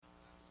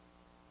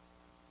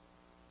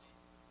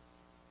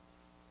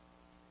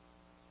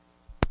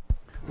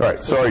All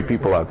right, sorry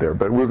people out there,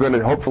 but we're going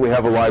to hopefully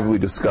have a lively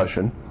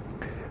discussion.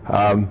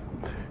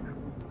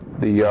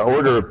 The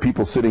order of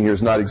people sitting here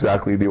is not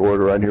exactly the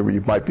order on here, but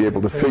you might be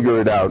able to figure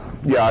it out.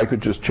 Yeah, I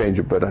could just change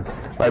it, but I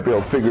might be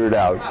able to figure it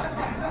out.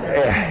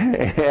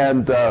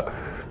 And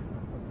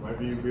might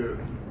be good.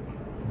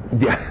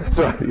 Yeah,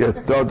 sorry. Yeah,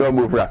 don't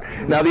move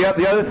around. Now the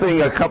other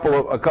thing, a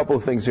couple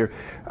of things here.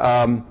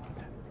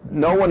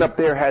 No one up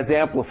there has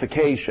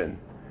amplification,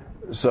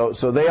 so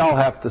they all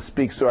have to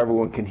speak so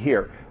everyone can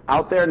hear.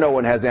 Out there, no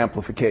one has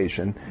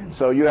amplification,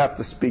 so you have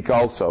to speak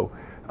also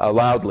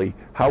loudly.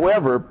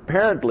 However,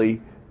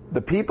 apparently,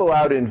 the people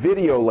out in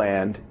video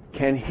land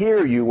can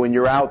hear you when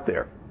you're out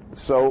there,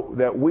 so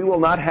that we will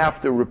not have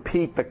to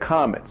repeat the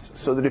comments.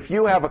 So that if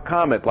you have a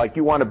comment, like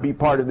you want to be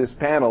part of this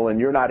panel and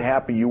you're not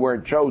happy you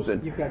weren't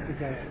chosen,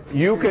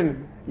 you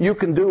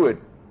can do it.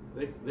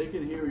 They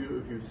can hear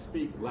you if you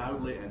speak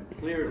loudly and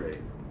clearly.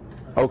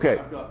 Okay.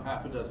 I've got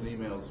half a dozen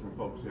emails from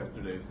folks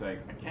yesterday saying,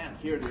 I can't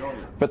hear the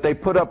audience. But they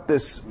put up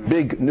this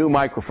big new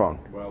microphone.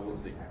 Well,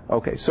 we'll see.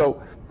 Okay,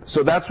 so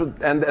that's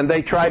what, and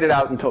they tried it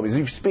out and told me, if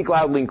you speak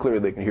loudly and clearly,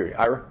 they can hear you.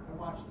 Ira? I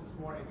watched this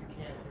morning, you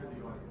can't hear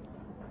the audience.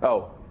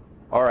 Oh,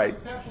 all right.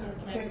 Exception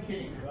of Ken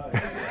King. So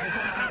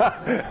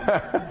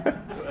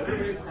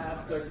everybody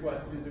pass their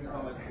questions and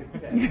comments to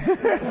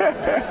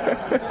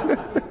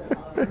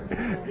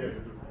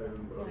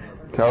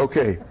Ken.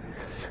 Okay.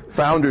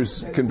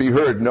 Founders can be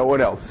heard, no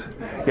one else.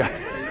 Yeah.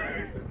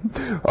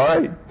 All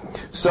right.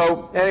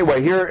 So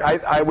anyway, here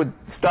I would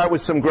start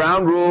with some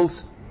ground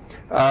rules,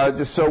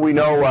 just so we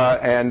know,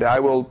 and I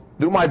will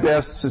do my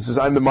best, since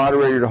I'm the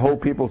moderator, to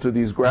hold people to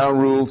these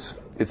ground rules.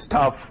 It's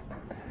tough.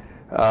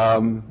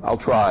 I'll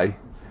try.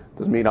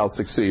 Doesn't mean I'll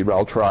succeed, but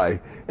I'll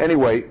try.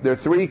 Anyway, there are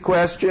 3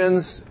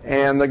 questions,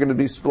 and they're going to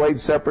be displayed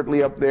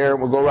separately up there.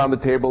 We'll go around the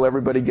table.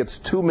 Everybody gets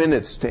 2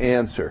 minutes to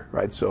answer,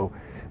 right? So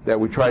that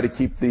we try to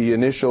keep the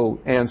initial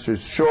answers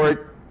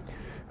short.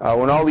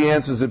 When all the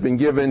answers have been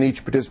given,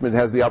 each participant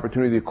has the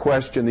opportunity to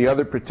question the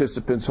other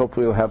participants.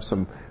 Hopefully will have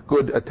some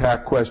good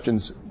attack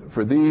questions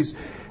for these.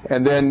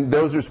 And then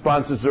those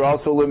responses are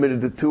also limited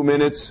to 2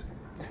 minutes.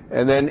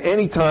 And then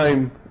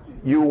anytime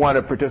you want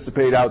to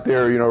participate out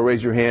there,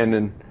 raise your hand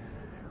and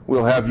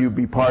we'll have you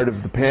be part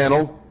of the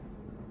panel.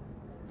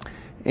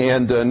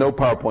 And no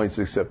PowerPoints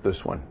except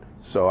this one.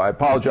 So I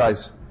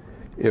apologize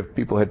if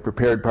people had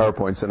prepared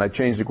PowerPoints, and I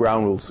changed the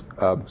ground rules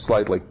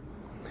slightly.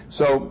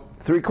 So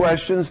 3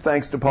 questions.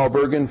 Thanks to Paul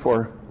Bergen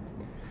for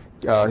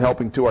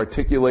helping to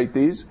articulate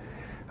these.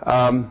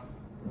 I'm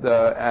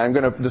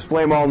going to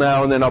display them all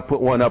now, and then I'll put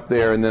one up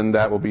there, and then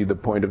that will be the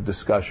point of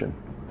discussion.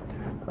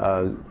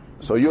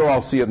 So you'll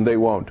all see it, and they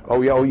won't.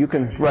 Oh, yeah, you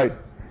can, right.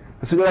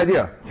 That's a good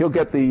idea. He'll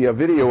get the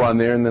video on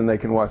there, and then they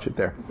can watch it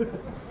there.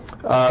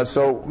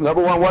 So,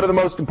 number 1, what are the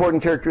most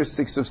important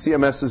characteristics of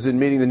CMSs in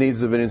meeting the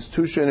needs of an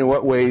institution? In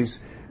what ways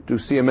do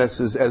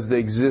CMSs, as they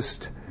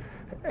exist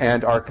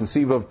and are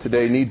conceived of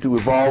today, need to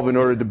evolve in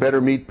order to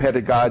better meet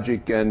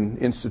pedagogic and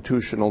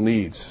institutional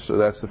needs? So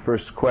that's the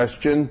first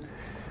question.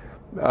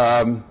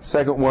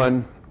 Second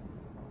one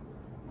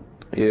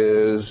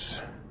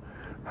is,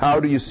 how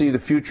do you see the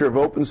future of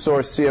open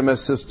source CMS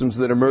systems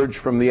that emerge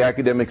from the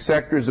academic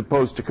sector as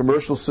opposed to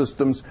commercial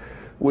systems?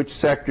 Which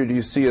sector do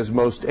you see as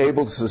most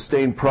able to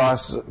sustain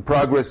progress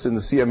in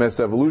the CMS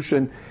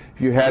evolution? If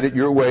you had it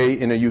your way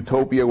in a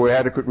utopia where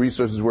adequate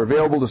resources were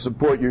available to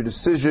support your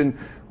decision,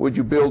 would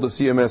you build a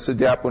CMS,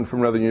 adapt one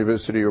from another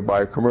university, or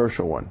buy a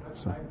commercial one?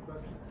 So,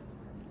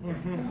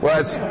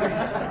 well,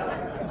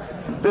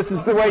 this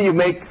is the way you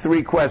make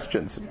 3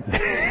 questions.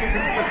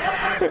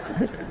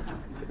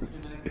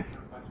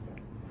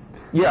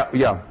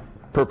 Yeah,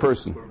 per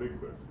person.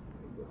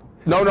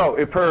 No,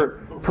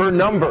 per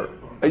number.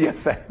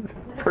 Yes,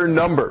 per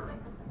number.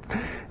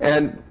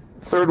 And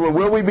third one,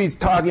 will we be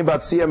talking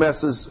about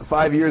CMSs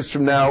 5 years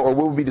from now, or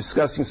will we be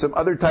discussing some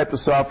other type of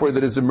software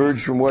that has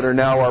emerged from what are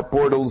now our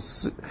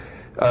portals,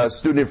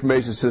 student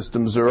information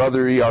systems, or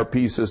other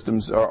ERP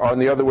systems, or on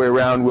the other way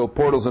around, will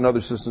portals and other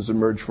systems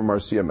emerge from our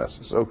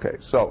CMSs? Okay,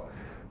 so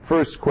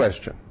first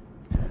question.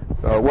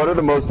 What are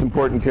the most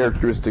important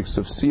characteristics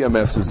of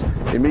CMSs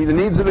in meeting the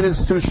needs of an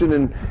institution,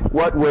 and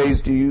what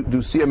ways do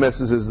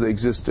CMSs as they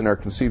exist and are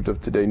conceived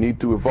of today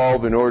need to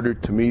evolve in order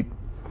to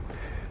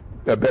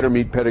better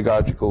meet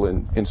pedagogical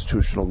and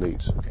institutional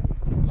needs? Okay.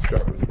 Let's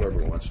start with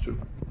whoever wants to.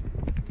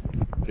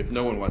 If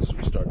no one wants to,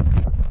 we start.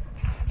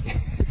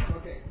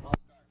 Okay, I'll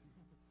start.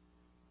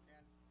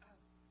 And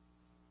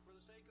for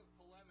the sake of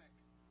polemic,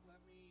 let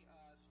me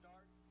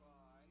start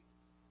by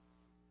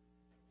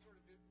sort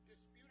of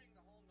disputing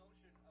the whole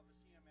notion of a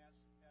CMS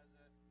as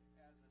a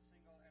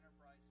single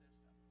enterprise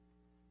system.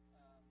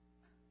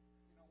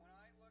 When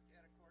I look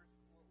at a course,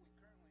 what we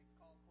currently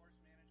call course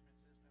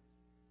management systems,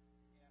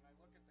 and I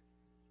look at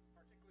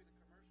particularly the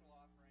commercial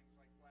offerings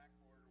like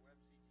Blackboard or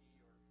WebCT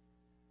or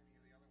any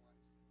of the other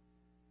ones,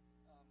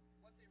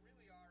 what they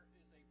really are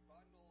is a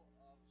bundle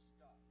of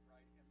stuff.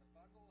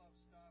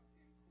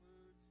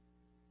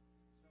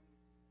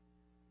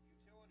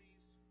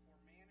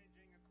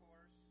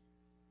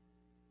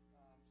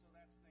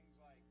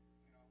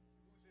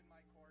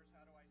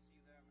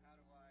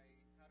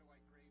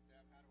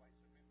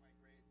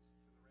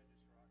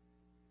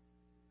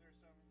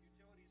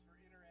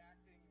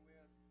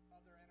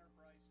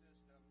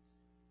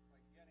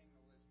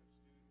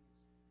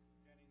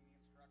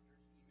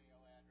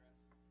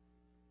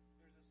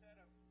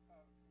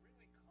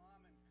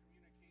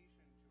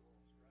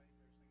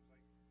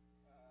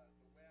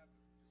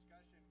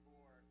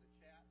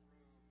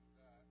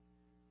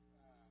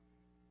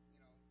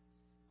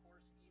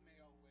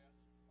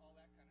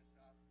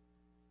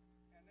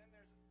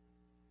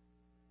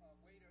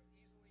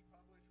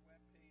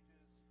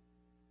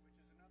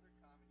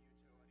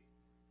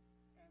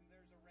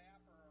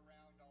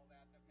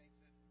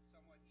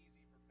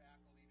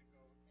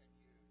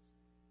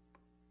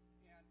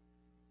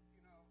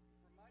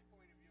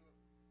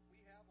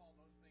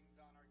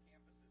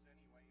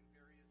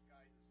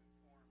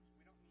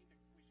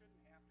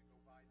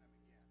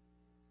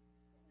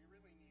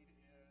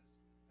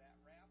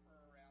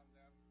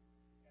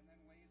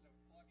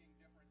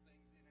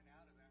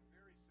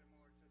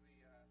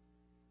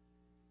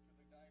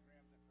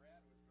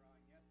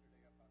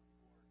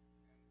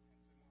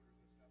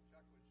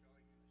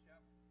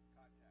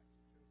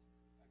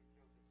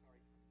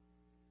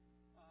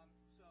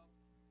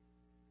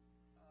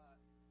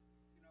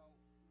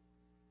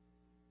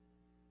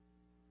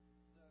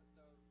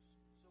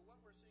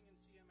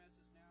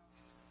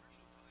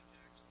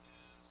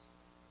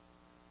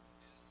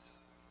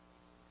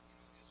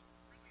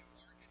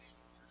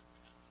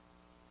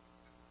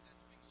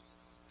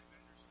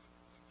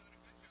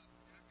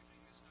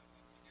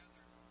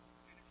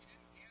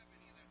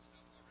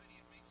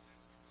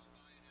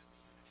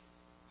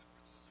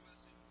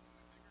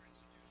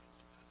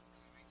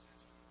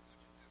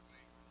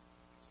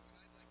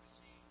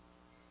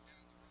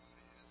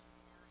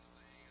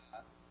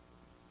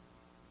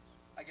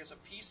 as a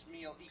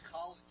piecemeal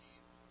ecology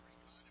or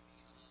economy of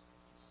pieces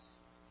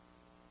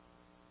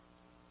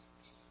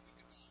we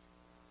could buy.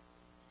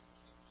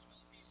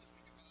 Small pieces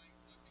we could buy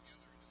put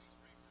together into these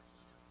frameworks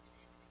that are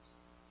pretty individual.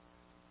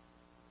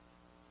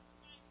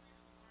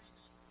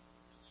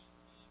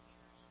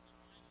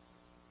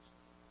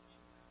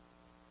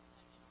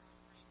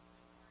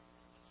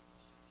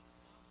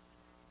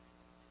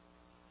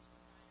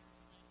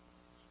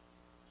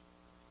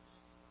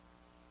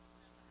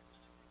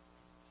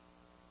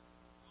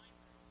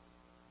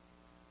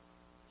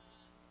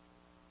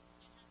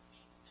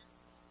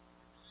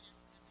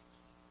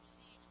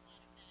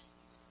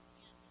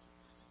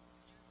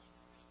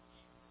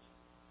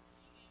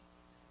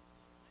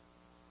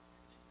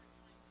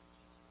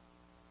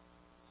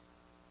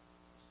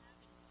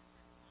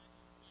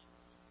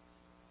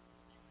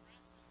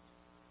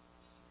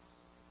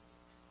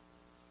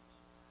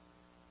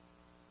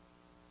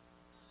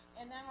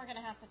 And then we're going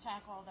to have to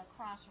tackle the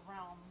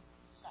cross-realm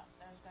stuff.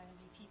 There's going to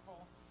be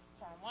people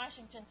from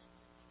Washington,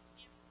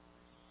 Stanford, University.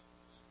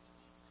 We need to be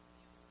able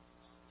to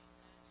facilitate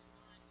that and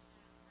not have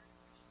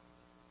artificial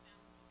boundaries for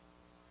time what we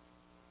consider a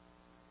student.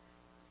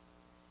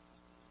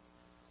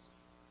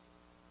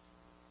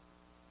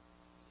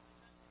 So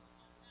addressing a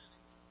lot of that, I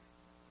think we're going to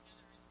put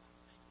together in some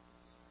kind of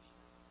consortium what it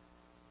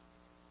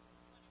comes work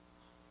for us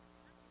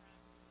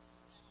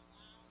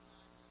that allows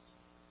us to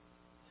build that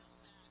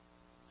layer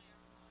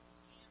of modules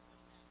and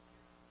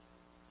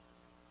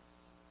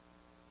build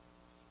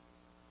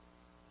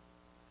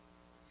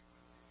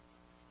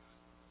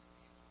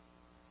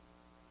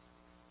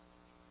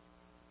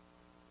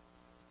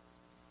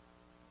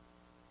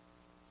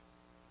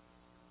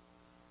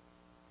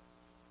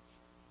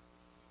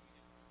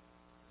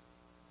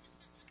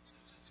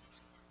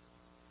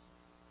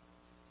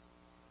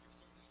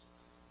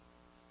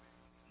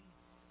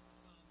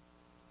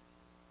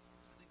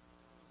layer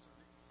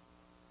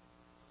of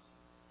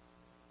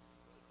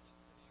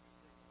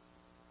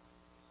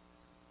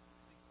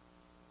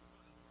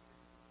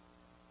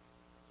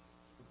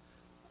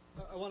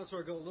I want to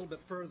sort of go a little bit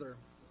further.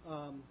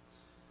 A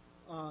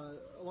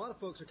lot of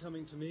folks are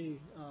coming to me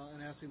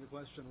and asking the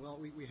question, well,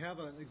 we have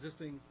an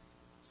existing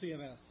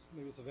CMS,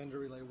 maybe it's a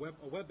vendor-related,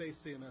 a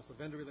web-based CMS, a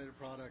vendor-related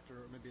product,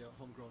 or maybe a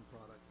homegrown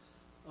product,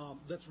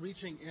 that's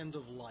reaching end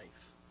of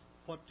life.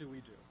 What do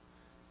we do?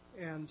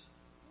 And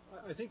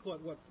I think what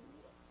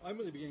I'm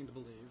really beginning to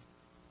believe,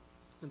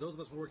 and those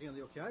of us working on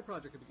the OKI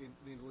project are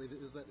beginning to believe,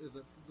 is that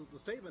the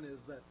statement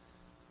is that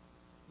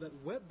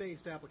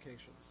web-based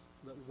applications,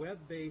 that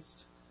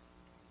web-based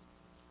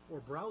or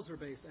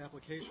browser-based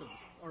applications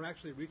are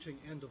actually reaching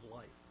end of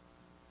life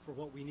for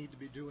what we need to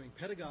be doing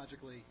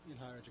pedagogically in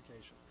higher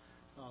education.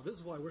 This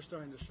is why we're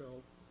starting to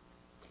show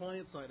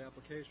client-side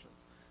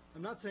applications.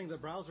 I'm not saying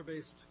that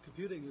browser-based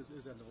computing is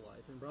end of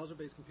life, and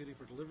browser-based computing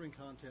for delivering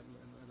content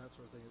and that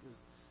sort of thing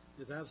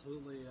is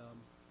absolutely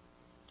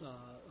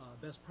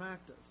best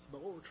practice.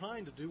 But what we're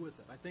trying to do with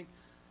it, I think,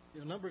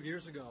 a number of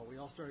years ago, we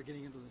all started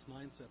getting into this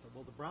mindset that,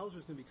 well, the browser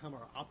is going to become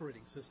our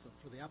operating system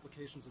for the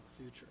applications of the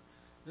future.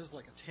 This is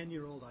like a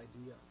 10-year-old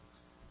idea,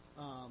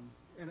 and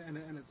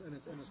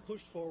it's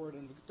pushed forward,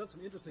 and we've done some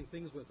interesting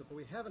things with it, but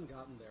we haven't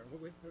gotten there.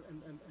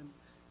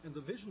 And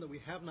the vision that we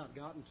have not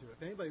gotten to,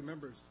 if anybody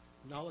remembers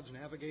Knowledge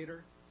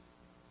Navigator,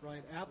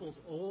 right? Apple's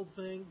old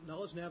thing,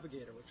 Knowledge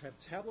Navigator, which had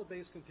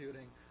tablet-based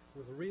computing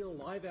with real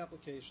live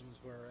applications,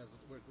 where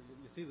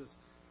you see this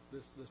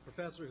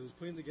professor who's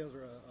putting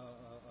together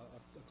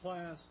a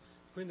class,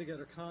 putting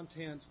together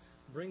content,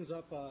 brings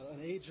up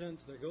an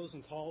agent that goes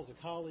and calls a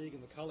colleague,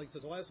 and the colleague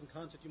says, oh, I have some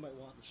content you might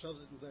want, and shoves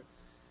it in there.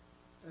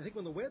 And I think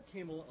when the web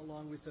came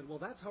along, we said, well,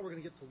 that's how we're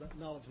going to get to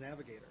Knowledge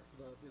Navigator.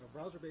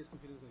 Browser-based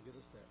computing is going to get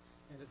us there,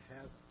 and it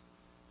hasn't.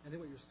 I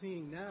think what you're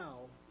seeing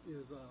now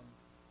is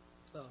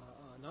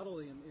not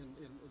only in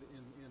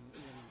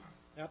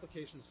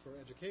applications for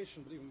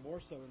education, but even more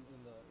so in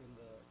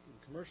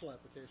commercial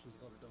applications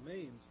in other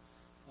domains,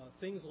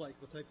 things like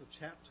the types of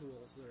chat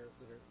tools that are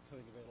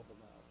becoming available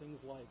now.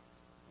 Things like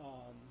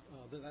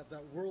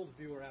that world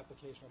viewer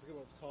application, I forget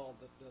what it's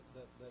called, that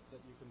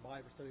you can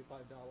buy for $75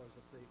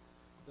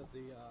 that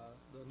the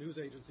news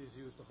agencies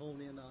use to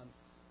hone in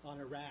on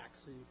Iraq,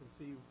 so you can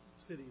see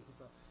cities and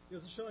stuff.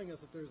 This is showing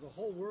us that there's a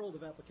whole world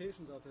of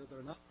applications out there that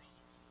are not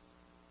browser-based.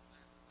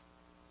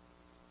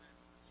 That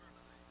is concerned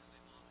as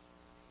a model.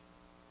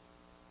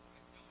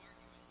 No argument here.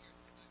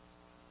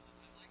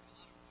 I like a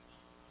lot of what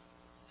you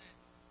said.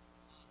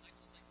 I'd just like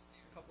to say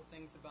a couple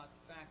things about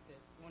the fact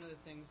that one of the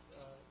things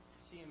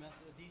CMS,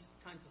 these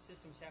kinds of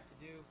systems have to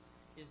do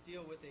is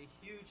deal with a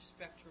huge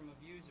spectrum of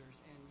users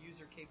and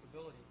user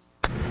capabilities.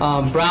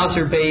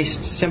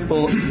 Browser-based,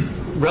 simple,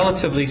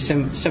 relatively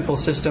simple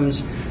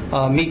systems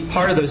meet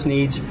part of those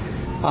needs.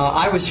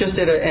 I was just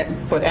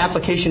but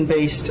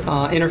application-based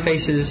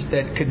interfaces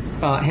that could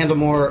handle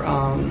more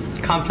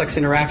complex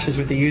interactions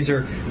with the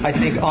user, I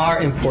think,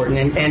 are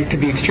important and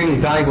could be extremely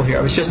valuable here.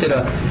 I was just at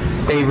a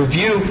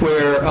review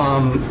where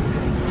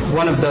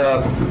one of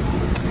the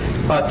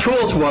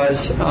tools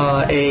was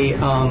a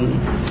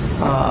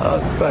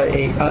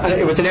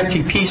it was an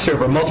FTP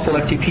server, multiple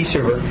FTP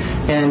server,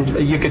 and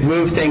you could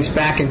move things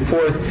back and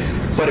forth,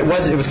 but it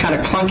was kind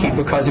of clunky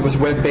because it was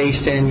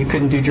web-based and you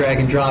couldn't do drag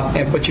and drop,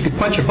 but you could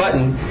punch a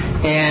button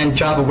and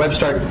Java Web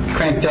Start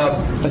cranked up,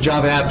 a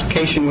Java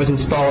application was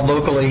installed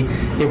locally,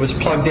 it was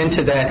plugged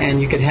into that,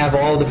 and you could have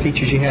all the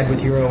features you had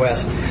with your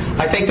OS.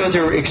 I think those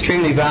are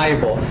extremely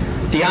valuable.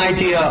 The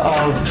idea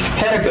of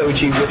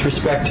pedagogy with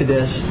respect to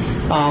this,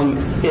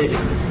 it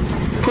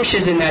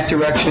pushes in that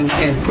direction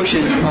and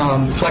pushes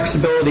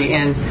flexibility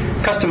and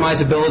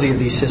customizability of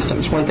these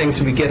systems. One of the things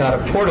that we get out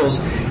of portals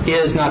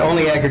is not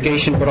only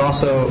aggregation but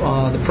also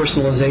the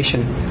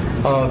personalization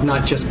of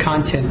not just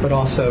content but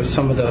also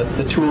some of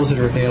the tools that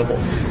are available.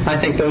 I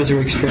think those are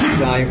extremely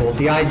valuable.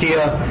 The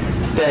idea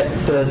that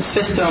the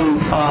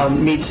system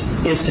meets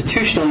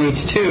institutional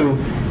needs too,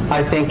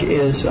 I think,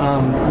 is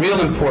real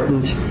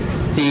important.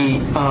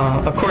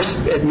 Of course,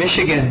 at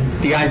Michigan,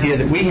 the idea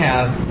that we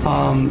have,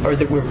 or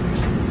that we're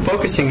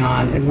focusing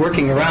on and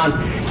working around,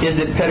 is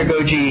that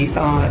pedagogy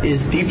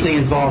is deeply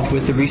involved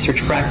with the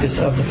research practice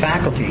of the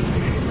faculty,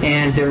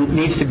 and there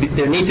need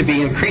to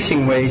be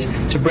increasing ways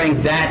to bring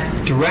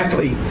that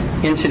directly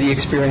into the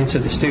experience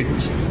of the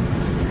students.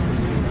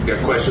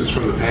 Got questions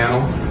from the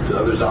panel to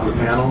others on the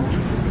panel?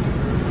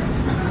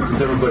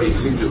 Since everybody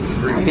seems to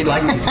agree. He'd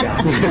like these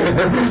guys.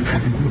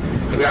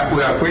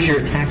 Where's your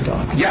attack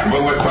dog? Yeah,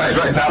 well, what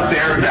questions out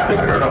there? Yeah,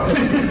 I don't know.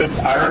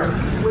 Ira?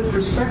 With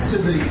respect to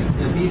the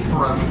need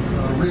for a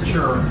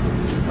richer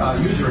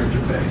user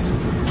interface,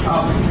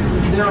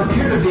 there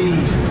appear to be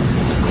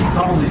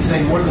probably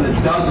today more than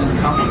a dozen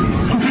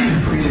companies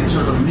creating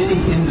sort of a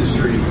mini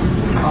industry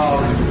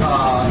of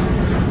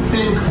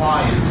thin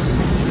clients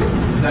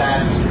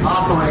that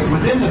operate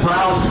within the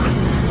browser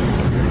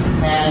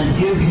and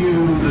give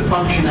you the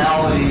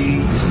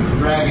functionality,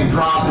 drag and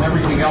drop, and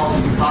everything else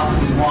that you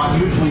possibly want,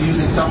 usually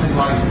using something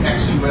like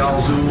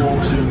XUL,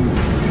 Zool to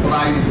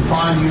allow you to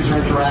define user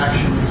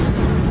interactions.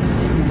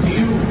 Do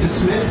you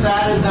dismiss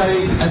that as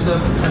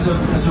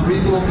a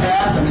reasonable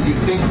path? I mean, do you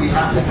think we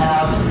have to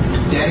have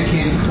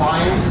dedicated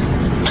clients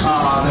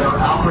that are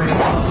operating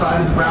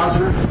outside of the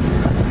browser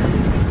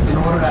in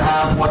order to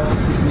have what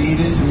is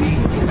needed to meet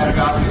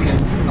pedagogic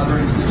and other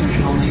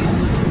institutional needs?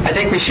 I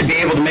think we should be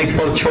able to make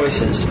both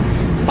choices.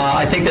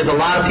 I think there's a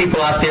lot of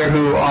people out there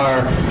who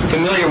are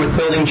familiar with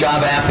building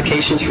Java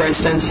applications, for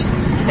instance,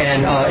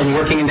 and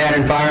working in that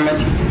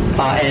environment,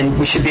 and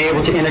we should be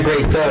able to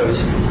integrate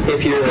those.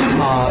 If you're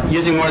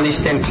using one of these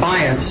thin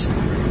clients,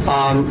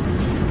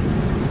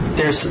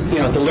 there's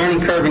the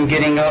learning curve in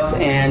getting up,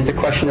 and the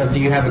question of do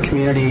you have a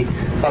community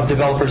of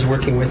developers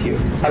working with you.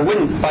 I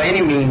wouldn't by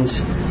any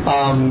means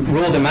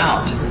rule them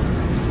out.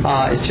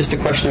 It's just a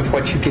question of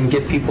what you can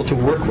get people to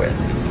work with.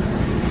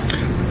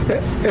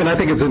 And I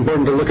think it's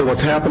important to look at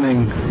what's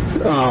happening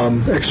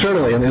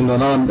externally in the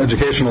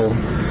non-educational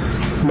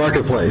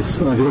marketplace.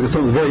 If you look at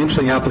some of the very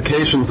interesting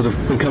applications that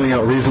have been coming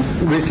out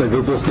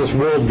recently, this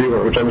World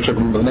Viewer, which I wish I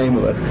remember the name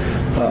of it,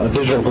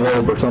 Digital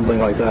Globe or something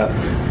like that.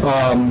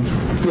 I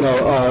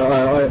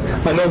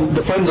know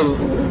the friends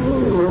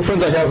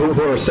I have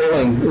who are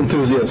sailing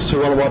enthusiasts who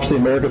want to watch the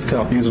America's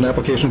Cup use an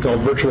application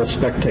called Virtual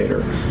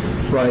Spectator.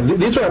 Right?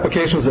 These are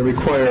applications that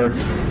require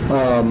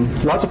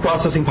lots of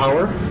processing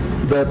power,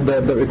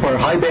 that require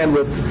high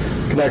bandwidth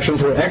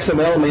connections where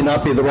XML may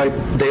not be the right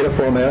data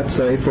format,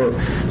 say.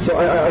 So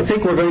I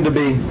think we need to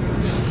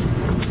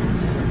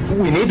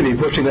be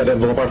pushing that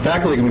envelope. Our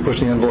faculty can be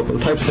pushing the envelope of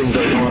the types of things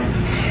they want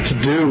to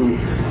do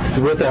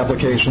with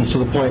applications to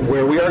the point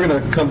where we are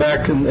going to come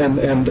back and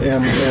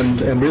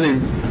really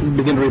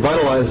begin to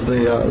revitalize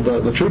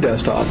the true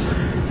desktop.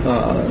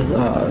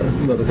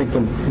 But I think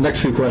the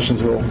next few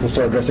questions we'll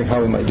start addressing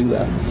how we might do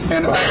that.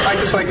 And I'd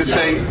just like to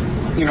say,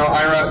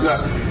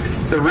 Ira,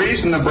 the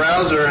reason the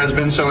browser has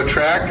been so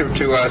attractive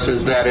to us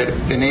is that it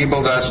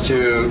enabled us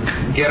to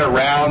get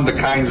around the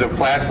kinds of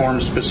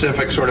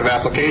platform-specific sort of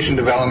application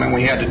development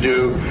we had to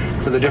do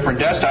for the different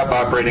desktop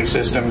operating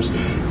systems.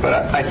 But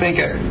I think,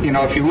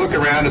 if you look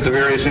around at the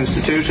various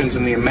institutions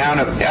and the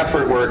amount of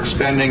effort we're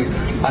expending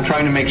on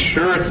trying to make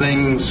sure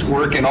things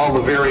work in all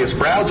the various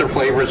browser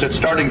flavors, it's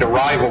starting to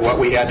rival what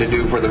we had to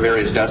do for the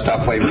various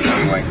desktop flavors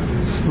anyway.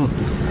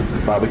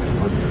 Bobby?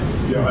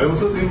 Yeah, I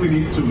also think we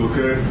need to look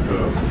at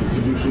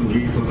institutional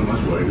needs on a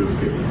much wider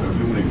scale. I'll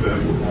give an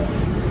example.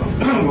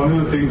 One of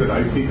the things that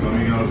I see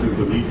coming out is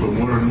the need for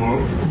more and more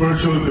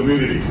virtual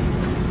communities.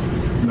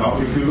 Now,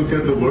 if you look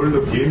at the world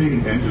of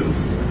gaming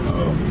engines,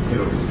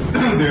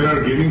 there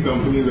are gaming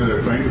companies that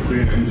are trying to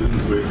create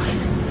engines which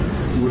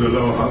would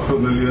allow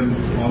 500,000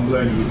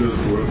 online users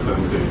to work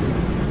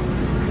simultaneously.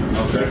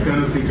 Now, that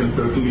kind of thing can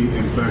certainly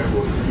impact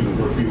what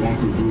we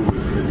want to do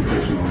with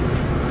education online.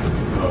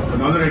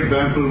 Another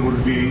example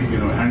would be,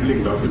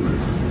 handling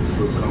documents.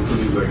 So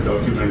companies like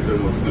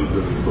Documentum,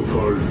 the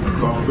so-called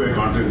software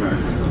content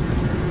management.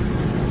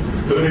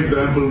 Third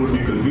example would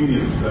be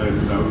convenience,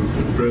 and I was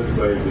impressed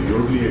by the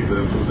Yodlee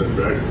example that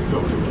Brad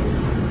talked about,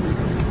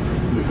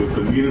 because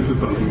convenience is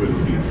something we're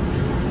looking at.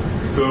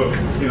 So,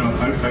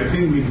 I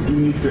think we do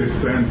need to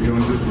expand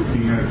beyond just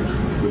looking at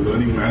the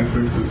learning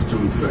management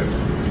system set.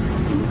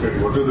 Look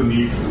at what are the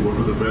needs and what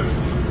are the best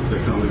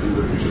technologies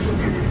that we should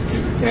look at.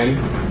 And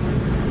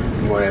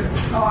go ahead.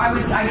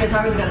 I guess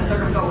I was going to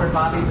sort of go where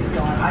Bobby was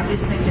going. I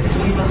just think that if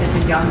we look at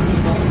the young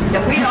people,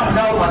 that we don't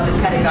know what the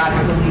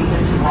pedagogical needs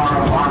of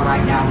tomorrow are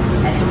right now,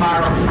 and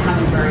tomorrow is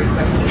coming very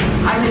quickly.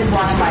 I just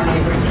watch my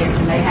neighbors' kids,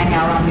 and they hang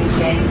out on these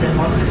games, and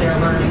most of their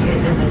learning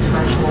is in this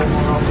virtual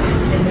world,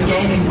 in the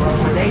gaming world,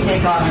 where they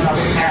take on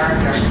another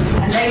character,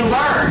 and they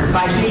learn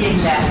by being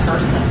that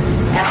person.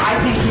 And I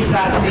think you've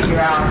got to figure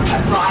out,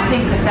 well, I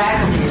think the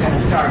faculty are going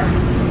to start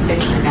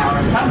figuring out,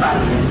 or somebody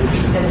is,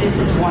 that this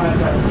is one of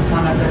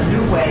the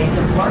new ways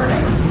of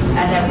learning,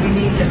 and that we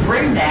need to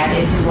bring that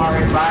into our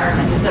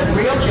environment. It's a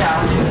real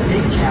challenge, it's a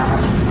big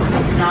challenge.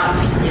 It's not,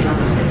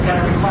 it's going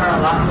to require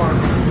a lot more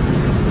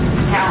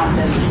talent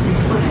than we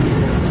put into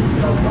this.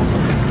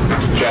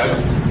 Chad?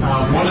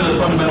 One of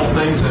the fundamental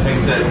things I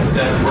think that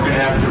we're going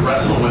to have to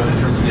wrestle with in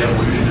terms of the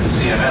evolution of the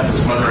CMS is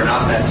whether or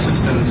not that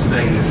systems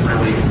thing is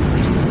really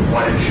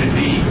what it should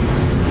be.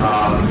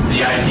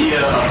 The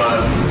idea of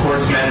a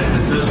course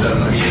management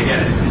system,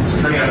 again, it's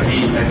turning out to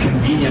be a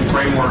convenient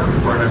framework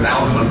for an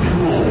amalgam of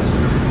tools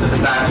that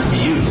the faculty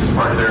use as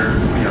part of their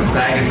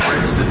bag of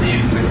tricks that they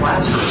use in the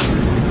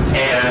classroom.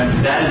 And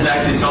that is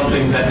actually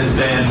something that has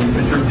been,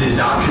 in terms of the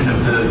adoption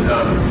of the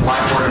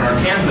Blackboard on our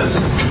campus,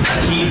 a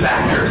key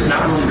factor. It's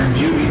not really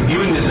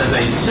viewing this as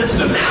a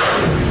system,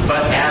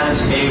 but as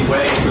a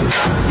way for the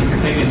faculty to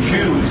pick and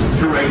choose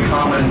through a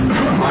common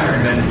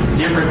environment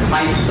different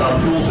types of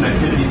tools and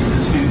activities that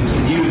the students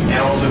can use, and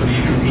also be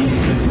a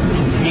convenient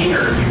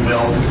container, if you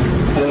will,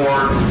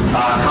 for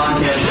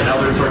content and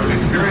other sorts of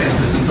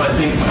experiences. And so I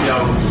think,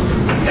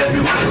 as we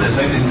look at this,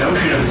 I think the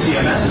notion of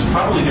CMS is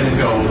probably going to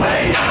go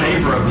away in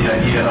favor of the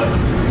idea of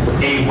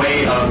a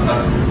way of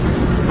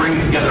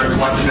bringing together a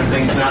collection of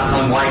things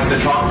not unlike the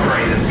chalk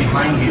tray that's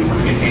behind you,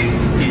 which contains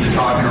a piece of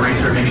chalk, an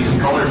eraser, maybe some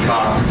colored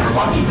chalk, if you're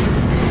lucky.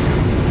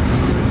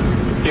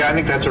 Yeah, I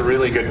think that's a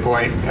really good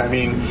point. I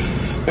mean,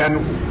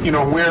 and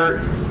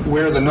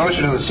where the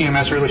notion of the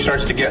CMS really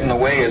starts to get in the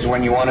way is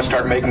when you want to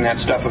start making that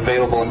stuff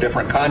available in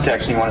different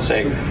contexts, and you want to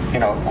say,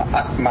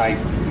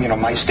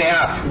 my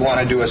staff want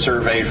to do a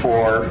survey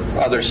for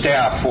other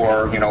staff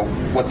for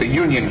what the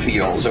union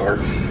feels, or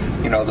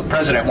the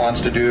president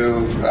wants to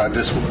do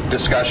this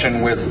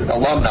discussion with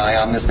alumni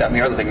on this, that, and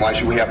the other thing. Why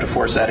should we have to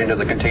force that into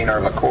the container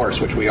of a course,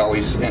 which we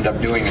always end up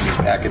doing in these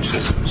package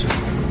systems?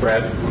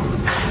 Brad?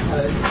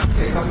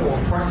 A couple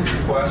of parts of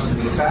your question.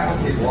 The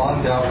faculty have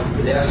long dealt with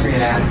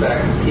pedestrian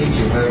aspects of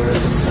teaching, whether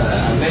it's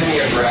a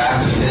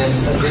mimeograph, and then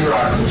a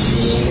Xerox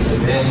machine,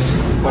 and then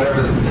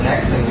whatever the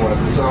next thing was.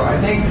 So I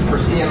think for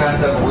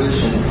CMS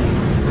evolution,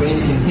 we need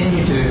to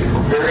continue to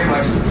very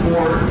much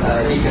support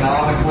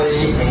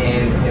economically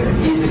and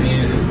ease of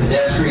use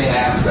pedestrian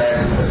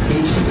aspects of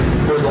teaching.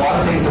 There's a lot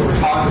of things that were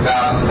talked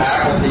about in the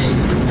faculty.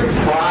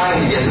 They're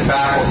trying to get the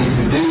faculty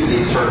to do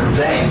these certain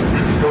things.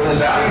 But when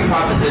the value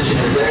proposition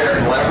is there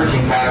and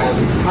leveraging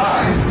faculty's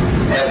time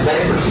as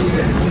they perceive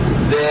it,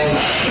 then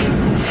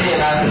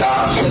CMS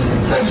adoption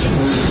and such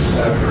moves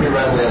pretty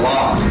readily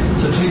along.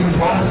 So two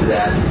components to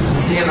that.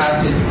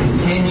 CMS needs to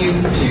continue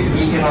to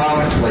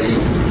economically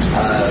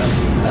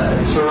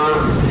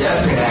serve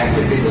pedestrian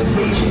activities of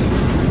teaching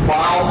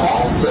while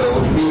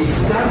also be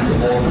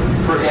extensible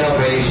for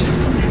innovation.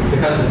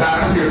 Because the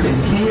faculty are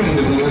continuing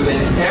to move in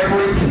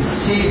every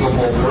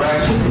conceivable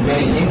direction, and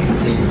many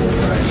inconceivable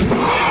directions,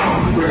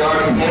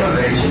 regarding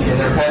innovation in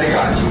their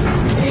pedagogy.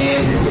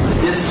 And it's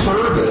a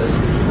disservice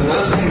when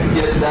those things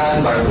get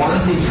done by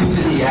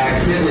onesie-twosie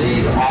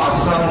activities off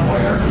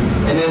somewhere,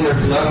 and then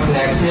there's no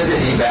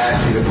connectivity back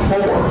to the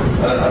core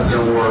of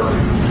their work.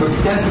 So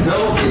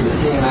extensibility of the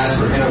CMS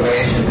for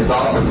innovation is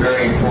also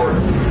very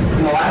important.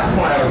 And the last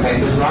point I would make,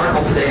 there's an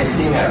article today in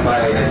CNET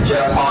by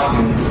Jeff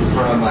Hawkins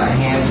from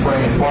Handspring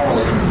and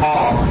formerly from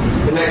Palm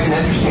that makes an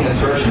interesting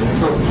assertion. We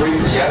spoke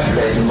briefly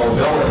yesterday to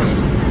mobility.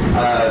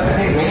 I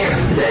think many of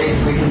us today,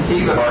 we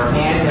conceive of our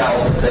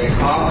handhelds as a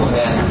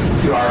complement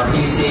to our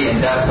PC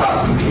and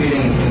desktop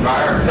computing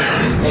environment.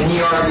 And he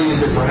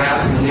argues that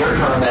perhaps in the near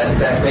term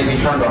that may be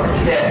turned on its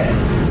head,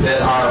 that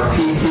our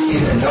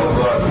PCs and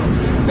notebooks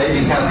may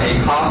become a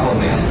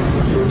complement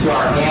to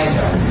our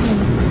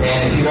handhelds.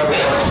 And if you've ever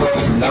watched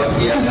folks from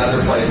Nokia and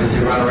other places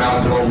who run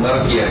around with little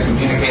Nokia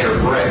communicator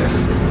bricks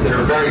that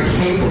are very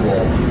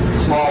capable,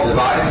 small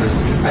devices,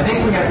 I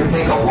think we have to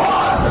think a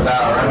lot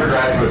about our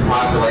undergraduate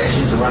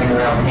populations running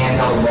around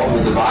handheld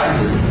mobile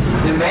devices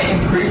that may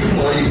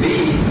increasingly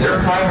be their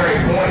primary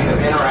point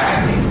of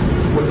interacting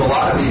with a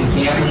lot of these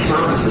campus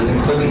services,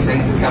 including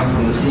things that come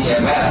from the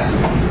CMS.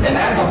 And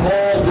that's a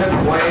whole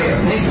different way of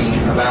thinking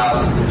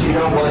about that you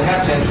don't really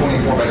have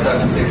 1024 by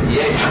 768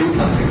 to do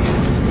something.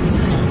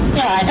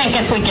 Yeah, I think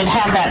if we could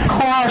have that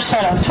core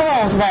set of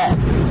tools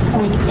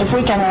if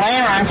we can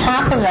layer on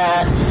top of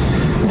that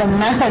the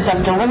methods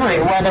of delivery,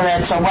 whether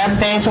it's a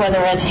web-based,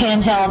 whether it's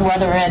handheld,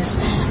 whether it's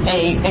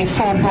a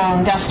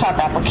full-blown desktop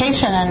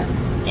application,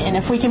 and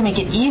if we can make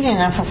it easy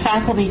enough for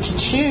faculty to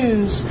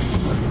choose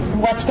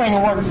what's going to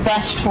work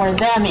best for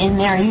them in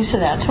their use of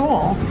that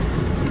tool,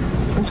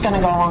 it's going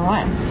to go a long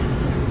way.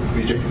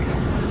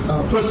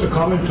 First, a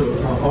comment to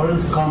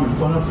Oren's comment.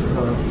 One of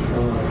our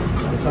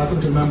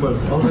faculty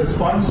members always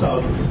points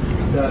out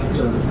that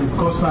these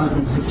course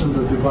management systems,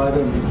 as we buy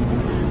them,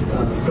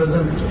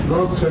 present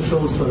low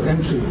thresholds for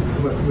entry,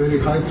 but very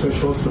high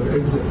thresholds for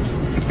exit.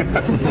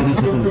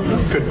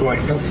 Good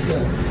point.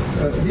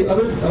 The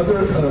other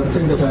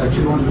thing that I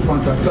actually wanted to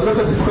point out, if I look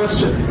at the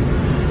question,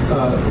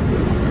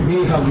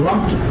 we have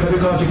lumped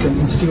pedagogic and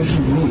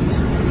institutional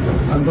needs.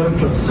 I'm going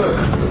to assert,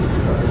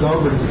 as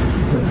always,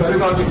 that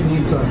pedagogic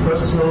needs are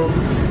personal,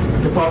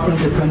 department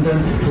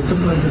dependent,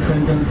 discipline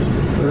dependent,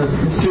 whereas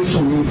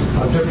institutional needs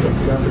are different.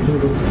 They have to do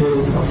with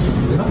scales, those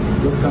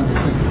kinds of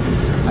things.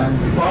 And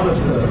part of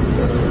the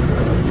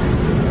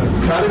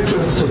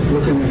characteristic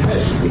looking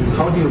ahead is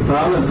how do you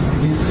balance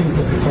these things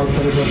that we call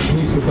pedagogic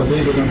needs, because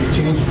they're going to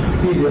change,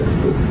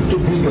 to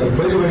be a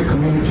very, very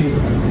community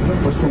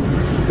person,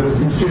 whereas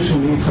institutional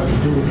needs have to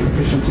do with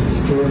efficiency,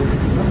 scale,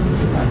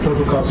 and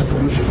total cost of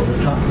ownership over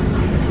time.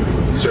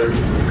 Sir?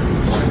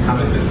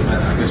 Comment that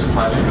I guess a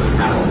question for the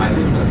panel. I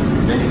think that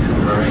many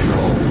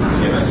commercial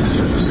CMS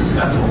systems are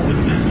successful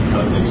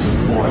because they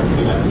support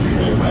in an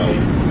evolutionary way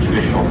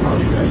traditional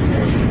approach to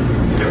education.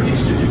 They're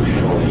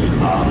institutionally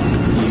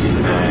easy to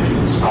manage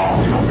and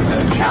install. They don't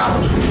present a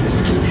challenge to the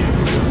institution.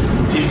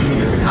 It seems to me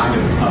that the kind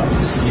of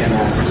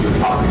CMS as you're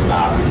talking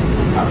about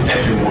are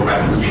potentially more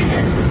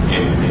revolutionary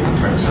in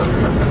terms of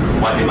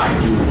what they might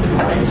do if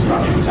the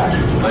instruction is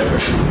actually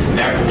delivered. And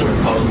therefore would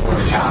pose more of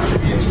a challenge to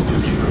the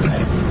institution per se.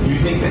 Do you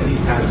think that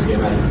these kind of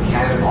CMSs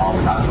can evolve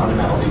without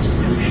fundamental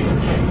institutional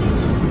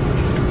changes?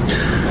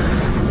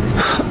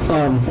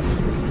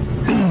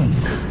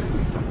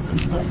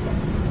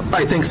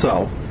 I think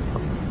so,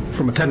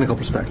 from a technical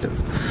perspective.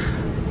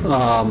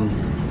 I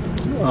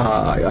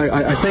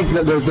think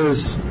that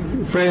there's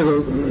for any of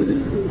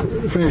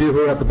you who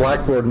were at the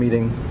Blackboard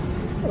meeting,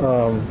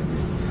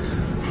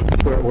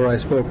 where I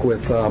spoke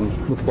with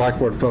the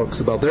Blackboard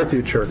folks about their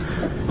future.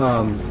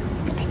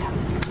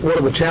 One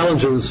of the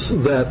challenges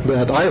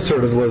that I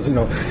asserted was,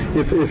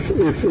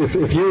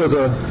 if you as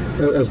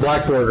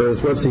Blackboard or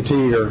as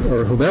WebCT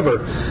or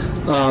whomever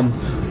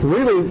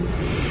really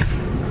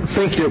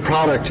think your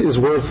product is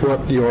worth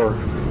what you're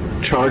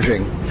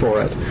charging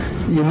for it,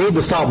 you need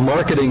to stop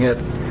marketing it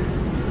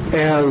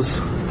as,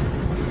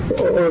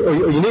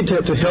 or you need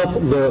to help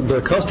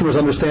the customers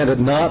understand it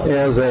not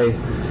as a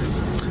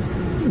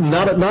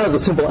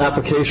simple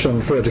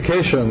application for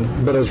education,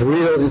 but as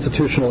real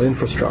institutional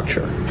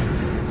infrastructure.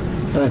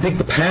 And I think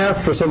the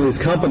path for some of these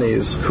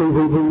companies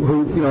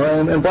who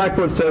and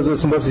Blackboard says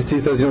this and WebCT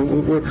says,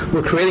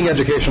 we're creating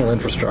educational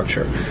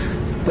infrastructure.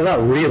 They're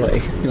not really.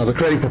 They're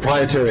creating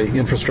proprietary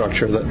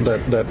infrastructure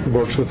that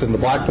works within the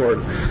Blackboard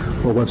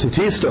or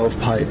WebCT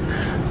stovepipe.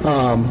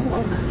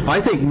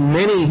 I think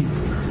many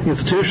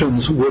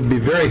institutions would be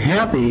very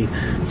happy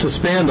to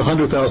spend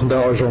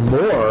 $100,000 or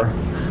more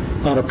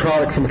on a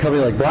product from a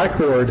company like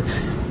Blackboard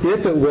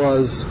if it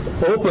was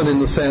open in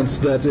the sense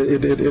that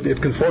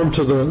it conformed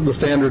to the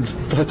standards,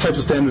 the types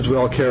of standards we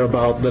all care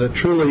about, that it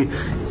truly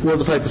was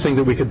the type of thing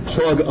that we could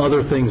plug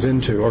other things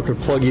into or could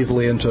plug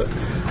easily into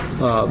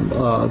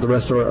the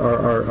rest of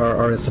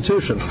our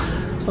institution.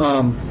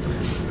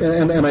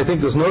 And I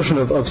think this notion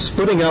of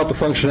splitting out the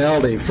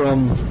functionality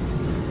from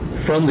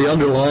the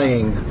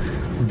underlying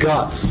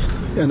guts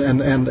and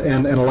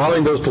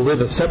allowing those to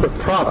live as separate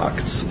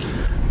products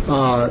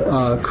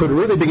could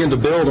really begin to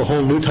build a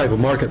whole new type of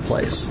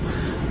marketplace.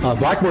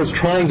 Blackboard's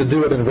trying to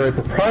do it in a very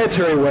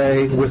proprietary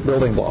way with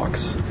building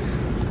blocks,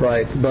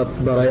 right? But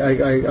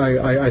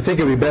I think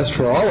it would be best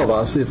for all of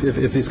us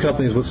if these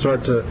companies would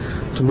start to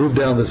move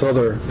down this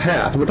other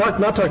path. We're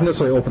not talking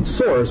necessarily open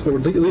source, but we're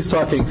at least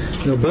talking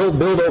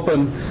build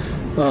open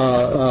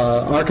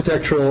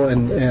architectural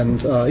and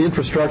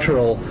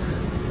infrastructural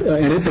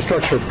and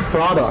infrastructure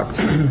products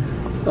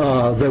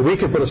that we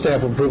could put a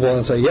stamp of approval on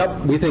and say, yep,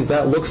 we think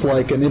that looks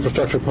like an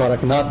infrastructure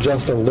product, not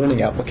just a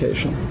learning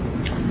application.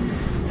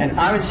 And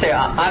I would say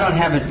I don't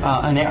have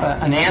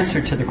an answer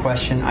to the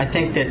question. I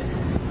think that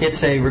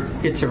it's a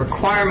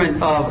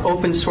requirement of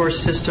open source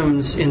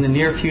systems in the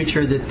near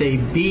future that they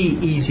be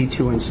easy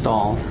to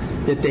install,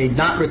 that they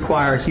not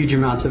require huge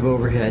amounts of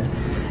overhead,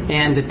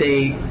 and that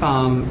they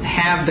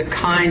have the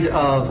kind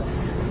of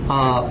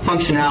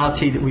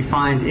functionality that we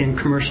find in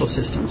commercial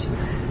systems.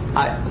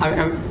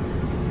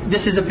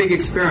 This is a big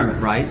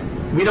experiment, right?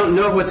 We don't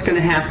know what's going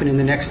to happen in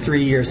the next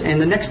 3 years. And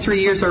the next 3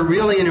 years are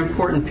really an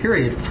important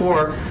period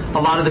for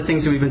a lot of the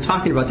things that we've been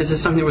talking about. This is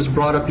something that was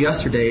brought up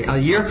yesterday. A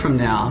year from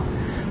now,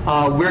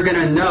 we're going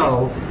to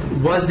know,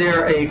 was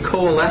there a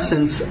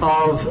coalescence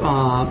of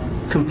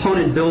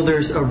component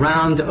builders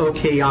around the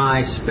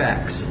OKI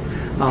specs?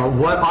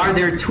 What are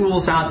there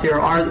tools out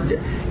there?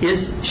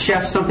 Is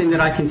Chef something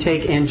that I can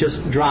take and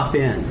just drop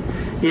in?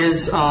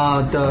 Is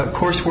the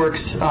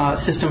CourseWorks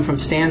system from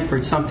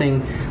Stanford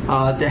something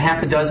that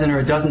half a dozen or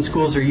a dozen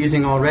schools are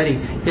using already?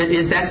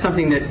 Is that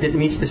something that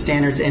meets the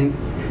standards? And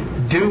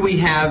did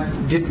we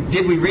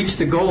reach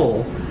the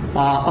goal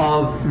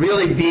of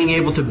really being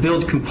able to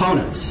build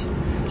components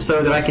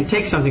so that I can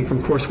take something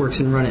from CourseWorks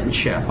and run it in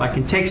Chef. I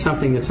can take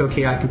something that's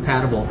OKI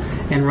compatible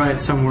and run it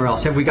somewhere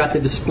else. Have we got the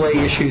display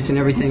issues and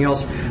everything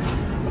else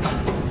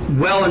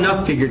well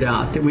enough figured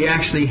out that we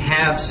actually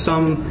have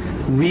some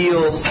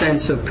real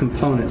sense of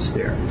components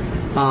there?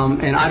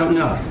 And I don't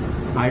know,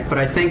 right? But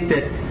I think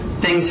that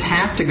things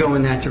have to go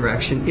in that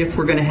direction if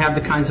we're going to have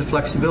the kinds of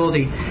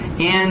flexibility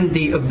and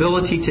the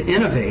ability to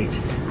innovate,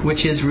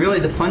 which is really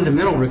the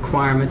fundamental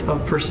requirement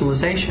of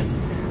personalization.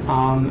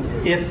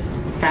 If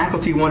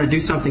faculty want to do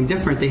something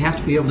different, they have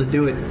to be able to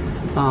do it.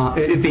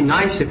 It'd be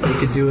nice if they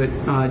could do it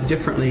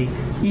differently,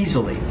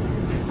 easily,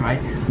 right?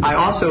 I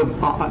also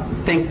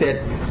think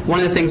that one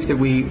of the things that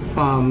we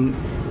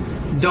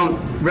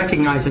don't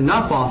recognize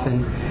enough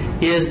often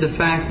is the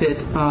fact that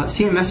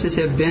CMSs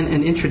have been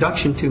an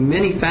introduction to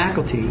many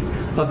faculty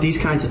of these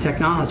kinds of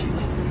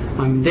technologies.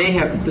 They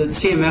have the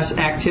CMS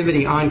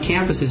activity on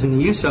campuses and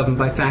the use of them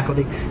by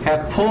faculty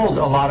have pulled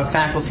a lot of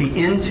faculty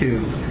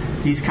into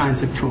these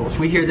kinds of tools.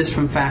 We hear this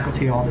from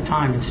faculty all the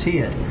time and see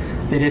it,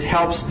 that it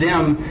helps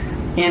them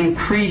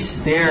increase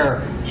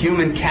their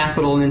human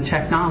capital in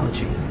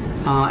technology.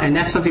 And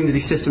that's something that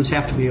these systems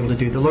have to be able to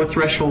do. The low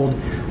threshold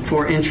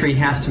for entry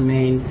has to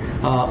remain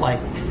like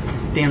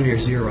damn near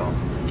zero.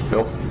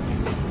 Bill?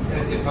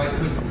 If I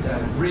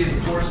could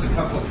reinforce a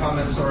couple of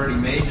comments already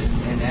made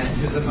and add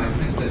to them, I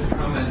think the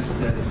comment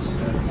that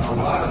a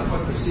lot of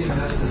what the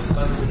CMS has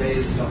done today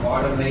is to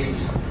automate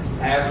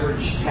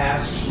average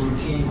tasks,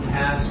 routine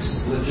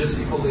tasks,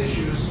 logistical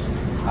issues.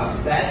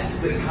 That's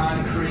the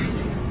concrete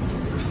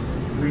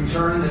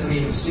return that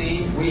we have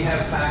seen. We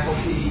have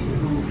faculty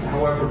who,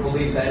 however,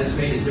 believe that has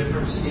made a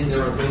difference in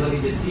their ability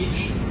to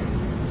teach.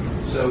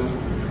 So,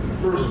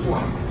 first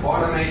point,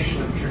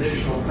 automation of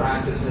traditional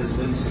practice has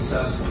been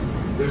successful.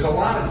 There's a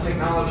lot of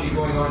technology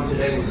going on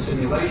today with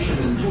simulation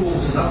and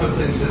tools and other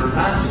things that are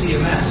not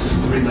CMS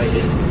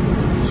related.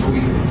 So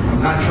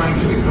I'm not trying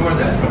to ignore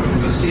that, but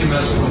from the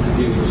CMS point of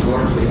view, it's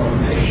largely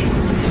automation.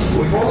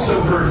 We've also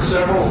heard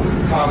several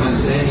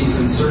comments, Annie's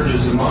and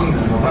Serge's among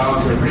them,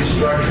 about the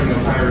restructuring of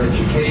higher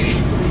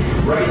education.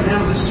 Right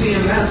now, the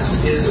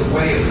CMS is a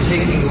way of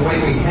taking the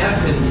way we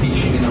have been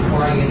teaching and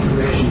applying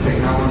information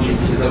technology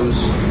to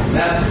those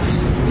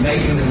methods,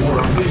 making them more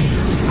efficient.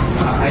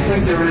 I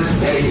think there is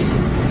a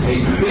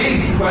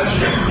big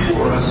question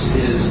for us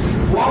is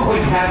what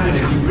would happen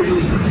if you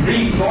really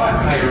rethought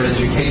higher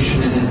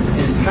education in an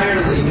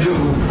entirely new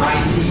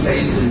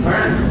IT-based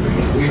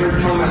environment? We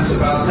heard comments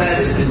about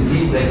that if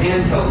indeed the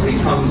handheld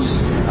becomes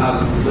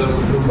the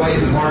way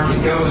the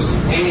market goes.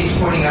 Amy's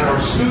pointing out our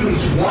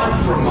students want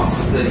from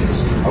us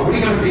things. Are we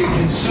going to be a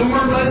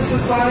consumer-led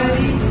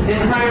society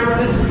in higher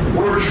ed?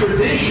 Or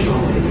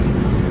traditionally,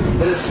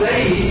 the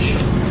sage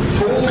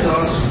told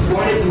us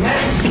what it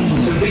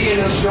meant to be an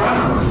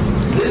astronomer.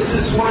 This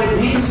is what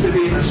it means to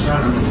be an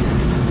astronomer.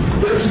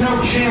 There's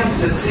no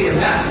chance that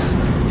CMS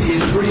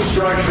is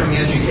restructuring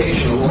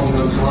education along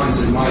those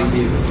lines, in my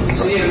view.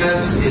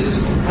 CMS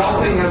is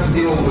helping us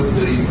deal with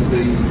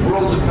the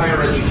world of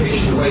higher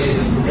education the way it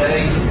is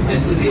today,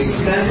 and to the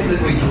extent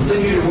that we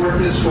continue to work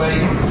this way,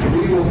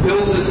 we will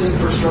build this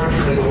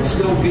infrastructure that will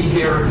still be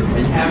here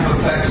and have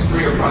effects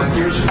 3 or 5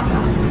 years from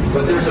now.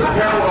 But there's a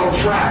parallel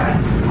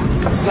track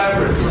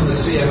separate from the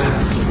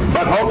CMS.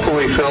 But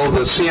hopefully, Phil,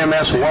 the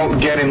CMS won't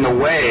get in the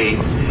way.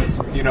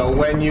 You know,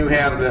 when you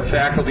have the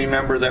faculty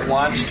member that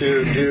wants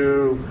to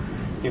do,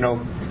 you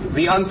know,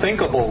 the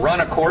unthinkable,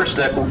 run a course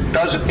that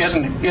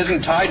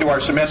isn't tied to our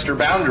semester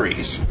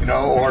boundaries, you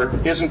know, or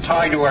isn't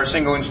tied to our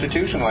single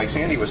institution like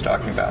Sandy was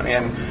talking about.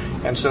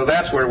 And so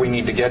that's where we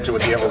need to get to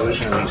with the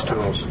evolution of these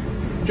tools.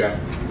 Jeff?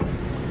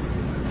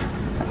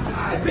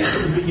 I think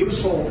it would be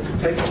useful to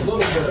take a little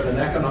bit of an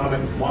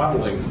economic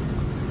modeling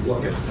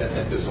look at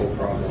this whole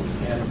problem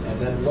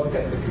and then look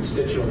at the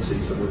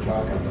constituencies that we're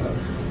talking about.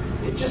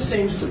 It just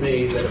seems to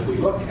me that if we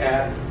look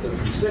at the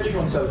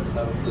constituents of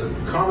the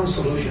Common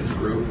Solutions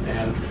Group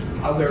and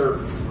other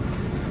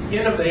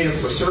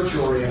innovative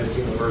research-oriented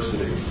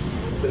universities,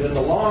 that in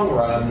the long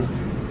run,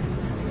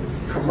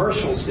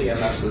 commercial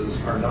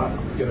CMSs are not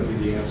going to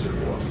be the answer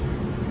for us.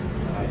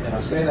 And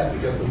I say that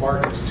because the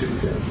market's too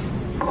thin.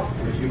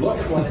 And if you look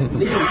at what it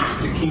needs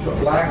to keep a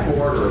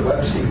Blackboard or a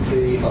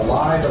WebCP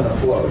alive and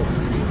afloat,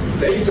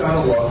 they've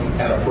got to look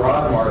at a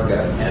broad market,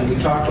 and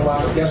we talked a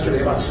lot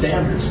yesterday about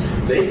standards.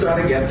 They've got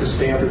to get to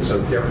standards so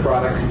their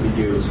product can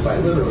be used by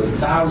literally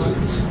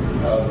thousands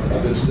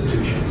of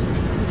institutions.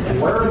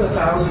 And where are the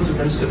thousands of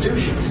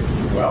institutions?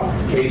 Well,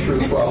 K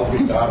through 12,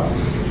 we've got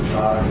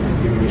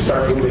them. You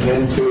start moving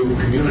into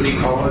community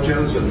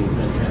colleges and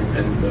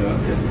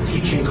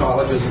teaching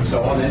colleges and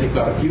so on, then you've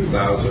got a few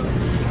thousand.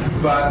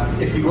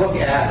 But if you look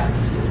at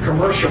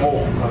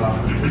commercial,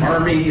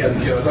 Army,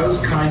 and those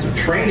kinds of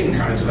training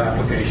kinds of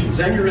applications,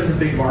 then you're in the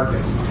big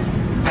markets.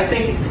 I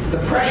think the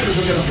pressures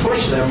are going to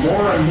push them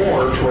more and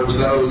more towards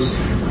those,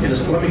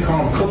 let me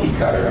call them cookie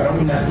cutter. I don't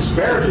mean that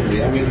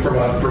disparagingly. I mean from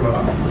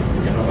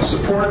a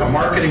support, a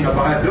marketing, a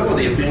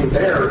viability of being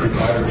there in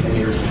 5 or 10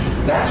 years.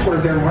 That's where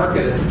their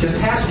market just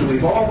has to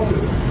evolve to.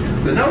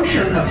 The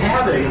notion of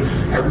having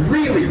a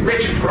really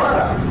rich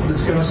product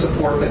that's going to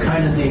support the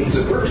kind of needs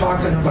that we're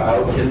talking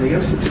about in the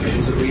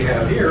institutions that we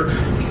have here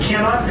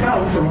cannot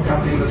come from a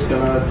company that's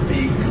going to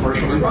be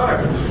commercially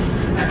viable.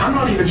 I'm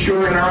not even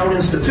sure in our own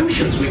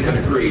institutions we can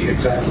agree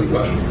exactly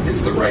what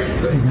is the right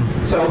thing.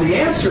 So the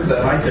answer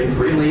that I think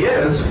really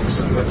is,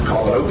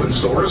 call it open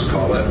source,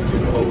 call it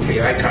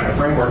OKI kind of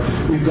framework,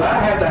 we've got to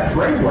have that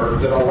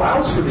framework that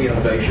allows for the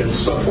innovation,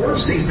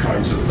 supports these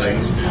kinds of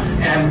things,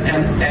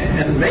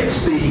 and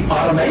makes the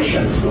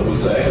automation, so to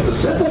say, of the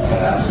simple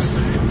tasks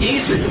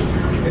easy.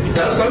 It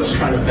does those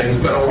kind of things,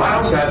 but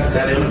allows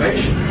that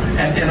innovation.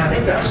 And I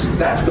think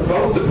that's the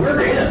boat that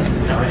we're in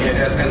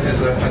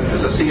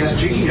as a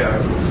CSG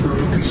group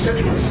of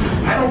constituents.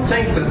 I don't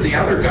think that the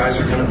other guys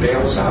are going to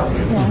bail us out.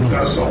 We've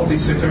got to solve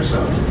these things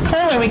ourselves.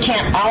 Clearly, we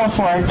can't all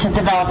afford to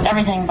develop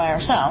everything by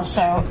ourselves.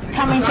 So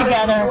coming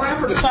together,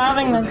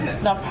 solving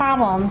the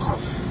problems,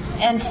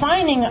 and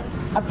finding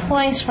a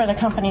place for the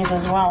companies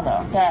as well,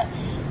 though, that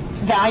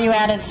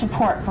value-added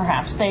support,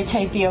 perhaps. They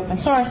take the open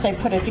source, they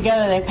put it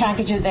together, they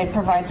package it, they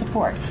provide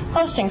support.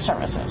 Hosting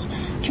services.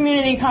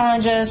 Community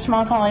colleges,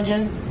 small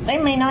colleges, they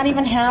may not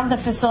even have the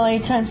facility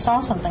to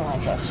install something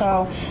like this.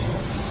 So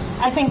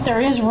I think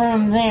there is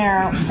room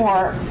there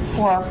for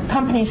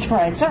companies to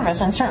provide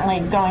service, and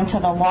certainly going to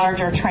the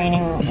larger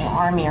training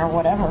army or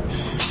whatever.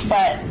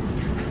 But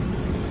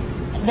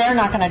they're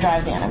not going to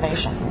drive the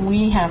innovation.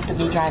 We have to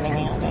be driving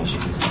the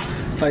innovation.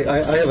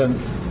 I have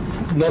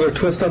another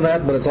twist on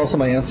that, but it's also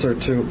my answer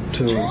to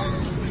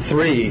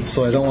 3,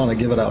 so I don't want to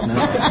give it out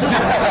now.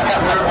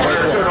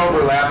 We're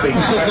overlapping.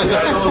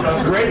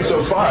 That's great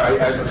so far.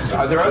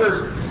 Are there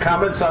other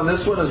comments on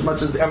this one as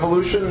much as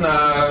evolution,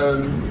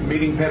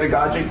 meeting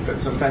pedagogic?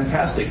 Some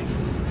fantastic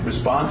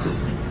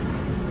responses.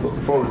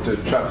 Looking forward to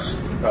Chuck's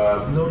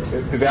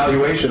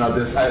evaluation of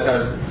this,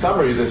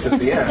 summary of this at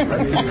the end.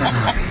 Right?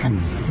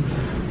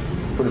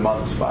 Put him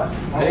on the spot.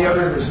 Any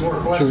other? There's more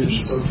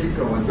questions, so keep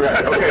going.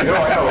 Right. Okay. No,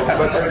 I know.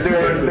 But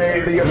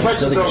the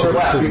questions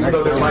overlap, even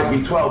though there might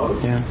be 12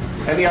 of them.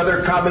 Yeah. Any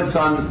other comments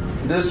on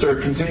this or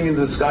continuing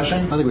the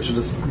discussion? I think we should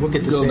we'll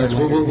get to go next.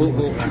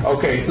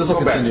 Okay. This will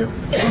continue.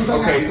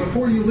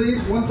 Before you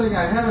leave, one thing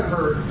I haven't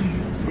heard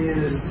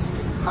is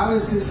how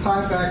does this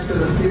tie back to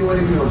the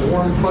feeling of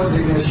warm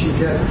fuzziness you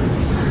get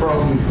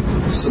from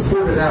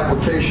supported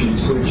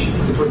applications, which,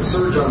 to put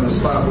Serge on the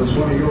spot, was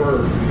one of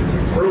your...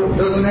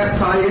 Doesn't that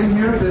tie in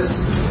here?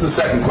 This is the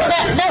second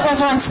question.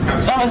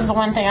 That was the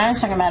one thing I was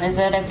talking about, is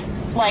that if,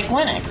 like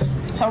Linux,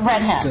 so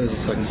Red Hat.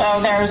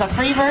 So there's a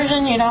free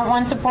version, you don't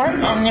want support,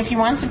 and if you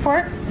want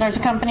support, there's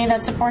a company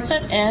that supports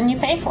it, and you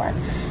pay for it.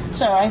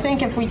 So I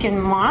think if we can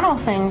model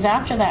things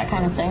after that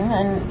kind of thing,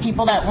 then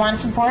people that want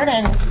support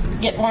and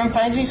get warm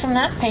fuzzies from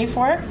that, pay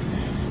for it.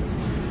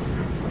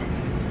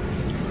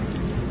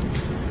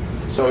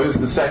 So here's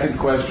the second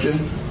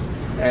question.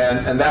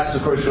 And that's,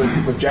 of course,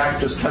 what Jack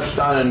just touched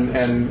on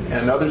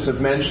and others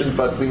have mentioned,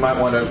 but we might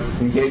want to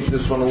engage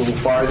this one a little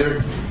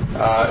farther.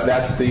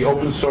 That's the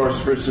open source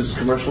versus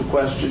commercial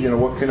question.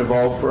 What can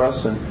evolve for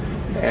us, and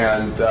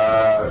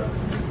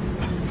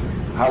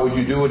how would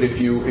you do it if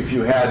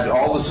you had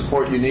all the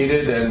support you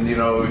needed, and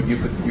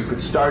you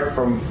could start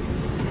from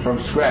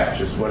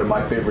scratch? Is one of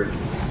my favorite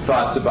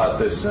thoughts about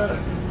this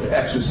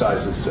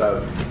exercises,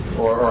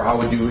 or how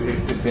would you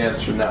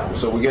advance from now?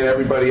 So we get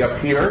everybody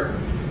up here.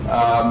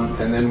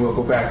 And then we'll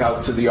go back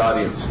out to the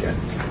audience again.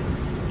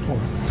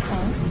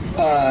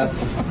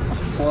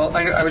 Well,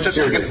 I was just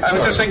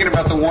thinking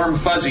about the warm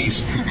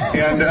fuzzies,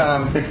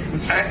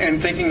 and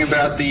thinking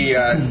about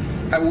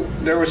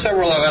there were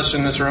several of us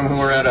in this room who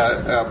were at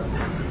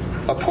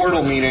a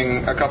portal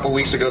meeting a couple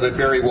weeks ago that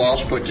Barry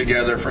Walsh put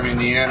together from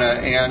Indiana,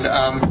 and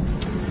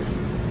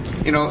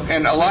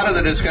and a lot of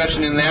the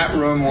discussion in that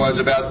room was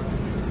about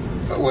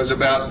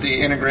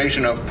the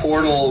integration of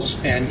portals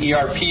and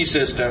ERP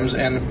systems,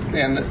 and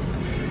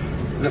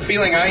the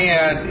feeling I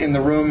had in the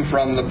room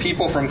from the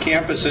people from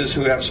campuses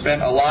who have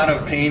spent a lot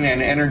of pain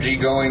and energy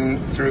going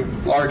through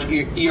large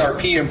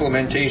ERP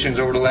implementations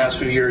over the last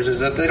few years is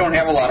that they don't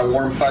have a lot of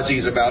warm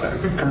fuzzies about a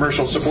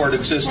commercial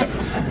supported system.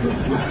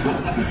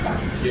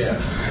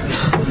 Yeah.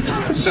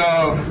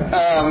 So,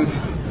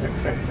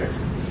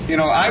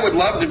 I would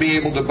love to be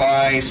able to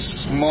buy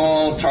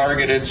small,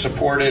 targeted,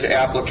 supported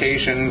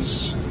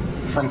applications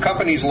from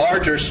companies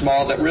large or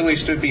small that really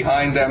stood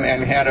behind them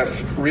and had a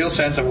real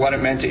sense of what it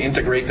meant to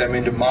integrate them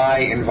into my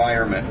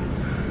environment.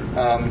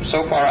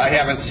 So far, I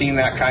haven't seen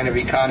that kind of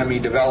economy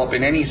develop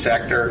in any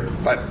sector,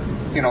 but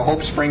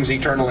hope springs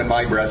eternal in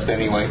my breast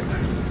anyway.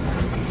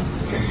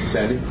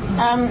 Sandy?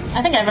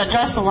 I think I've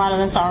addressed a lot of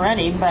this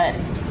already, but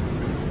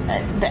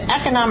the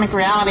economic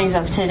realities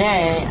of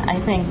today, I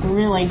think,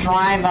 really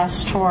drive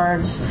us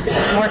towards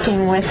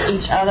working with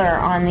each other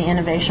on the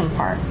innovation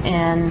part,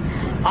 and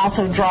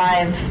also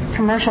drive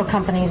commercial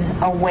companies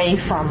away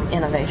from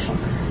innovation.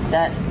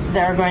 That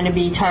they're going to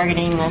be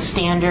targeting the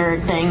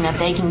standard thing that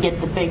they can get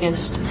the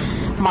biggest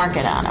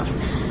market out of.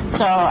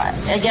 So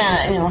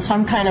again,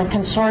 some kind of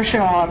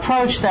consortial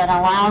approach that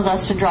allows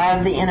us to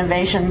drive the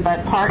innovation,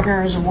 but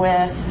partners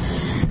with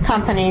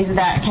companies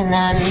that can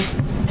then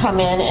come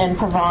in and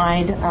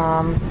provide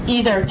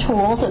either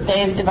tools that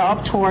they've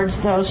developed towards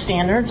those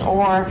standards,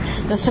 or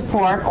the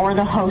support, or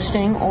the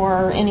hosting,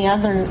 or any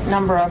other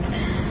number of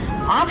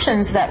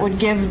options that would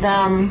give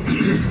them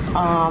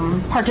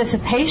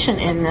participation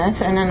in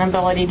this and an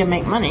ability to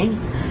make money.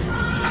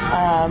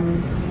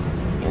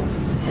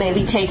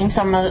 Maybe taking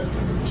some of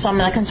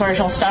the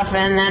consortial stuff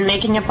and then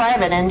making it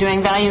private and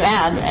doing value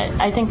add.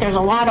 I think there's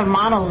a lot of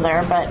models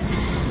there, but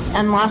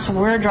unless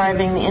we're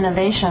driving the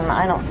innovation,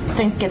 I don't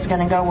think it's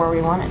going to go where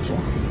we want it to.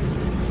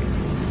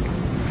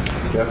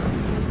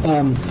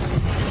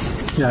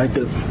 Yeah, I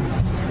could,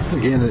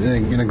 again,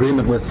 in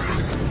agreement with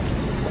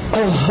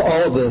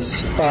all of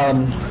this.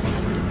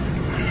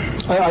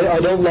 I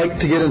don't like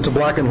to get into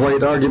black and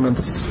white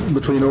arguments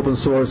between open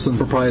source and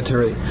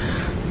proprietary.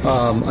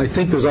 I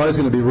think there's always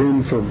going to be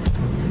room for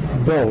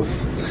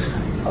both.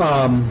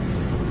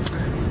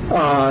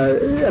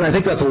 And I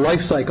think that's a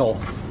life cycle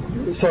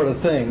sort of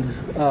thing.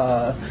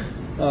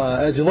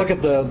 As you look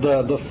at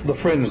the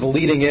fringe, the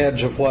leading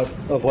edge of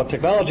what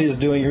technology is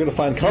doing, you're going to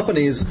find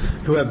companies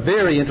who have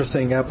very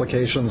interesting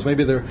applications.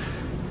 Maybe they're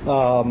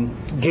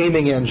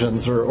gaming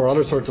engines or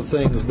other sorts of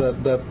things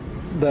that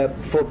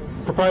for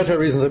proprietary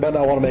reasons they might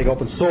not want to make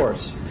open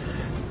source.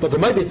 But there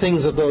might be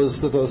things that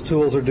those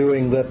tools are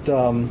doing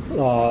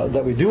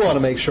that we do want to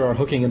make sure are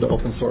hooking into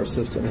open source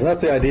systems. And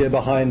that's the idea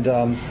behind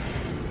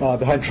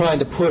trying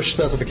to push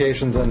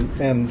specifications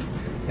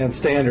and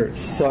standards.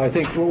 So I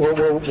think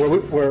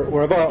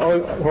where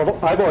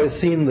I've always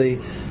seen the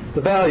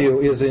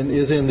value is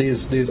in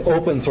these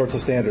open sorts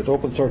of standards,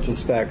 open sorts of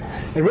specs,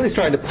 and really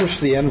trying to push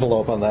the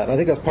envelope on that. And I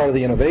think that's part of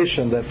the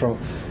innovation that from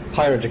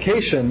higher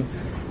education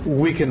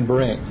we can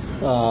bring.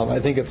 I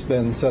think it's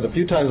been said a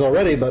few times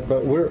already, but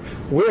we're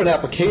an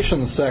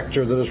applications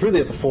sector that is really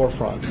at the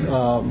forefront.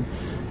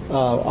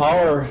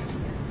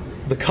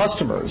 The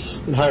customers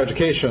in higher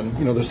education,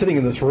 they're sitting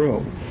in this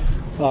room.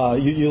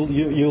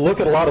 You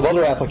look at a lot of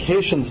other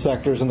application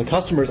sectors, and the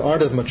customers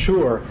aren't as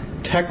mature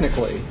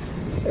technically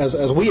as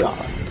we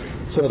are.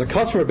 So as a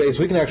customer base,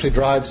 we can actually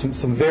drive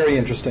some very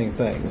interesting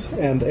things,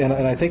 and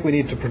I think we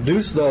need to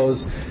produce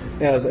those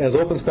as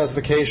open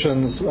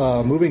specifications,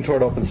 moving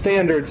toward open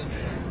standards,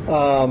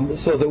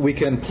 so that we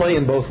can play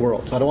in both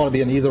worlds. I don't want to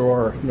be an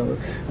either-or.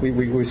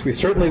 We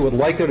certainly would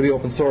like there to be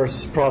open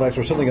source products.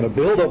 We're certainly going to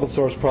build open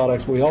source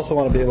products, but we also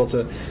want to be able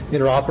to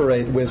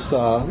interoperate with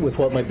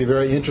what might be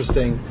very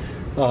interesting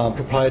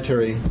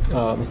proprietary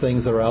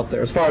things that are out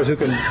there. As far as who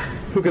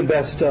can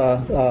best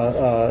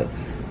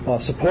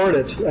support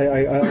it,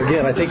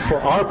 again, I think for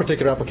our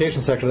particular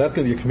application sector, that's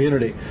going to be a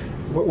community,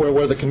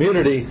 where the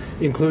community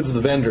includes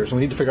the vendors, and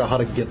we need to figure out how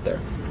to get there.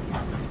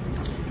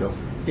 Joe?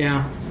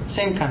 Yeah,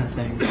 same kind of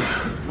thing.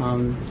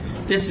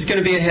 This is going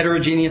to be a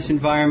heterogeneous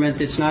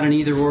environment. It's not an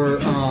either-or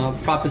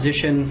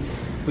proposition.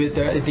 With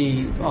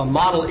the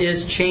model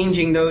is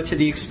changing, though, to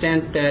the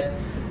extent that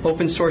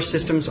open source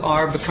systems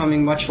are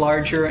becoming much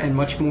larger and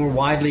much more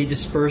widely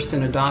dispersed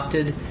and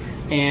adopted,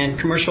 and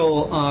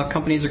commercial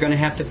companies are going to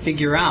have to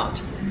figure out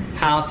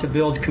how to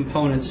build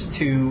components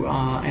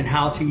and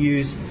how to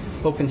use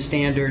open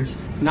standards,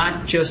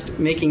 not just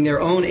making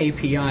their own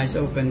APIs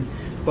open,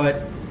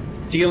 but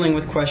dealing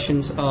with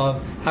questions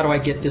of how do I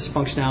get this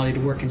functionality to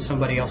work in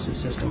somebody else's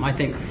system. I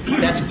think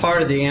that's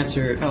part of the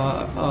answer,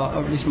 or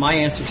at least my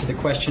answer to the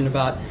question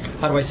about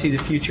how do I see the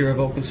future of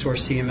open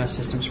source CMS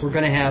systems. We're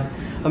going to have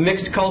a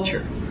mixed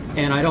culture,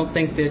 and I don't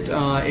think that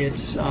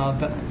it's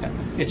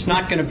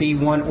not going to be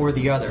one or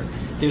the other.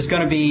 There's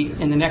going to be,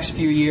 in the next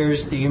few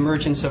years, the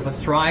emergence of a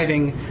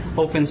thriving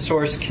open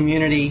source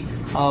community,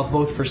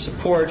 both for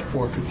support,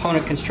 for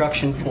component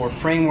construction, for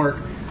framework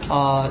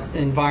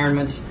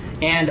environments,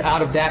 and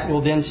out of that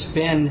will then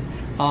spin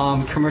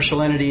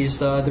commercial entities,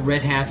 the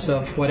Red Hats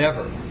of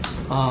whatever,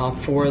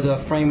 for the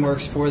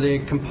frameworks, for the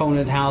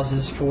component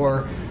houses,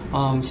 for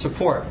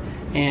support.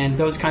 And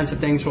those kinds of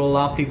things will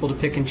allow people to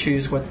pick and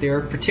choose what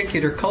their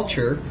particular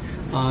culture,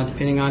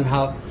 depending on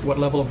what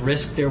level of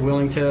risk they're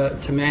willing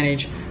to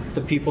manage,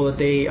 the people that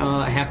they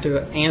have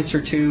to answer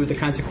to, the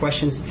kinds of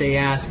questions that they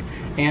ask,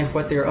 and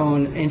what their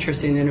own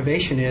interest in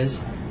innovation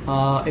is.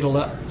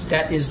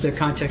 That is the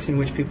context in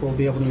which people will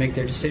be able to make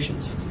their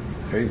decisions.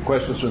 Any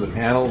questions from the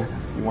panel?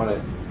 You want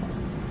to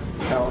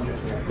challenge it?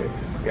 Okay.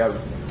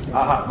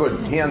 Yeah. Good.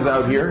 Hands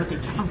out here.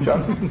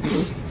 Chuck?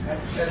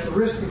 At the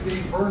risk of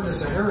being burned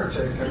as a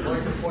heretic, I'd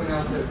like to point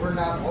out that we're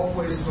not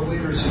always the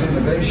leaders in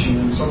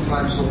innovation, and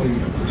sometimes when we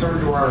turn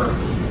to our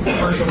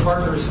commercial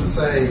partners and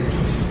say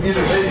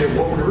innovative,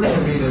 what we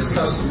really mean is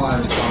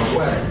customized our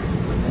way.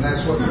 And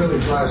that's what really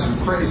drives them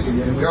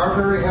crazy. And we are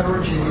very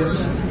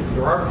heterogeneous.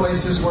 There are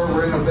places where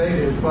we're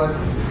innovative, but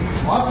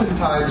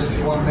oftentimes, if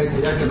you want to make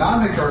the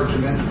economic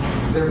argument,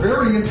 they're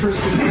very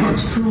interested in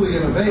what's truly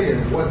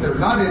innovative. What they're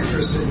not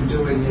interested in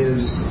doing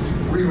is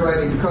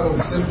rewriting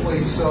code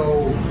simply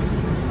so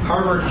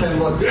Harvard can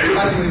look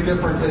slightly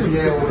different than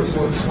Yale, which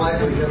looks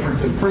slightly different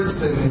than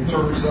Princeton in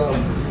terms of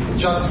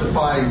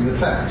justifying the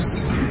text.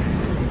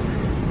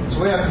 So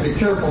we have to be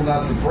careful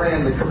not to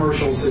brand the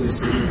commercials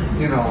as,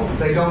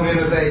 they don't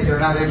innovate, they're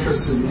not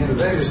interested in the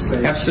innovative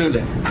space.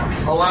 Absolutely.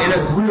 A lot of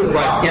them really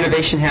are.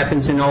 Innovation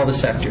happens in all the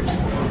sectors.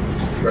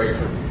 Right.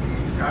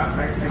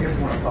 I guess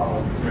I want to follow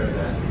up with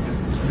that,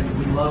 because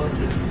we love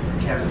to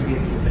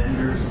castigate the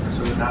vendors for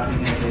sort of not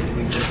being innovative,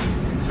 being just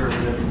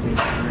conservative and being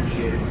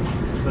differentiated.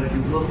 But if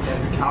you look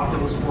at the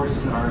calculus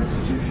courses in our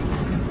institutions,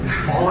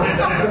 all of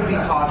them could be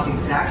taught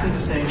exactly the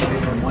same way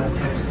from one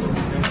textbook.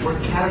 We're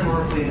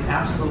categorically and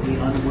absolutely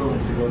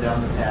unwilling to go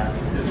down the path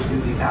that would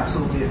do the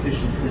absolutely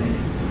efficient thing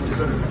to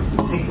sort of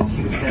take this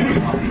huge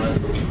benefit off of us,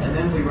 and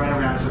then we run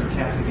around and sort of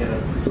castigate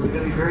it. So we've got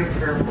to be very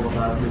careful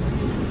about this.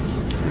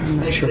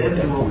 Make them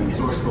do open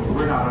source, but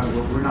we're not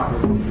willing to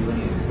do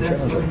any of this. Then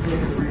look at the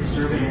brief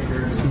survey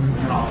appearances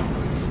and all.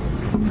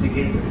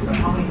 Negate it. But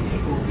how many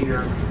people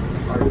here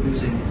are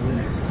using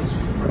Linux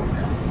right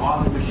now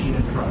on the machine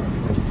in front of you?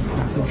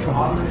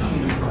 On the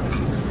machine in front of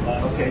you.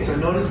 Okay, so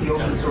notice the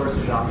open source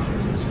adoption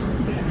of this.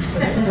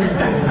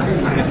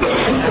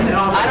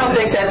 I don't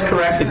think that's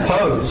correctly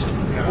posed.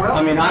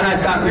 I mean,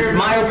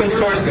 my open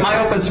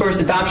source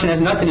adoption has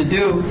nothing to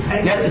do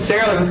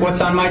necessarily with what's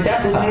on my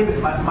desktop.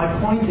 My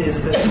point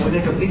is that we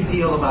make a big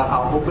deal about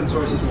how open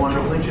source is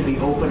wonderful and should be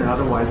open, and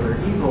otherwise they're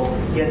evil.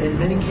 Yet in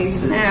many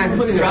cases,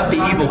 drop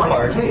the evil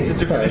part. It's a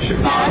different issue.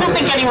 I don't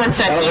think anyone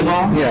said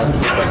evil. Yeah.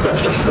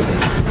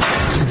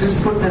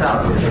 Just putting it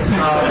out there.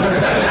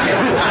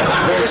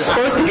 We're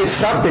supposed to get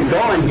something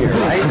going here,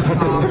 right?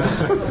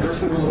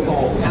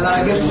 And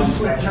I guess just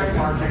check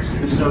mark next to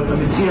this. So,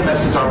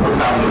 CMSs are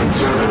profoundly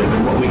conservative,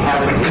 and what we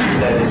haven't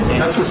said is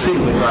that's the seed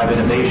would drive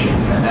innovation,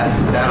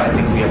 and that I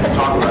think we have to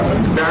talk about.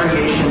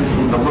 Variations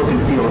in the look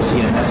and feel of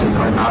CMSs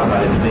are not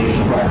about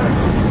innovation.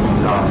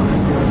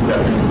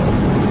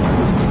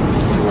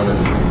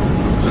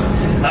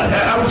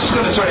 I was just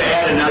going to sort of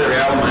add another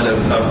element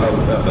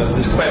of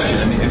this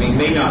question. I mean,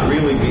 may not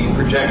really be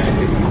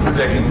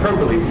projecting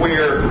appropriately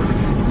where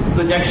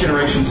the next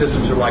generation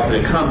systems are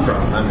likely to come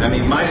from. I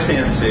mean, my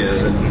sense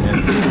is, and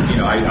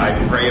I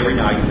pray every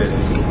night that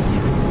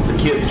the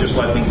kids just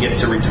let me get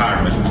to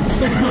retirement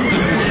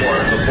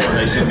before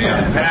they send me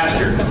out to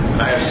pasture.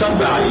 And I have some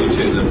value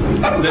to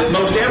them. That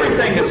most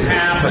everything that's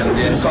happened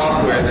in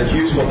software that's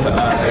useful to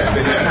us has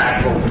been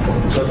impactful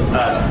to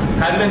us.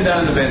 Hadn't been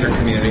done in the vendor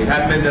community,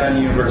 hadn't been done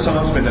in universities, some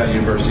of it's been done in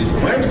universities,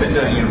 but when it's been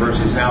done in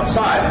universities and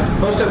outside,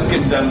 most of it's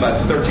getting done by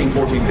 13,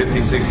 14,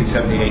 15, 16,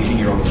 17,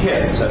 18-year-old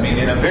kids. I mean,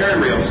 in a very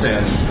real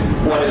sense,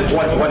 what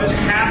is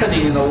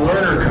happening in the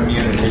learner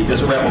community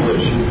is a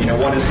revolution.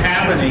 What is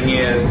happening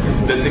is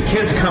that the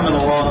kids coming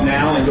along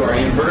now into our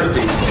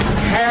universities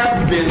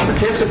have been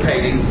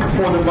participating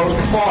for the most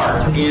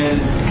part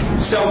in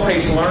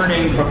self-paced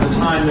learning from the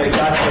time they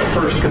got their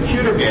first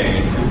computer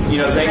game.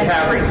 They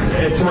have a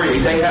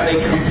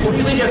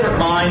completely different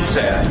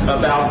mindset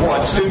about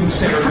what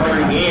student-centered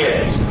learning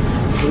is.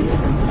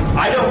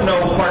 I don't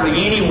know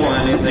hardly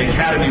anyone in the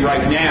academy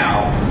right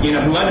now,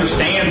 who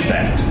understands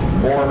that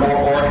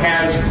or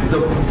has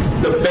the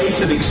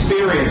base of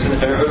experience,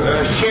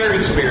 a shared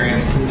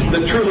experience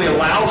that truly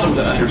allows them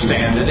to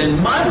understand it. And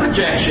my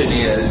projection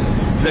is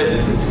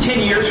that 10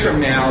 years from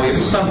now, if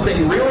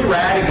something really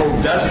radical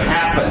does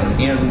happen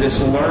in this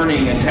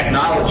learning and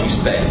technology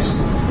space,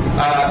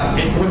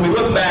 when we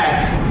look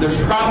back, there's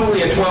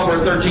probably a 12 or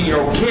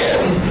 13-year-old kid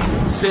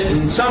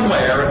sitting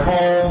somewhere at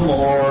home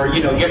or,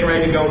 getting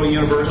ready to go to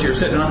university or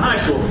sitting in high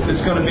school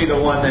that's going to be the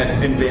one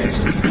that invents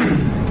it.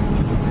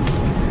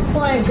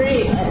 Well, I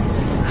agree.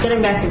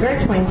 Getting back to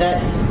Greg's point,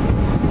 that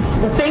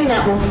the thing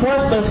that will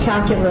force those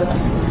calculus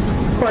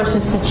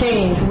courses to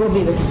change will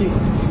be the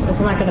students. It's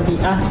not going to be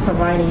us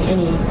providing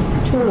any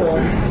tool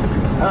or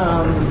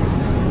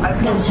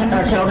technology.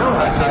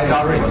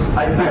 I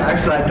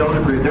don't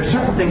agree. There's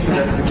certain things where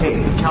that's the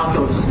case, but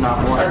calculus is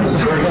not one.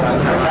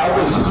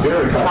 Calculus is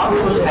very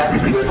Calculus has to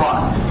be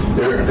taught.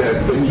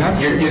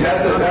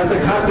 That's a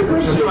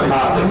controversial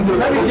topic.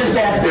 Let me just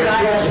ask. Can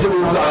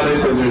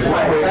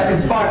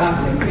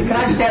I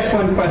just ask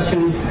one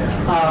question?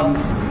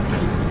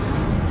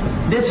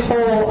 This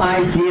whole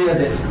idea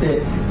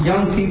that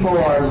young people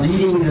are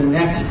leading the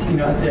next,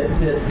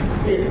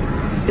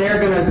 they're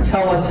going to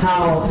tell us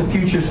how the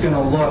future's going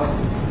to look.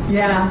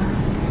 Yeah,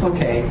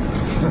 okay.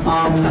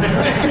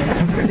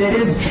 It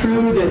is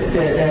true that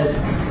as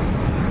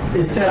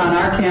is said on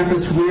our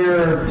campus,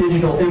 we're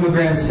digital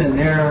immigrants and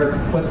they're,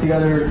 what's the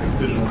other?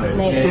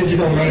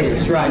 Digital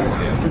natives, right.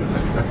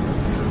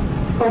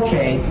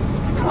 Okay.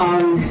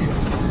 I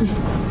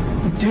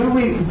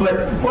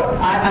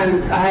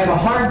have a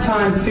hard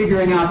time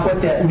figuring out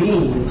what that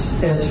means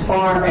as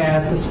far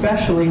as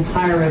especially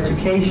higher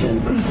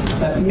education,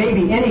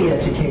 maybe any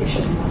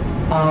education.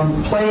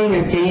 Playing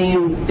a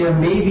game, there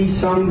may be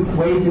some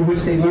ways in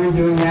which they learn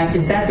doing that.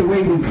 Is that the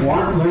way we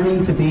want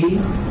learning to be?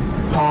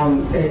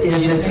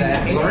 Is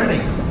that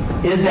learning?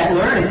 Is that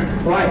learning?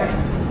 Right.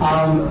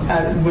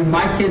 When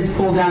my kids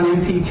pull down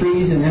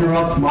MP3s and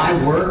interrupt my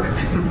work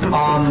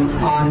on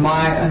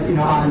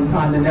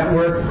the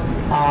network,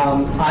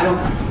 I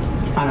don't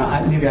know.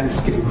 Maybe I'm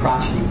just getting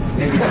crotchety.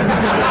 Maybe.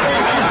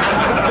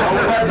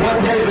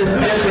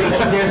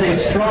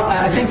 Well,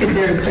 I think that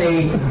there's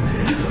a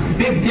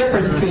big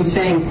difference between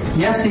saying,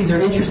 yes, these are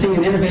interesting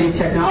and innovative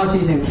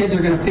technologies and kids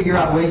are going to figure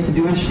out ways to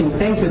do interesting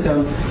things with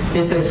them.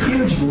 It's a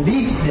huge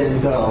leap then,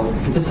 though,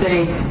 to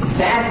say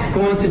that's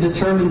going to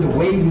determine the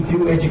way we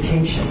do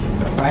education,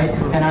 right?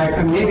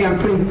 And maybe I'm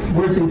putting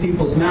words in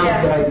people's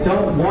mouths, but I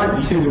don't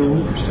want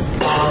to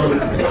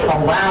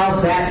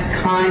allow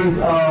that kind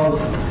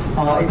of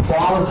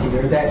equality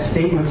or that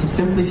statement to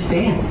simply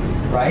stand,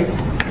 right?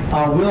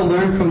 We'll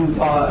learn from,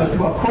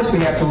 of course we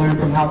have to learn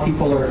from how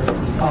people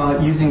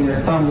are using their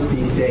thumbs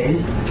these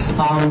days,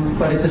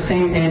 but at the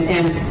same,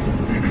 and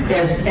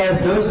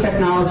as those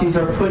technologies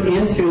are put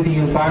into the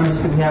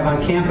environments that we have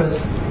on campus,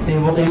 they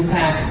will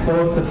impact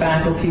both the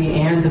faculty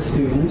and the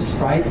students,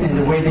 right, and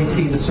the way they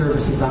see the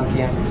services on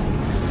campus.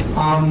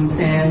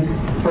 And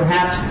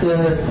perhaps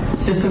the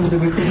systems that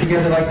we put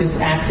together like this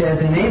act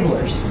as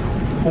enablers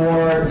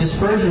for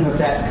dispersion of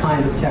that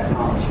kind of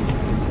technology.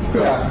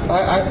 Yeah,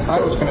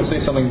 I was going to say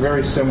something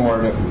very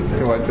similar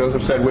to what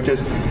Joseph said, which is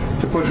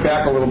to push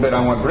back a little bit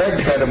on what Greg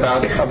said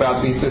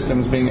about these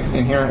systems being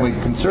inherently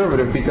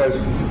conservative, because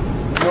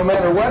no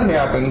matter what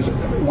happens,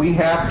 we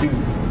have to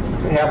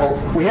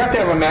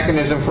have a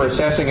mechanism for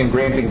assessing and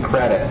granting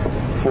credit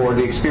for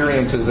the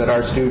experiences that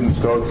our students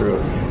go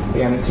through.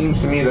 And it seems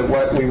to me that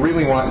what we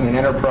really want in an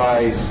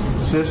enterprise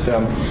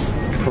system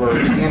for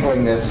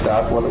handling this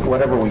stuff,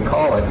 whatever we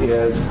call it,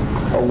 is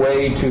a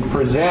way to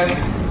present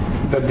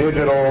the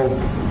digital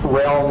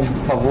realm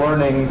of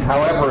learning,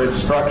 however it's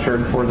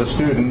structured for the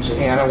students,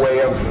 and a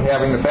way of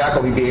having the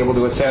faculty be able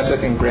to assess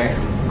it and grant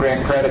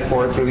credit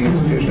for it through the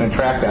institution and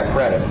track that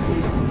credit.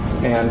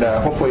 And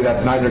hopefully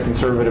that's neither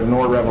conservative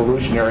nor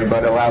revolutionary,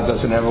 but allows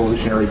us an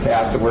evolutionary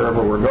path to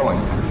wherever we're going.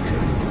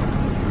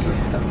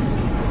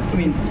 I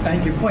mean, I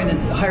think your point is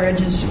higher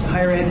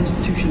ed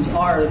institutions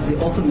are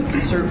the ultimate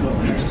conservative,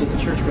 well, next to the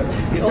church, but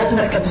the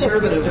ultimate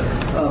conservative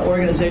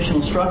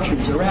organizational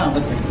structures around,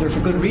 but they're for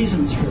good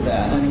reasons for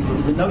that. I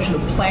mean, the notion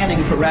of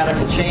planning for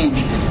radical change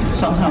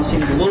somehow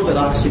seems a little bit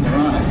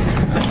oxymoronic.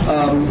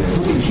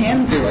 What we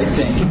can do, I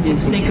think,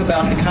 is think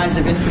about the kinds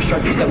of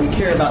infrastructure that we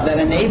care about that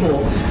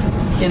enable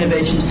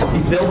innovations to be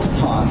built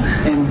upon,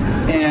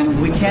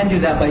 and we can do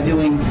that by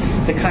doing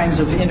the kinds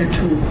of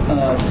inter-tool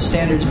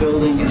standards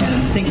building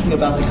and thinking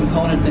about the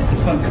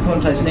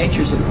componentized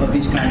natures of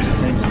these kinds of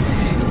things.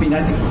 I mean,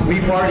 I think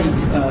we've already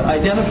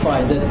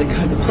identified that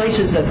the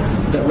places that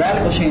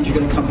radical change are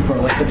going to come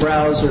from, like the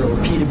browser or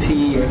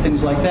P2P or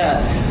things like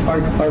that,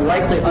 are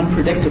likely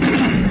unpredictable.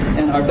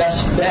 And our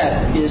best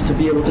bet is to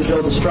be able to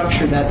build a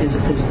structure that is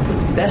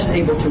best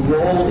able to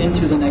roll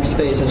into the next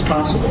phase as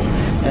possible.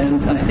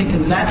 And I think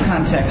in that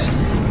context,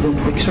 the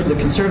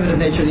conservative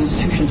nature of the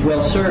institution is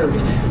well served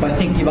by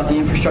thinking about the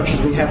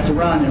infrastructures we have to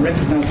run and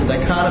recognize the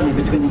dichotomy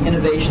between the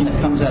innovation that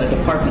comes out of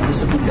department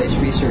discipline-based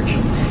research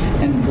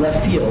and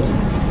left field,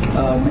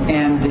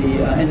 and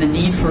the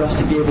need for us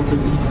to be able to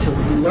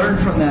learn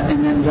from that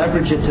and then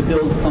leverage it to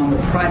build on the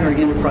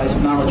primary enterprise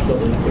of knowledge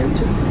building that we're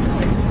into.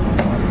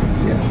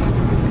 Yeah,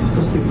 it's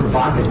supposed to be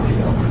provocative, you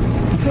know.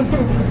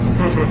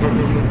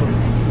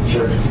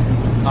 Sure.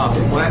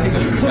 When I think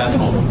of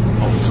successful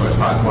open source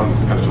projects, one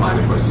that comes to mind,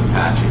 of course, is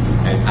Apache.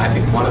 And I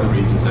think one of the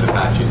reasons that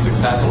Apache is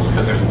successful is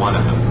because there's one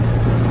of them.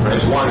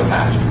 There's one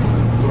Apache.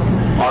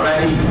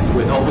 Already,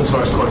 with open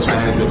source course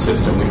management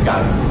system, we've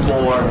got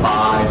 4,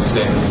 5,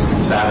 6,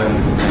 7.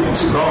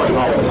 It's growing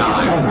all the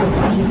time.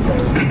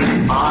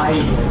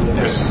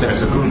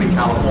 There's a group in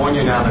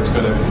California now that's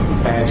going to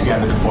band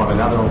together to form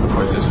another open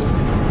source system.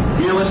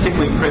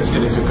 Realistically,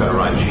 Princeton isn't going to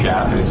run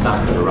Chef, and it's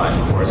not going to run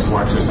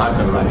CourseWorks, it's not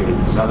going to run any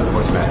of these other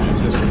course management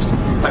systems.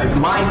 But it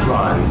might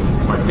run,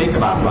 or think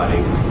about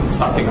running,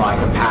 something like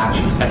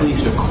Apache, at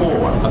least a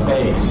core, a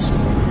base,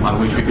 on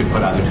which we could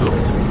put other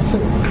tools.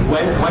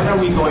 When are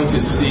we going to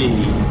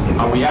see,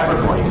 are we ever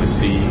going to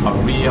see a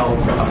real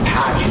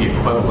Apache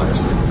equivalent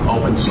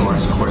open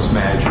source course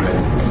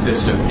management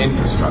system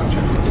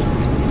infrastructure?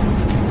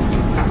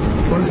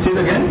 Want to see it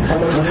again?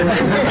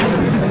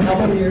 How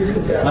many years?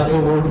 That's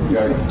what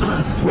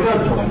we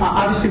don't.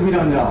 Obviously, we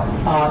don't know.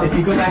 If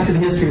you go back to the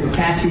history of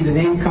Apache, the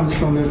name comes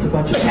from there's a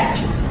bunch of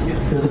patches.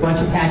 There's a bunch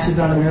of patches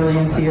on an early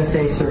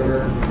NCSA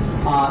server,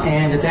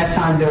 and at that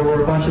time there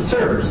were a bunch of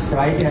servers,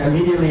 right? And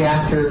immediately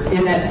after,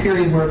 in that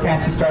period where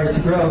Apache started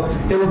to grow,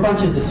 there were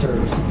bunches of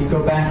servers. If you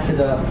go back to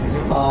the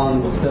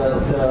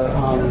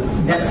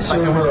net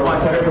server or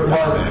whatever it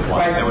was,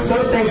 right?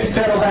 Those things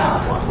settled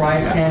out,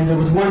 right? And there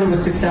was one that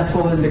was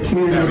successful and the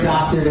community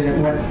adopted and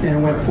it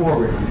went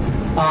forward.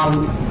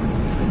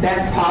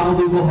 That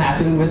probably will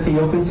happen with the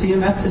open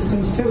CMS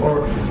systems too,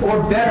 or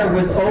better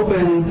with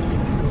open,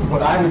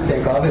 what I would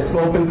think of as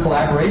open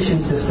collaboration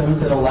systems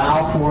that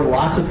allow for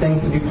lots of things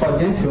to be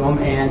plugged into them,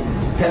 and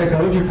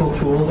pedagogical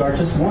tools are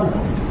just one of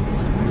them.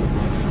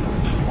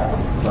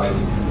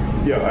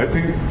 Yeah, I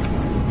think...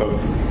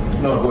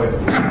 No, go ahead.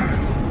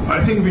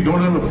 I think we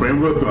don't have a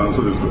framework to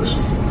answer this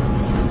question.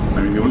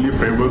 I mean, the only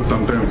framework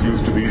sometimes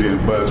used to be the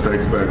Empire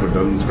Strikes Back or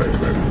doesn't strike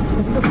back.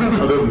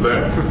 Other than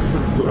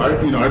that, so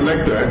I'd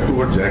like to add to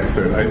what Jack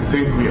said. I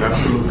think we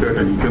have to look at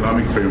an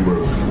economic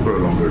framework for a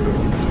longer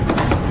term.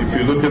 if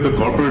you look at the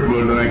corporate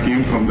world, and I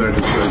came from that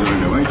as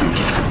president of MIT,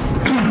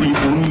 the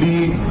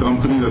only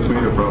company that's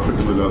made a profit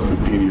in the last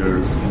 15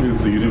 years is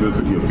the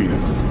University of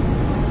Phoenix.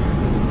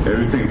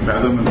 Everything,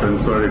 Fathom and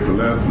Pensar,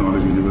 Collapse,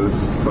 Knowledge Universe,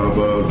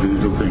 Saba,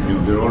 Digital Think,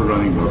 they're all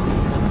running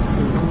losses.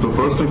 So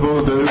first of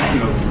all, there is,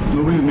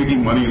 nobody is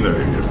making money in that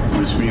area,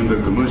 which means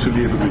that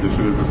commercially it will be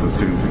difficult to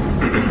sustain things.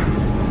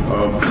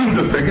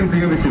 The second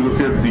thing is, if you look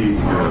at the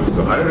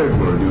higher ed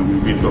world,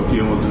 we've been talking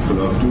about this the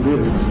last 2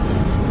 days.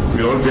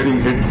 We're all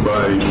getting hit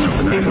by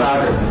financial.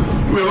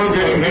 We're all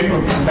getting hit.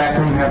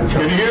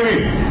 Can you hear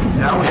me?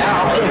 Now.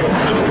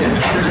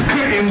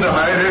 In the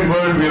higher ed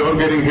world, we're all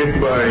getting hit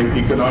by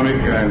economic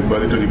and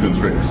budgetary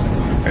constraints,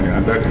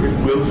 and that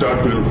will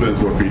start to influence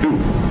what we do.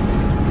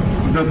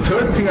 The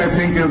third thing I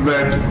think is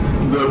that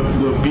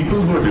the people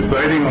who are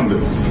deciding on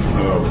this,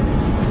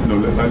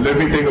 let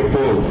me take a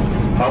poll.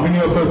 How many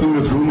of us in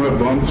this room have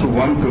gone through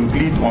one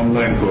complete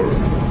online course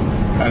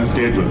and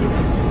stayed with it?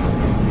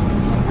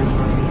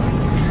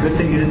 Good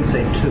thing you didn't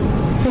say two.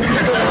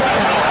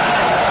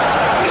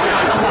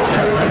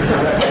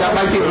 That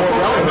might be more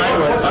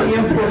relevant. What's the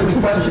important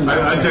question?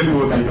 I'll tell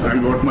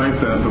you what my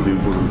sense of the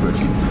important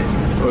question.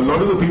 A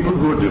lot of the people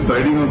who are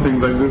deciding on things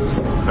like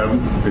this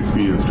haven't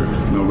experienced it.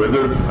 Now,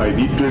 whether I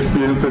need to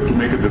experience it to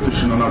make a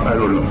decision or not, I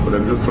don't know. But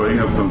I'm just throwing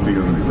up something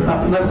as an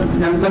example.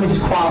 Let me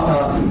just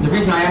the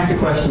reason I asked the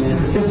question is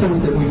the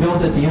systems that we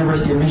built at the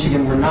University of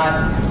Michigan were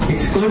not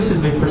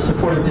exclusively for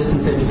support of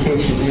distance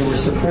education.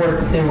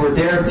 They were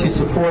there to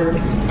support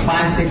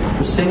classic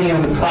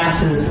proscenium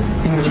classes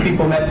in which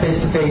people met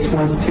face-to-face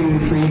once,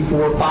 2, 3,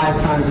 4,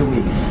 5 times a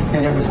week.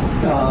 And it was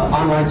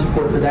online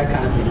support for that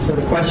kind of thing. So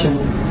the question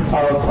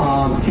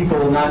of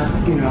people not,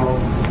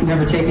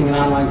 never taking an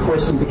online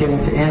course from beginning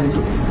to end.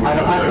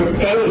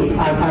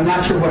 I'm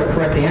not sure what a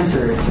correct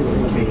answer to it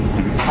would be,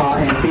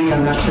 and B,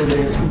 I'm not sure that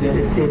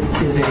it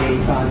is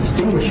a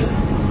distinguisher,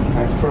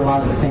 right, for a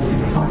lot of the things that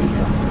you're talking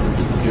about.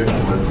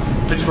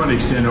 I just want to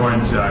extend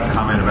Oren's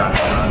comment about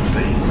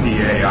the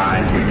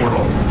AI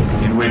portal,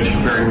 in which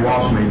Barry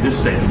Walsh made this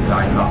statement that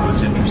I thought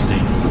was interesting.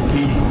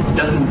 He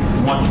doesn't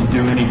want to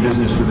do any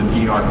business with an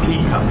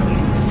ERP company.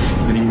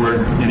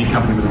 Any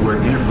company with the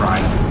word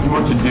enterprise. We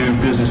want to do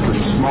business with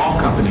small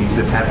companies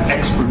that have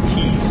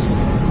expertise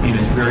in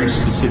a very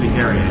specific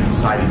area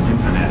inside an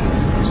intranet.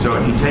 So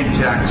if you take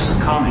Jack's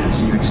comments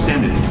and you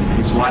extend it,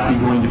 it's likely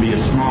going to be a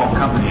small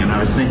company. And I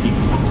was thinking,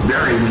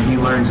 Barry, when he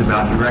learns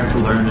about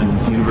direct-to-learn in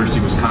the University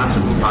of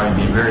Wisconsin, will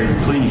probably be very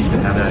pleased to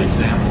have that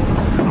example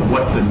of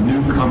what the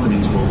new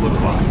companies will look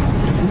like.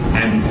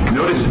 And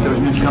notice that those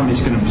new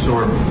companies can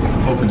absorb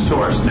open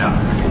source. Now,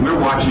 we're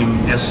watching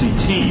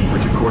SCT,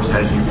 which of course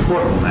has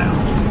uPortal now.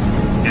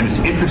 And it's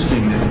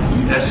interesting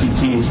that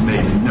SCT has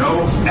made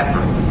no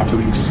effort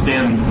to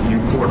extend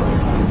uPortal.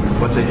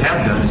 What they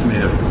have done is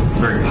made a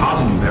very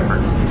positive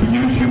effort to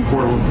use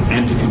uPortal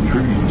and to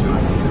contribute to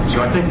it.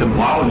 So I think the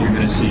model you're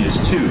going to see is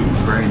two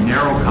very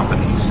narrow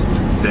companies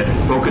that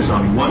focus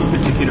on one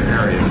particular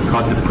area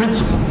because the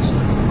principles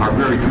are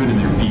very good in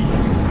their people.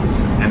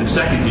 And the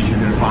second is you're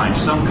going to find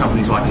some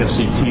companies like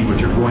FCT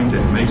which are going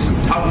to make some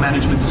tough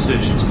management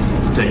decisions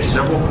to take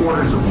several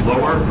quarters of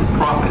lower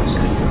profits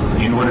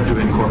in order to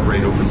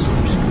incorporate open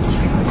source.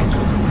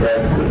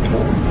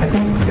 I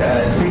think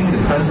speaking to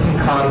Princeton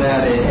comment,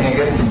 and I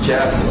guess to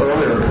Jeff's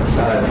earlier,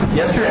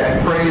 yesterday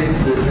I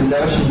phrased the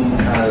notion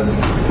of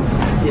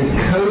is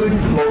code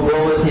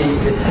mobility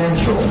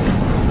essential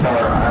to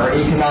our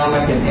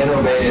economic and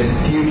innovative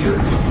future?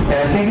 And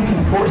I think it's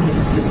important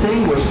to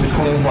distinguish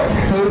between what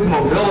code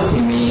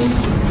mobility means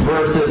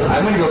versus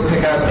I'm going to go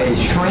pick up a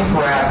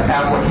shrink-wrap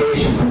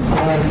application from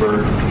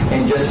Stanford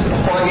and just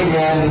plug it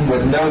in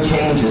with no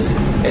changes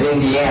at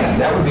Indiana.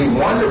 That would be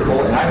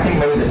wonderful, and I think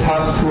maybe the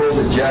toughest tool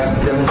that Jeff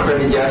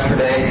demonstrated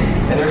yesterday,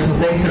 and there's some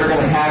things that are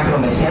going to happen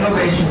on the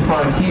innovation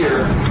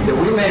frontier that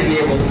we may be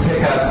able to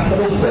pick up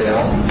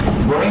wholesale,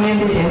 bring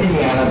into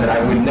Indiana that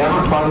I would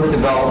never fund the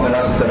development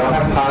of because I don't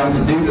have time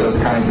to do those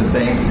kinds of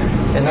things,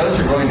 and those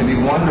are going to be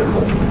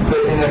wonderful.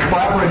 But in the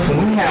collaboration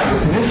we have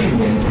with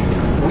Michigan,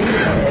 we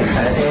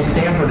and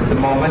Stanford at the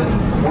moment,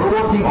 we're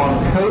working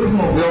on code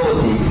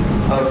mobility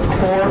of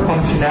core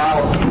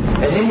functionality.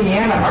 At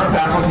Indiana, our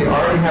faculty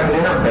already have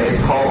an interface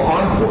called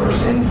OnCourse,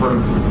 and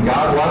for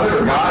God love it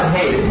or God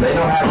hate it, they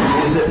know how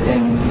to use it,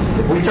 and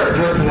if we start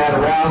jerking that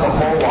around a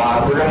whole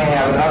lot, we're going to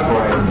have an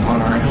uprising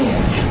on our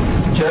hands.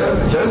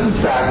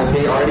 Joseph's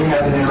faculty already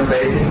has an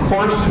interface in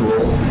course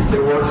tools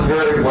that works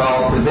very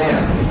well for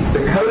them.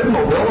 The code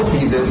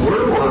mobility that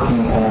we're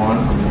working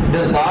on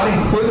does not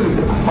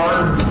include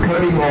hard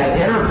coding that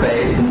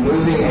interface and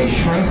moving a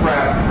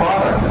shrink-wrap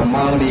product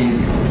among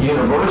these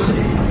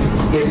universities.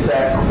 It's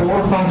that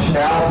core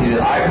functionality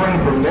that I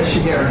bring from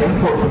Michigan or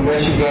import from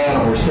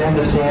Michigan or send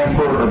to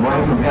Stanford or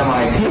bring from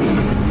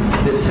MIT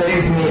that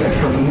saves me a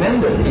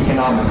tremendous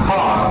economic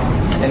cost,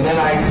 and then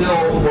I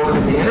still work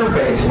at the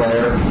interface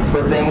layer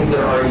for things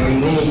that are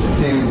unique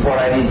to what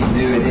I need to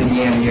do at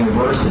Indiana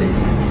University.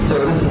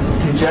 So this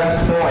is, to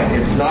Jeff's point,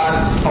 it's not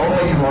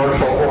only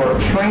commercial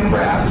or shrink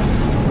wrap,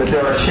 but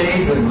there are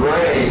shades of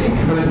gray in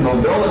code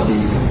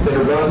mobility that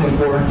are both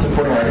important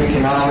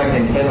economic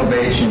and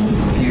innovation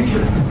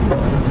future?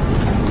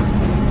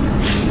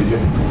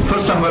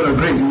 First, I'm going to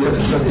agree,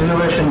 yes, that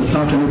innovation is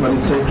not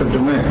anybody's sacred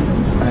domain,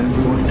 and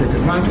we want to take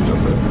advantage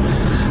of it.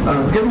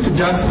 Getting to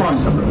Jack's point,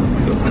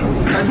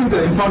 I think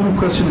the important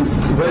question is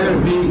where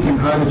we in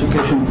higher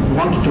education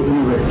want to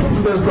innovate.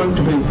 There's going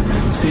to be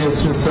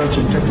CS research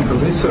and technical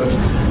research,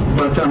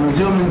 but I'm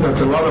assuming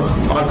that a lot of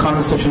our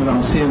conversation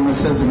around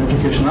CMSs and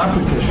education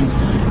applications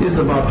is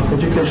about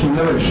education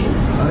innovation,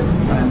 right?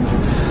 And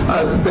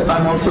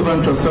I'm also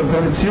going to assert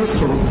that it's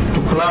useful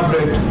to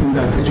collaborate in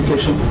that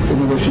education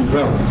innovation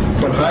realm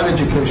for higher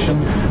education,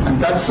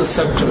 and that's a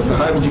sector, the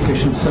higher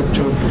education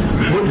sector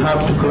would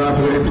have to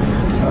collaborate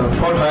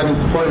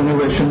for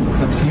innovation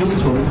that's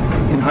useful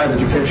in higher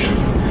education.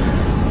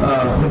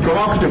 The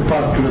provocative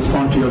part, to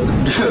respond to your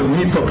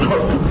need for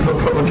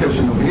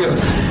provocation over here,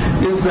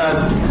 is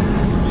that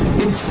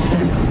it's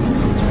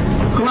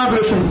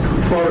collaboration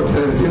for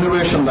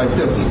innovation like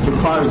this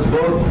requires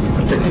both a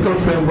technical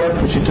framework,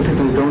 which you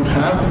typically don't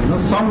have.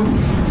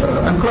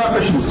 And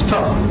collaboration is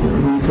tough.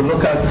 If you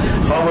look at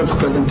Howard's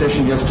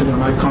presentation yesterday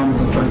on ICOMS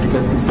and trying to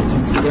get these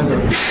things together,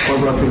 or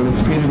what we've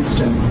experienced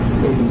in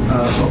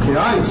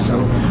OKI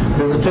itself,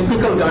 there's a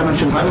technical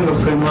dimension, having a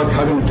framework,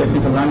 having a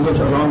technical language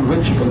around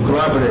which you can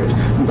collaborate.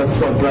 And that's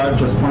what Brad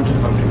just pointed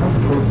out, the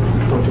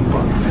coaching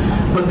part.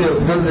 But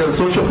there's the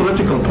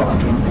socio-political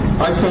part.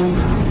 I think,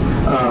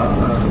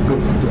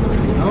 with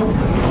all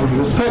due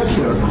respect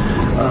here,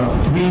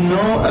 we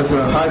know as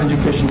a higher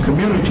education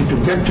community to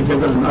get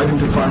together and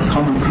identify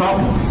common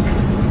problems.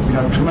 We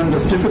have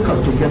tremendous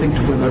difficulty getting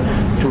together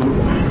to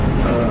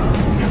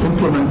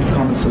implement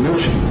common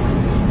solutions.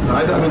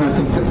 Right? I mean, I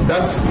think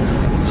that's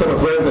sort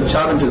of where the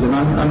challenge is, and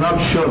I'm not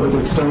sure whether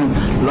it's done in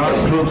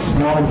large groups,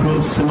 small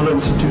groups, similar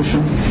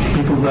institutions,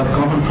 people who have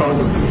common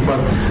problems,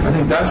 but I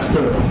think that's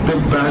the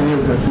big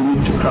barrier that we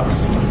need to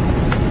cross.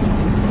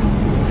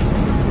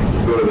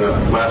 Go to the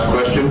last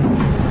question,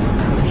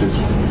 which has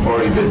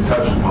already been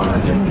touched upon, I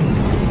think.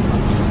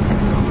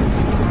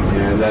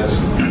 And that's,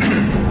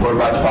 what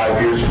about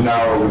 5 years from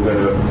now? Are we going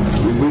to?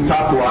 We've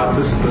talked a lot.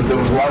 There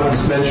was a lot of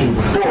this mentioned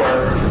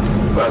before,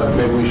 but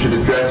maybe we should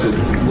address it a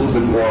little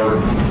bit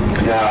more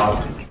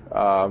now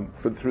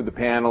through the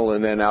panel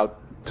and then out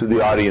to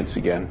the audience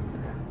again.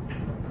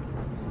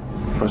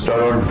 Want to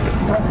start over?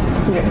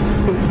 Yeah.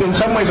 In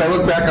some ways, I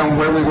look back on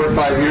where we were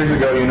 5 years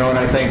ago, and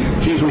I think,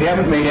 geez, we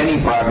haven't made any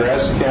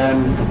progress,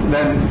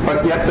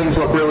 but yet things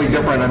look really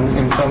different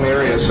in some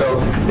areas.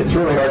 So it's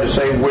really hard to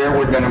say where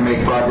we're going to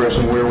make progress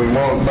and where we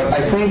won't. But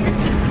I think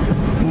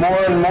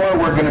more and more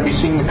we're going to be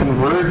seeing the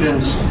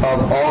convergence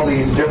of all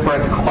these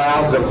different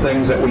clouds of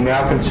things that we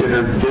now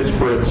consider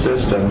disparate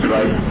systems,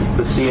 right?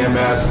 The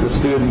CMS, the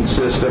student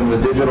system, the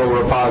digital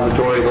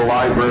repository, the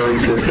library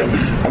system.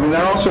 I mean,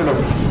 they're all sort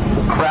of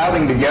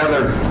crowding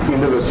together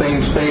into the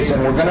same space,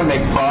 and we're going to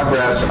make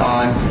progress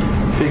on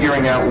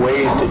figuring out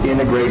ways to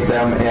integrate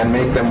them and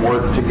make them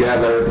work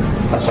together,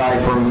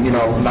 aside from,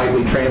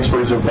 nightly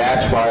transfers of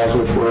batch files,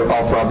 which we're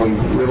all probably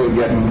really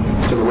getting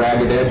to the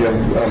ragged edge of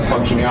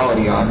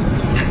functionality on.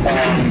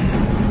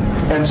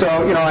 And so,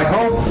 I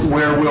hope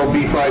where we'll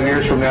be 5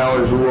 years from now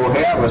is we'll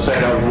have a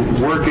set of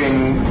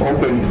working,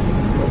 open,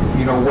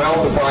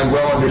 well-defined,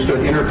 well-understood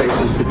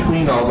interfaces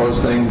between all those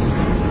things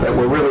that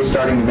we're really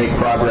starting to make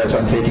progress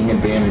on taking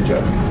advantage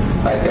of.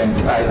 And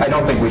I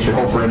don't think we should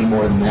hope for any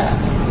more than that.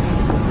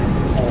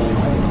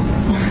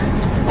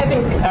 I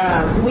think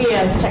we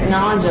as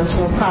technologists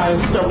will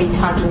probably still be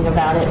talking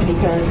about it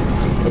because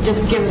it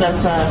just gives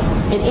us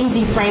an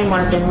easy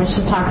framework in which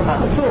to talk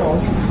about the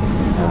tools.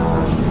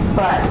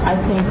 But I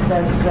think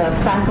that the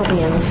faculty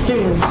and the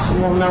students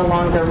will no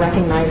longer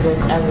recognize it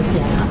as a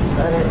CMS.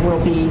 That it will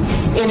be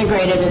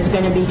integrated, it's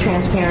going to be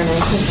transparent, and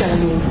it's just going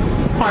to be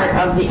part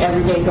of the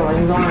everyday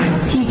goings-on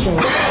of teaching.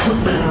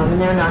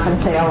 And they're not going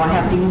to say, I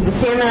have to use the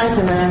CMS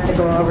and then I have to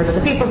go over to the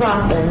people's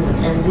office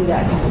and do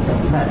that kind of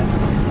thing. But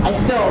I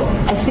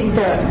see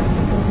the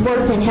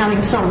worth in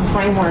having some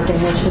framework in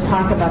which to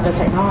talk about the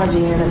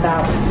technology and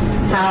about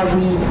how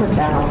we put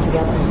that all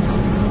together.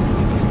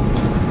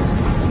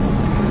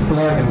 So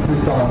now I can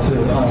respond to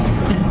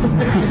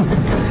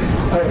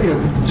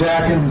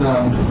Jack and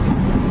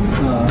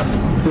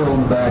Phil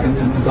in the back, and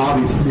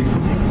Bobby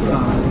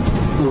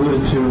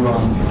alluded to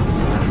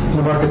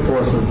the market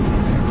forces,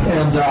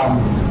 and I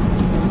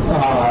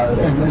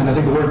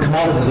think the word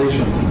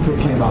commoditization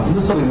came up. And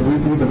this is something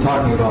that we've been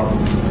talking about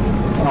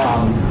a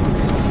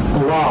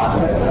lot.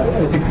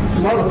 I think a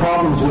lot of the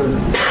problems with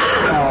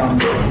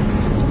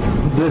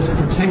this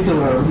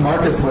particular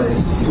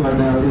marketplace right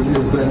now is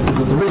that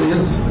there really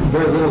is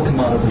very little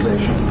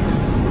commoditization.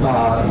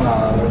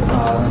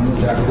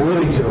 Jack is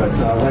alluding to it.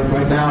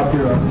 Right now, if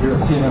you're a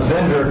CMS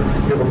vendor,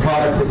 you have a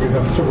product that you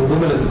have sort of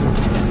limited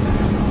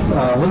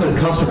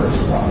customers.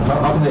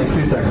 How can they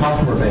increase that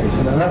customer base?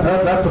 And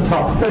that's a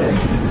tough thing.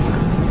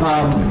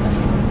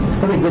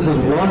 I think this is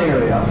one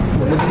area,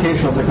 the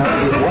educational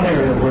technology is one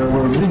area where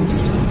we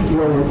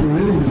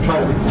really need to try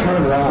to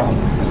turn around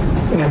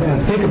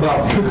and think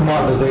about true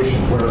commoditization,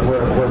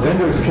 where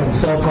vendors can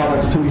sell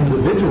products to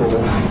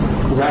individuals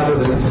rather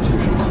than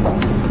institutions.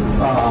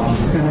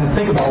 and then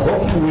think about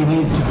what we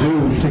need to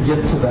do to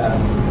get to that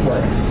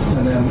place.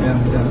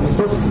 And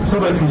so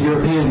somebody from the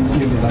European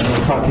Union, I know,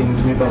 was talking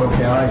to me about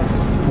OKI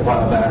a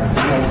while back.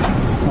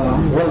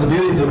 One of the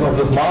beauties of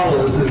this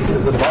model is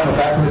that if I'm a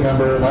faculty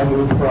member and I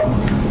move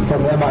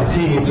from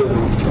MIT to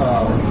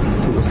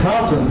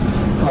Wisconsin,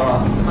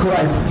 could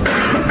I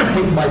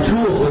take my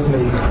tools with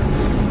me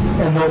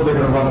and know they're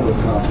going to run in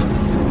Wisconsin?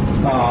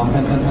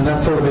 And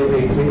that's sort of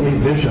a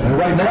vision. And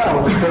right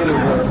now, the state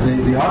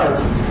of the art,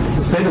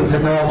 the state of the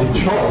technology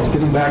choice,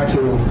 getting back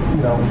to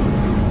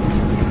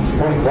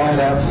supporting client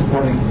apps,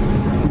 supporting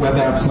web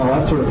apps, and all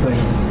that sort of thing,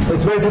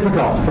 it's very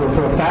difficult for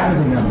a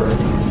faculty member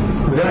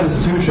who's at an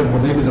institution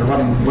where maybe they're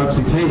running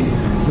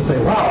WebCT to say,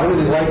 wow, I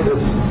really like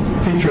this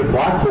feature of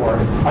Blackboard.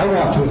 I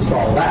want to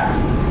install that.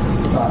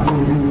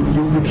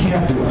 You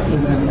can't do it,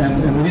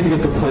 and we need to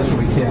get to a place where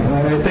we can.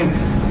 And I think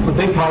the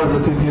big part of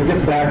this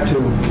gets back to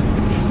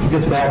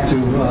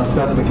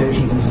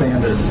specifications and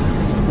standards.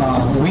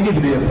 We need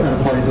to be at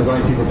a place as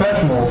IT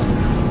professionals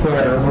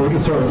where we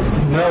can sort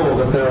of know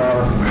that there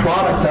are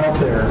products out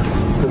there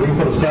that we can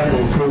put a stamp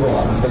of approval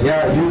on. So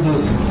yeah, it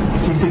uses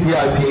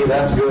TCP/IP,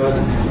 that's good.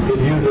 It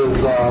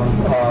uses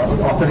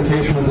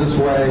authentication in this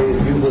way.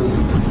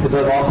 It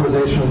does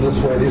authorization in this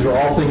way. These are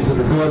all things that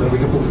are good, and we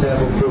can put a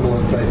stamp of approval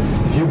and say,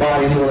 if you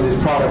buy any one of these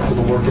products,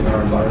 it'll work in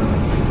our environment.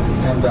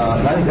 And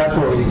I think that's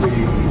where we need to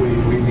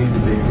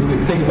be. We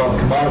think about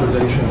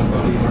commoditization of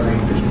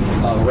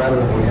e-learning rather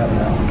than what we have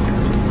now.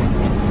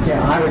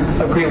 Yeah, I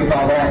would agree with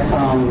all that.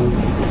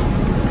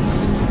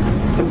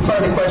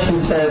 Part of the question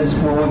says,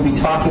 will we be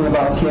talking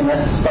about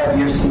CMSs 5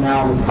 years from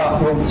now?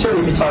 We'll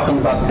certainly be talking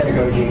about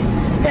pedagogy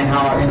and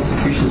how our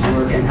institutions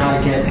work and how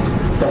to get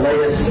the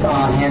latest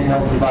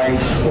handheld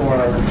device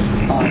or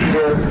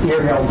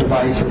ear-held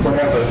device or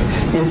whatever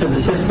into the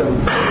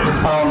system.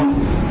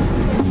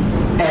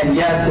 And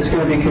yes, there's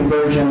going to be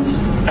convergence,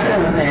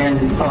 and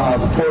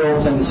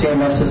portals and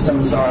CMS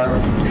systems are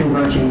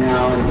converging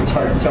now, and it's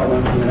hard to tell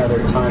one from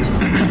another at times.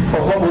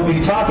 But what we'll be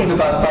talking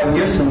about 5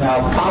 years from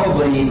now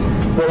probably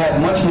will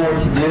have much more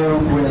to do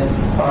with,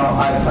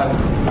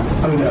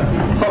 I'm going to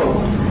hope,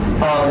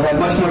 will have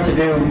much more to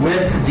do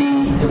with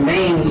the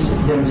domains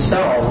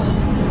themselves.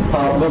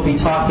 We'll be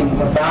talking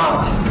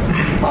about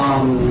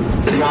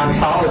the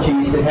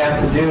ontologies that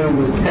have to do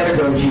with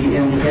pedagogy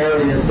in the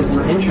areas that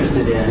we're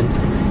interested in,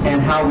 and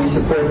how we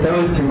support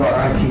those through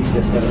our IT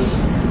systems.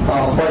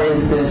 What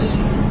is this?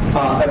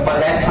 By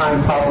that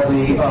time,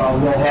 probably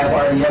we'll have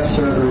RDF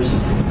servers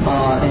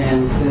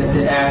and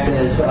that act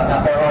as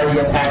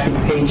RDF active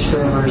page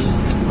servers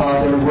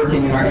that are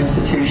working in our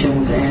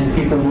institutions, and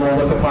people will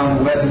look upon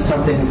the web as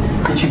something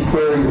that you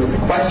query with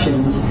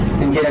questions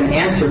and get an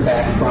answer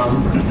back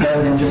from,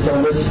 rather than just a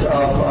list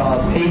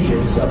of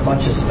pages, a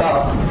bunch of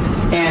stuff.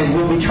 And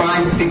we'll be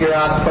trying to figure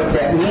out what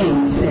that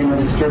means in the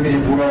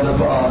distributed world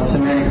of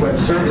semantic web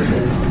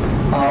services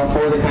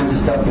for the kinds of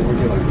stuff that we're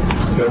doing.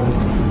 Bill?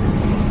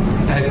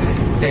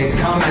 A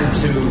comment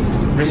to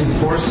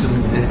reinforce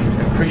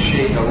and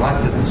appreciate a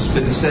lot that's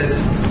been said.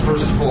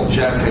 First of all,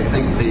 Jack, I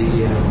think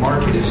the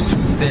market is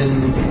too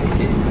thin.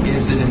 It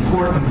is an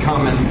important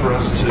comment for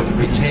us to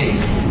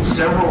retain.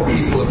 Several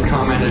people have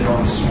commented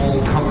on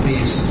small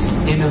companies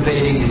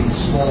innovating in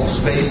small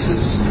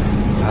spaces.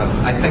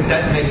 I think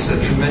that makes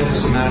a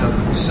tremendous amount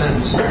of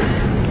sense.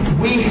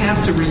 We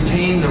have to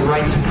retain the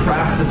right to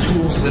craft the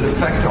tools that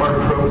affect our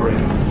program.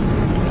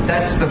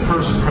 That's the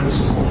first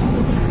principle.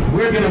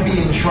 We're going to be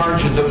in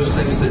charge of those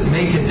things that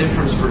make a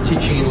difference for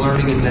teaching and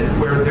learning, and that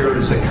where there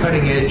is a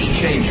cutting-edge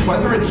change,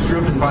 whether it's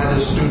driven by the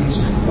students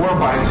or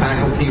by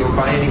faculty or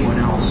by anyone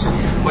else.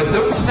 But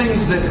those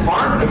things that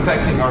aren't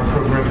affecting our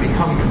program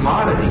become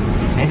commodity,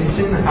 and it's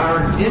in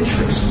our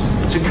interest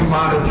to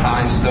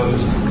commoditize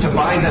those, to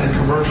buy them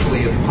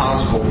commercially if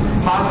possible,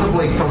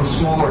 possibly from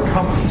smaller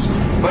companies,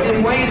 but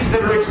in ways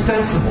that are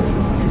extensible.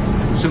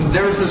 So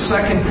there's a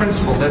second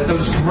principle, that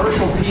those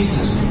commercial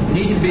pieces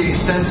need to be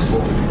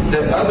extensible.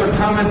 The other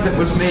comment that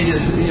was made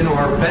is,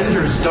 our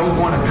vendors don't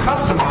want to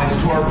customize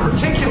to our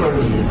particular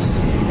needs.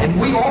 And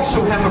we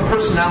also have a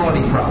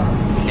personality problem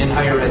in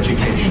higher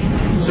education.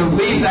 So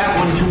leave that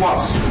one to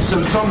us.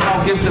 So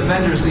somehow give the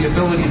vendors the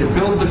ability to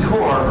build the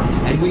core,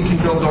 and we can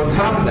build on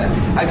top of that.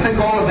 I think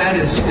all of that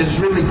is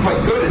really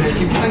quite good. And if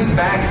you think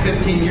back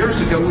 15 years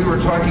ago, we were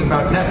talking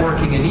about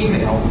networking and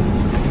email.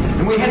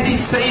 And we had these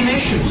same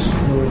issues.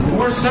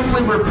 We're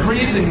simply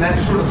reprising that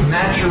sort of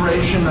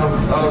maturation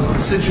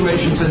of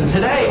situations. And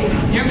today,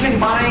 you can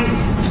buy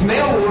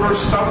mail order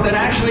stuff that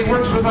actually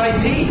works with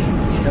IP.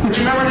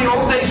 Remember in the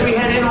old days, we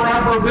had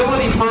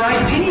interoperability for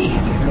IP.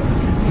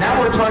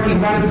 Now we're talking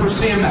about it for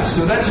CMS.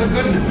 So that's the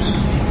good news.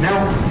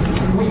 Now,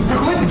 we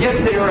could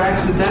get there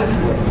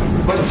accidentally.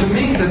 But to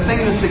me, the thing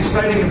that's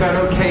exciting about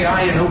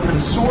OKI and open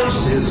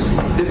source is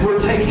that we're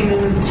taking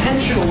an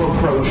intentional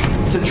approach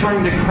to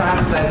trying to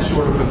craft that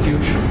sort of a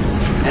future.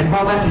 And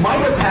while that might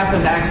have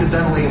happened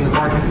accidentally in the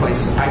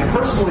marketplace, I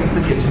personally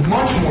think it's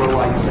much more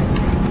likely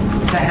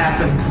to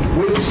happen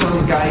with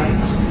some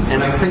guidance.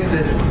 And I think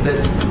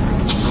that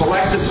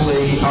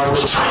collectively, our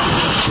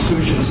respective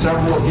institutions,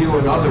 several of you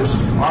and others,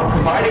 are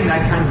providing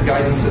that kind of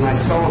guidance, and I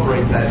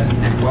celebrate that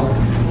and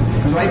welcome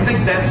it. So I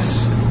think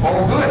that's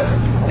all good,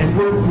 and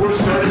we're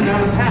starting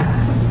down a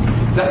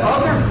path. The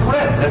other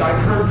thread that I've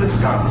heard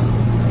discussed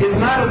is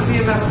not a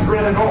CMS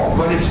thread at all,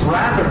 but it's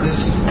rather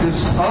this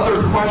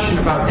other question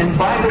about, and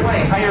by the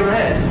way, higher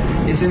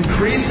ed is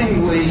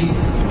increasingly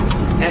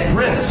at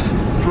risk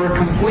for a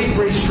complete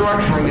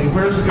restructuring, and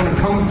where's it going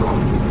to come from?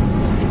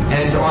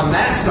 And on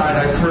that side,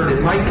 I've heard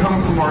it might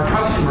come from our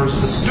customers,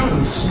 the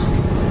students,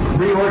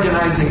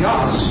 reorganizing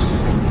us.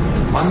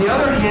 On the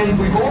other hand,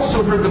 we've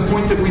also heard the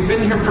point that we've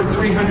been here for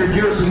 300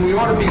 years and we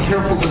ought to be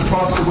careful to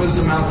toss the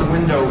wisdom out the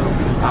window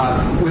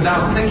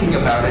without thinking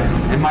about it.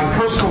 And my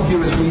personal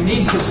view is we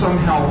need to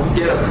somehow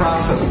get a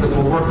process that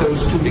will work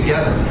those two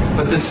together.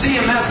 But the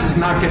CMS is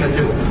not going to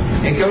do it.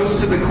 It goes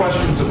to the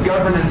questions of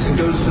governance. It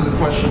goes to the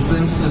questions of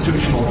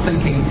institutional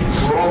thinking.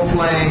 We're all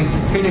playing.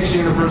 Phoenix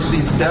University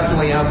is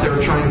definitely out there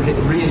trying to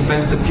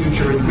reinvent the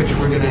future in which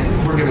we're going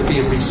to be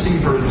a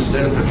receiver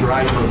instead of a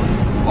driver.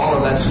 All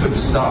of that's good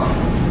stuff.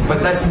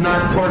 But that's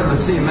not part of the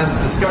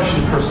CMS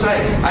discussion per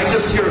se. I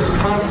just hear us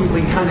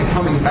constantly kind of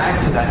coming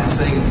back to that and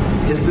saying,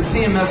 is the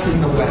CMS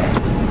in the way?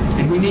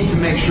 And we need to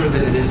make sure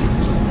that it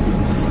isn't.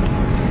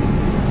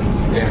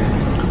 Yeah.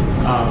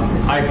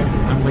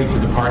 I'm late to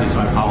the party, so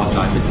I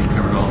apologize if you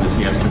covered all this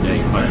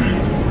yesterday. But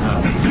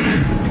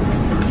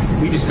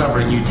we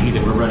discovered at UT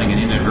that we're running an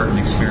inadvertent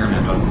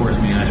experiment of course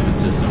management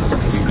systems.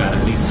 We've got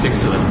at least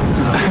 6 of them.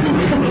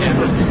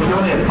 We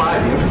only had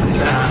 5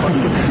 yesterday.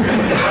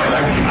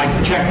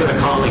 I checked with a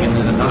colleague, and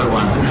there's another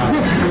one.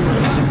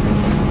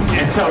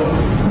 And so,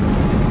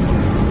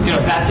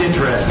 that's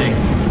interesting.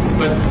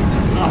 But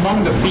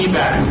among the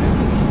feedback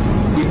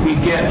we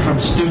get from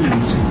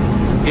students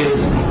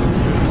is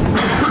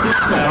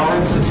that our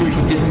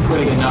institution isn't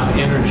putting enough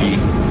energy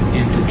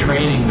into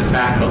training the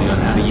faculty on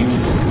how to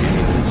use any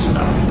of this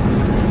stuff.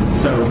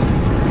 So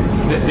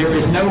there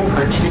is no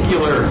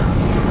particular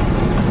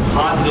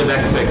positive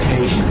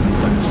expectation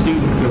when a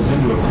student goes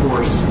into a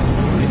course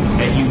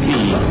at UT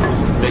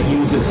that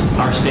uses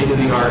our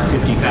state-of-the-art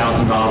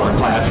 $50,000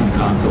 classroom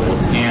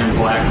consoles and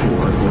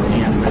Blackboard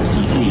and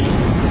WebCT,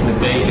 that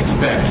they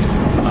expect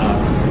a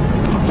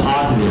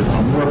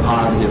more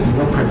positive,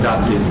 more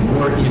productive,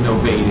 more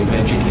innovative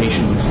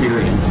educational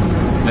experience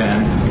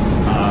than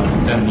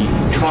the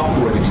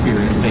chalkboard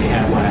experience they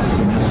had last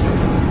semester.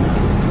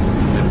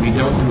 That we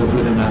don't do a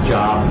good enough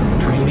job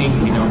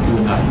training, we don't do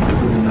a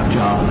good enough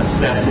job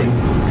assessing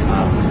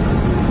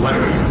what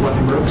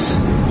works.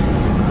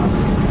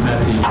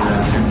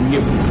 And we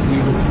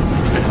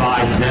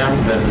advise them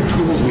that the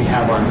tools we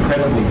have are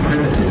incredibly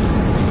primitive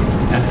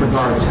as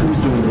regards who's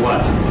doing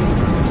what.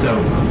 So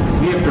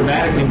we have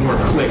dramatically more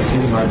clicks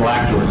hitting our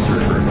Blackboard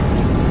server,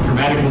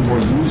 dramatically more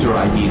user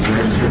IDs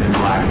registered in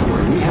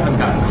Blackboard. We haven't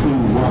got clue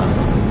one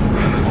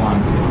on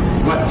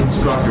what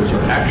instructors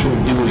are actually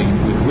doing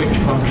with which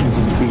functions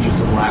and features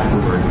of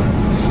Blackboard,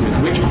 with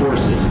which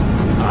courses,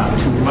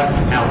 to what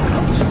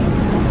outcomes.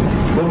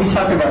 We'll be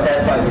talking about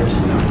that 5 years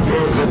from now.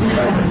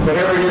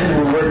 Whatever it is that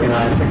we're working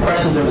on, the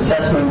questions of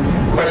assessment,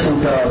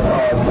 questions of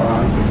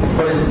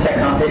what is the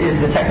technology,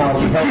 is the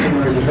technology helping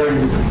or is it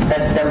hurting,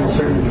 that will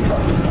certainly be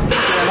talked about.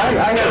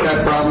 I had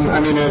that problem,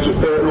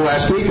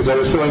 last week as I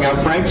was filling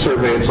out Frank's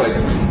survey, it's like,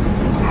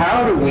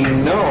 how do we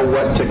know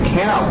what to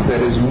count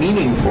that is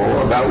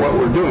meaningful about what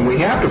we're doing? We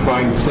have to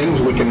find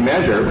things we can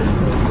measure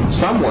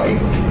some way,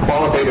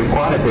 qualitative,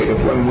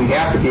 quantitative, when we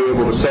have to be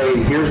able to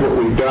say, here's what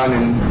we've done,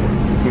 and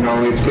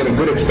it's been a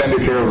good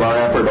expenditure of our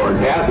effort or it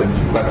hasn't.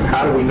 But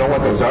how do we know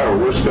what those are?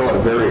 We're still at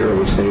a very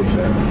early stage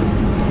there.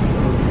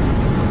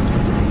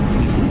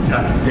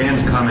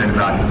 Dan's comment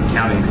about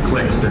counting the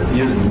clicks, there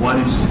is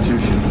one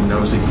institution who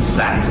knows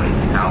exactly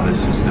how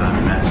this is done,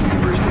 and that's the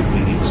University of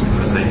Phoenix,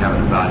 because they have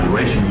an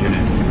evaluation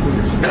unit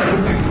that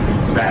studies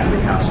exactly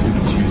how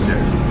students use it.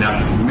 Now,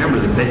 remember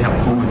that they have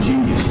a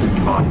homogeneous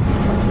student body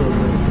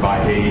by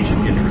age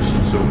and interest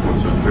and so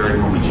forth, so it's very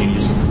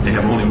homogeneous. They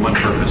have only one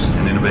purpose,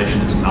 and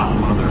innovation is not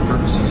one of their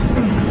purposes.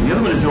 The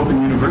other one is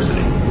Open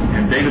University,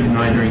 and David and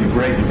I during the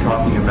break were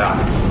talking about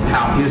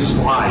how his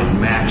slide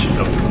matched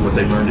what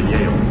they learned at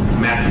Yale,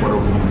 matched what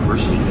Open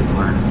University had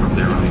learned from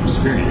their own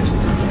experience.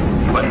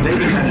 But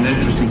David had an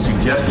interesting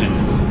suggestion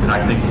that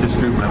I think this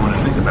group might want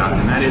to think about,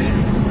 and that is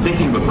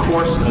thinking of a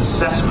course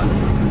assessment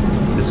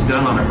that's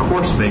done on a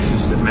course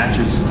basis that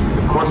matches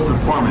the course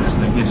performance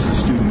against the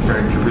student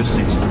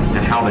characteristics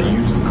and how they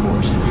use the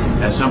course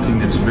as something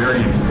that's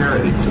very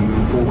imperative to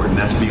move forward, and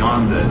that's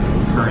beyond the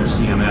current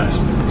CMS.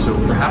 So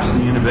perhaps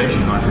the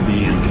innovation ought to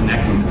be in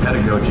connecting the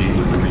pedagogy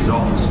with the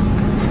results.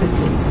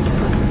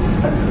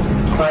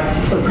 I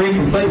agree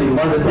completely.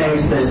 One of the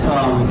things that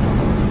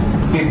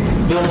we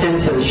built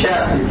into the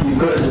CHEF, if you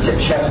go to the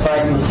CHEF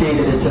site, you'll see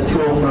that it's a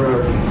tool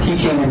for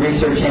teaching and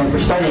research and for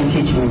studying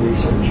teaching and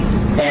research.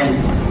 And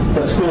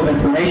the School of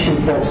Information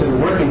folks that are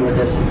working with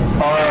us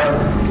are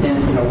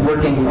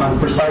working on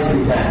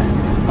precisely that.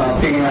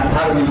 Figuring out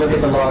how do we look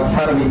at the logs,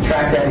 how do we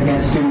track that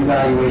against student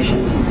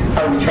evaluations,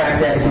 how do we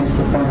track that against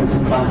performance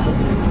in classes,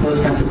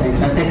 those kinds of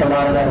things. And I think a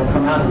lot of that will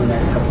come out in the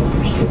next couple of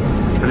years too.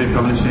 Have they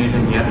published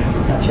anything yet?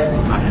 Not yet.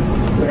 Not yet.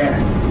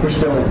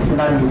 We're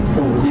not even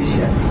full release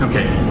yet.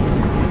 Okay.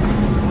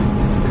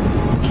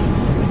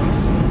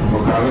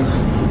 More comments?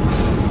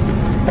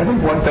 I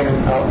think one thing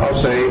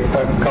I'll say,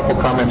 a couple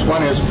comments.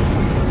 One is,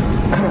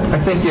 I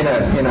think in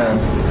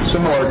a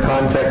similar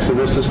context to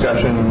this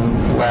discussion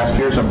last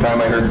year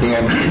sometime, I heard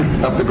Dan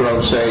up the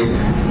Grove say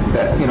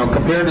that,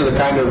 compared to the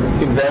kind of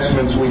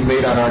investments we've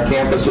made on our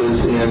campuses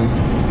in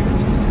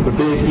the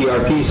big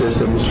ERP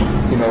systems,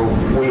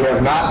 we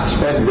have not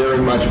spent very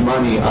much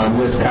money on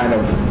this kind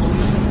of,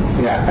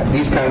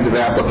 these kinds of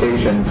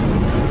applications.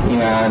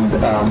 And,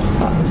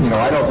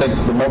 I don't think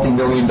the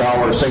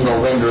multi-million-dollar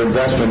single vendor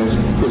investment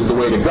is the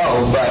way to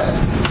go, but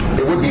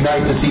it would be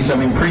nice to see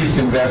some increased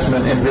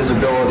investment and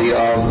visibility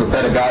of the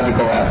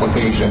pedagogical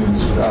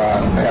applications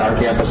at our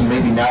campus. And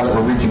maybe now that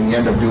we're reaching the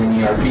end of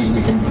doing ERP,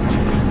 we can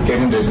get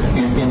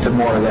into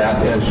more of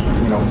that as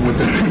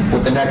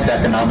with the next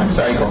economic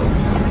cycle.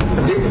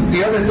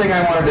 The other thing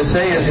I wanted to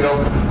say is,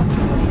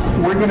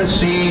 we're going to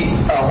see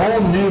a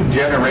whole new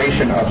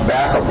generation of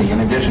faculty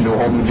in addition to a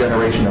whole new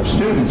generation of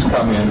students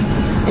come in.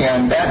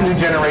 And that new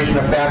generation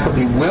of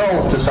faculty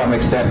will, to some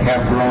extent,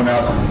 have grown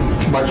up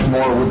much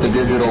more with the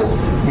digital,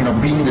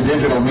 being the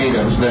digital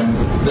natives than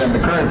the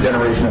current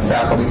generation of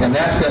faculty. And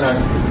that's going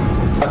to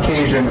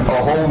occasion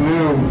a whole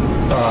new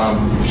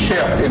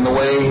shift in the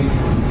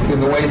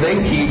way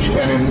they teach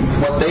and in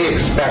what they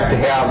expect to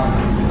have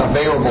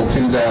available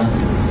to them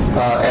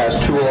as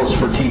tools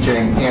for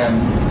teaching,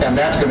 and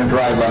that's going to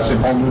drive us in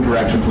whole new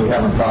directions we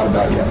haven't thought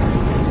about yet.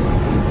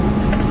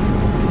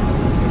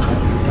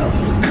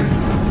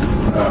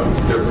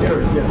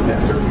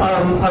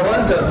 I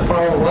wanted to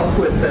follow up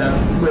with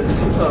that, with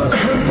some thoughts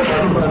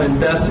on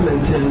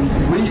investment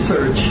in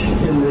research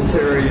in this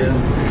area.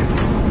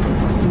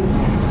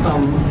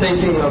 I'm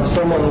thinking of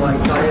someone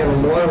like Diana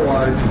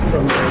Moylard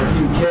from the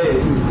UK,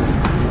 who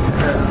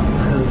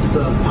has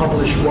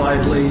published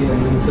widely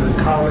and is a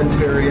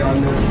commentary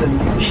on this,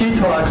 and she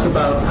talks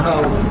about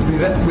how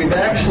we've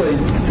actually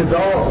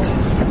developed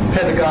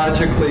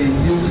pedagogically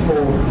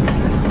useful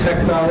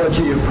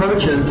technology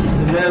approaches,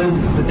 and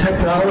then the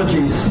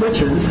technology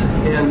switches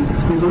and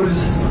we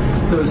lose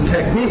those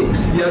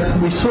techniques,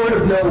 yet we sort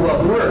of know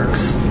what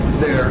works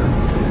there.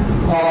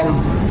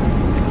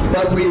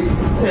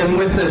 And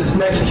with this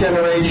next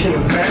generation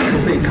of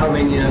faculty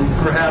coming in,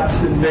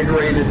 perhaps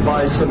invigorated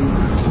by some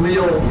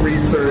real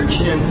research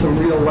and some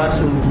real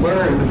lessons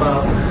learned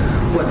about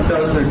what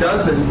does or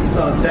doesn't,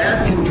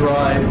 that can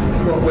drive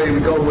what way we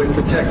go with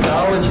the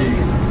technology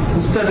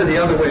instead of the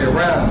other way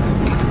around.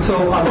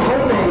 So I'm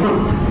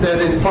hoping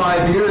that in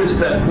 5 years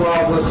that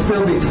while we'll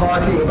still be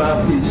talking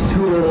about these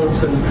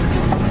tools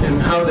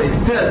and how they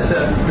fit,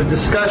 that the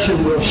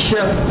discussion will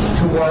shift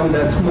to one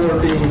that's more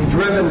being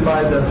driven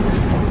by the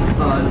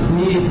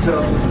needs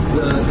of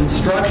the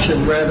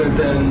instruction rather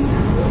than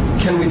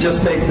can we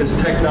just make this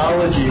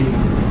technology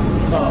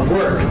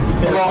work.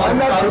 Well,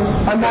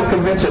 I'm not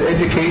convinced that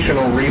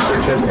educational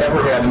research has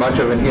ever had much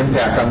of an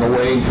impact on the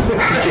way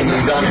teaching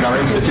is done in our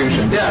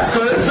institutions. Yeah,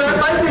 so it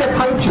might be a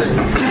pipe dream,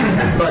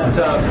 but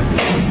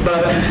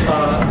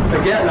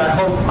again,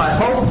 I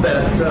hope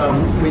that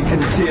we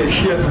can see a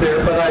shift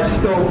there. But I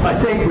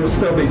think we'll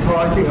still be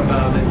talking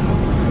about it.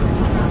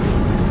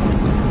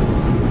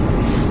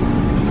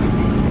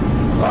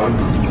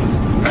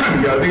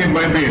 Yeah, I think it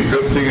might be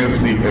interesting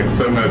if the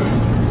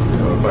XMS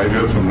 5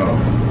 years from now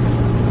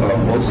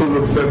also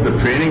looks at the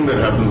training that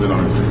happens in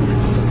our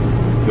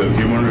institutions. There's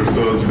human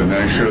resource,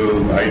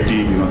 financial, IT,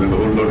 there's a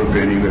whole lot of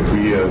training that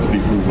we as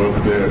people who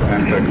work there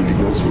and faculty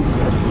go through.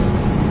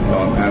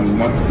 And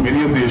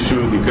many of the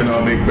issues,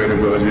 economic,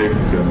 pedagogic,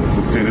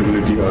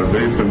 sustainability, are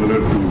very similar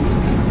to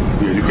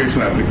the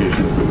educational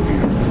application that we're looking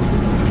at.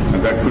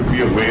 And that could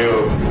be a way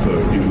of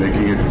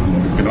making it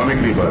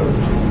economically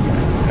viable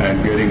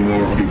and getting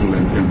more people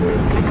in there.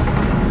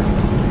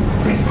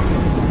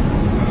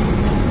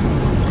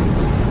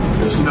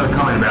 There's another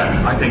comment about,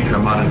 I think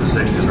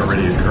monetization is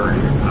already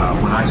occurring.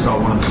 When I saw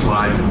one of the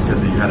slides that said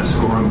that you had a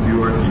scoring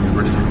viewer at the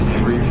University of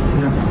Cambridge,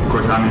 of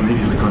course I'm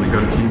immediately going to go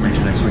to Cambridge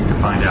next week to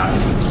find out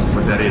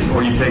what that is.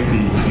 Or you take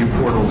the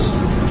uPortal's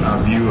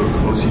view of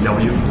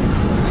OCW.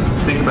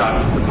 Think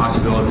about the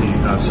possibility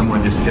of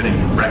someone just getting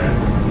direct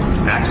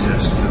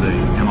access to the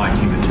MIT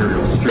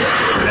materials through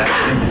that.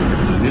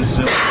 It is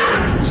simple.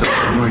 So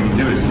what you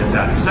do is get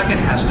that. The second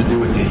has to do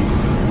with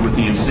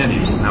the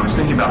incentives. And I was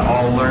thinking about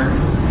All Learn.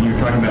 You were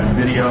talking about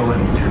video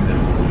and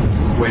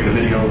the way the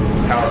video,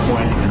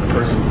 PowerPoint, and the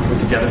person put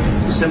together.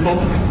 Simple,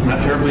 not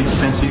terribly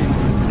expensive,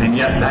 and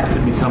yet that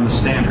could become the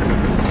standard,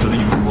 so that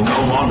you will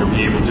no longer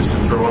be able just to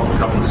throw up a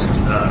couple of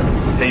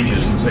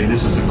pages and say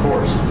this is a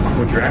course.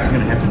 What you're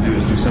actually going to have to do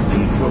is do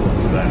something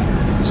equivalent to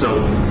that. So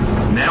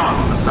now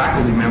a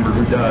faculty member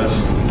who does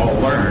All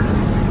Learn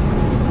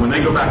when they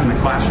go back in the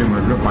classroom,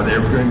 are they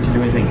ever going to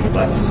do anything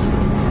less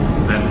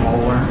than all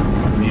learn?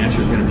 And the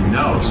answer is going to be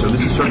no. So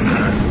this is sort of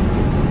going to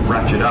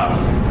ratchet up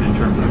in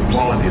terms of the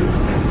quality of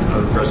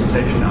the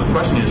presentation. Now the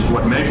question is,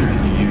 what measures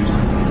do you use?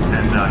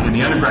 And in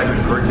the undergraduate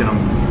curriculum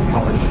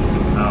published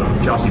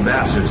Chelsea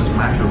Bass, there's some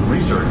actual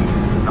research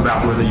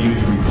about whether they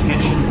use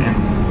retention and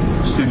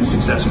student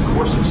success in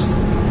courses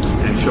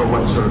and show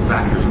what sort of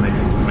factors make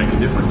a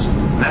difference.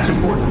 And that's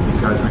important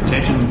because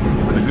retention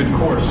with a good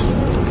course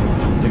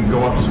can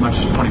go up as much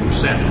as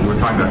 20%. We're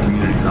talking about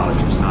community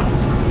colleges, not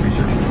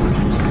research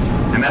institutions.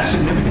 And that's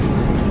significant.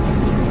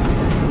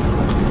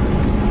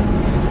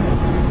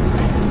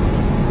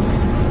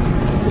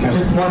 I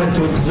just wanted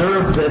to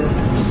observe that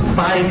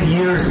 5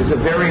 years is a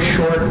very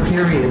short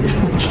period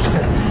in which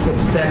to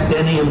expect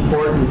any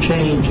important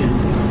change in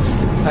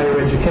higher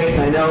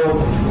education. I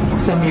know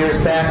some years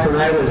back when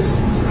I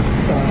was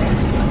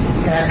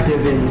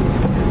active in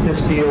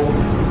this field,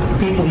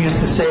 people used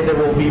to say there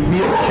will be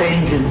real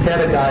change in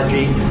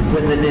pedagogy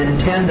when the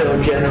Nintendo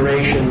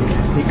generation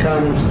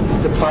becomes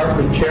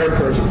department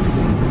chairpersons.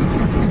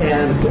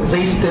 And at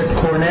least at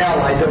Cornell,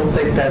 I don't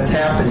think that's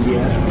happened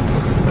yet.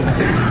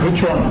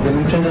 Which one? The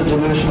Nintendo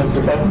generation as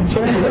department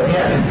chair?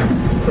 Yes.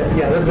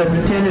 Yeah, the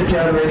Nintendo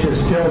generation is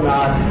still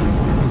not.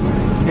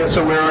 Yeah,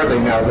 so where are they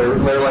now? They're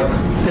like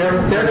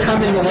they're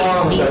coming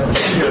along.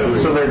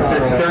 So they're in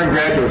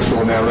graduate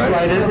school now, right?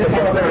 Right.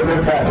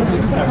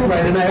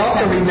 Right. And I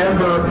also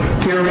remember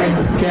hearing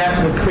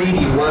Jack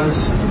McCready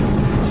once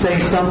say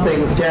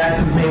something. Jack,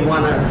 you may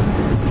want to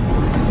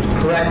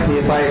correct me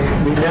if I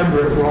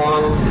remember it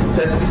wrong.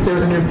 That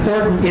there's an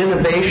important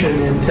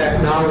innovation in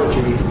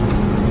technology.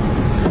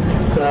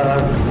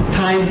 The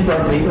time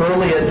from the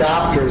early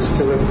adopters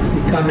to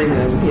becoming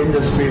an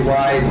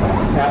industry-wide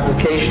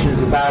application is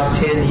about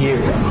 10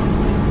 years.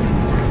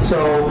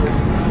 So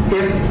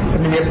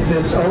if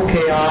this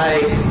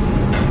OKI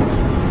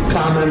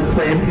common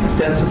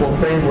extensible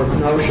framework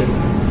notion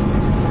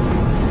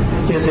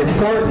is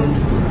important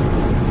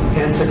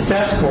and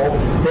successful,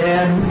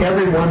 then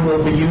everyone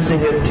will be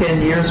using it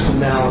 10 years from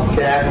now if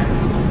Jack's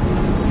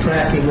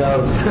tracking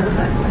of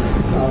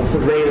the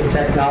rate of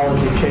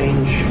technology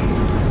change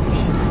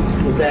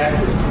was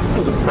accurate. It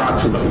was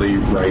approximately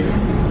right.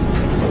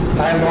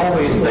 I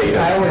always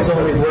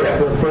only work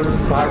for the first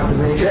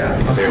approximation. Yeah.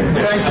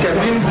 Thanks, Ken.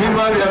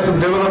 Meanwhile, we have some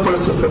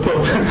developers to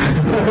support.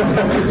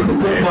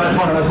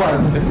 That's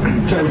fine.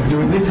 Do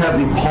we at least have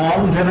the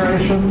Palm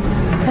generation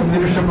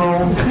leadership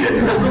role?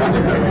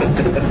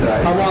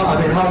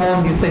 How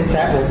long do you think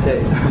that will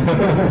take?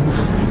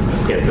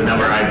 Yes, the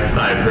number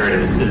I've heard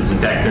is in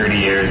fact 30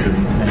 years, and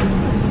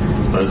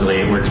supposedly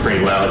it works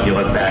pretty well if you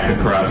look back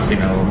across,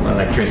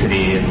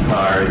 electricity and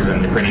cars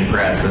and the printing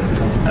press and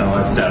all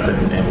that stuff,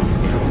 and it's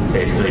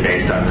basically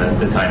based on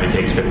the time it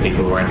takes for the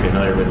people who aren't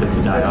familiar with it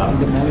to die off.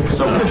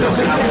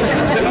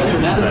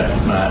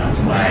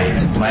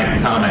 My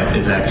comment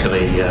is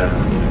actually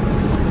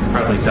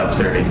probably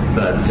self-serving,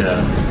 but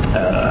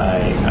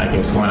I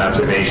guess one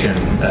observation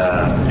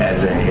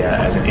as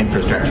an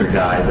infrastructure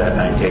guy that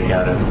I take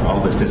out of all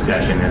this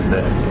discussion is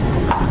that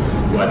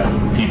what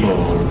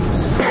people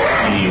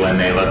see when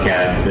they look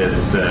at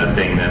this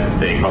thing that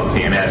they call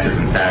CMS is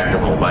in fact a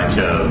whole bunch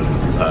of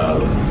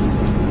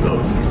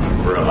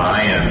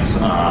reliance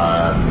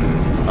on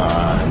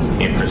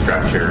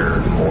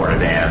infrastructure more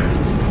than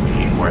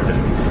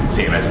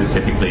CMSs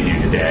typically do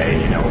today.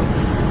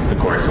 The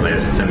course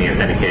lists and the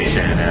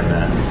authentication and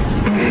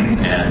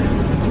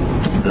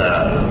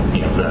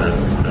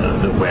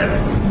the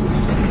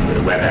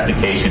web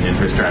application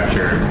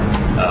infrastructure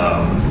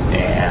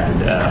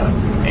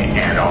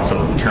and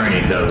also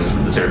turning those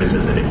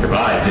services that it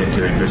provides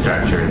into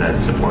infrastructure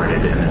that's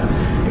supported in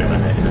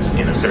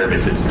a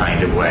services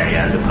kind of way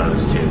as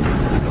opposed to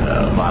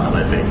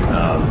monolithic,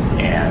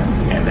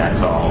 and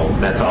that's all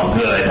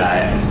good.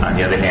 On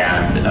the other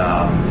hand,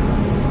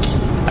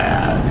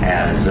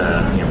 as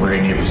we're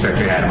in the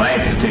infrastructure at my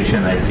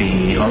institution, I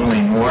see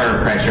only more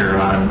pressure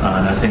on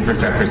us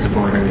infrastructure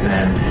supporters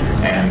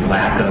and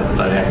lack of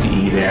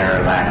FTE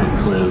there, lack of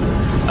clue.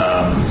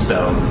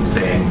 So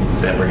saying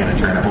that we're going to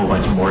turn a whole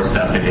bunch more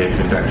stuff into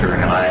infrastructure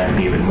and rely on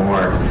it even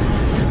more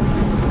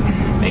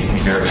makes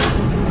me nervous.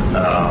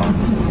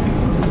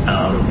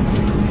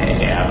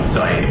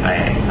 So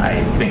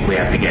I think we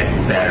have to get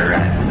better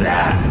at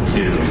that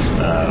too.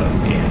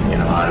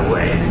 In a lot of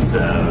ways,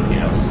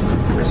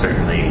 we're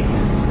certainly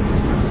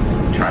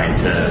trying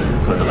to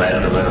put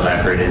a little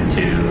effort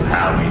into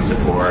how we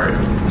support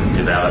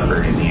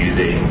developers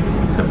using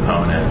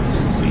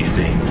components,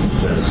 using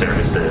those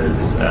services,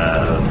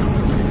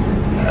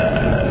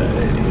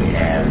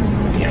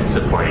 and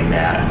supporting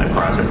that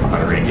across a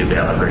broader range of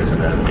developers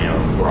and a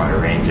broader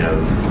range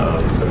of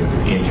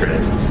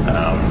interests.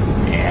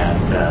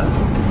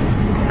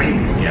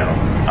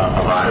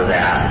 A lot of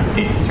that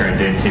it turns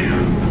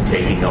into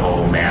taking a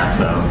whole mass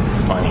of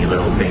funny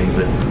little things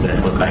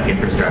that look like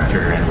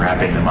infrastructure and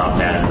wrapping them up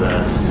as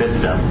a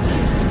system.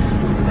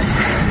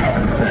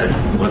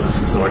 that looks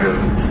sort of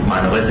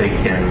monolithic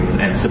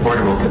and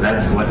supportable because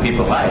that's what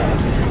people like.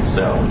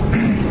 So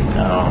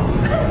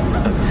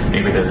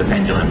maybe there's a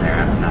pendulum there.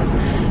 I don't know.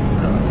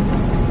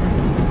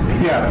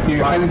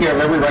 I think you have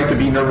every right to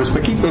be nervous,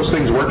 but keep those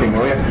things working,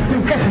 will you?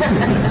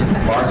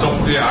 So,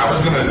 I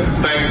was going to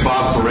thanks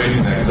Bob for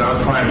raising that because I was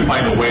trying to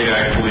find a way to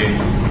actually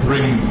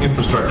bring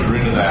infrastructure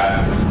into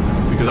that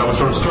because I was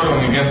sort of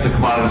struggling against the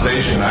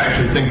commoditization. I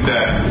actually think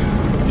that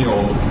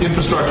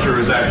infrastructure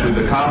is actually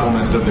the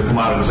complement of the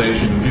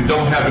commoditization. If you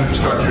don't have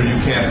infrastructure, you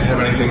can't have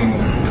anything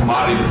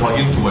commodity to plug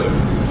into it.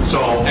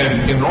 So,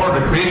 and in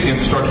order to create the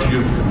infrastructure,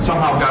 you've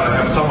somehow got to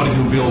have somebody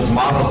who builds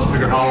models to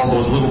figure out how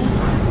all those little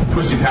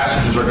twisty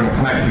passages are going to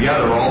connect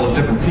together, all those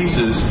different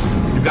pieces.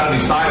 You've got to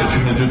decide if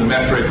you're going to do the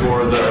metric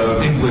or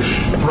the English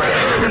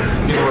thread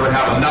in order to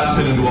have a nut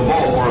fit into a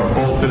bolt or a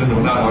bolt fit into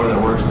a nut, however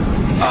that works.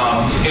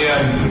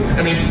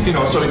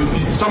 So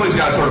somebody's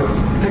got to sort of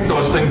pick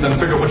those things, then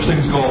figure which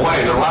things go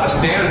away. There are a lot of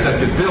standards that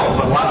get built,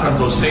 but a lot of times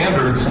those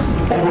standards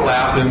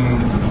overlap in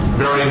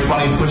very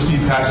funny, twisty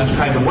passage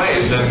kind of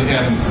ways,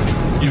 and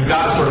you've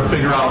got to sort of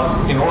figure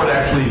out, in order to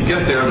actually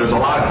get there, there's a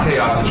lot of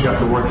chaos that you have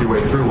to work your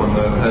way through.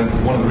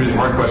 And one of the really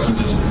hard questions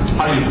is,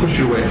 how do you push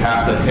your way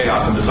past that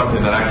chaos into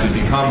something that actually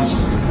becomes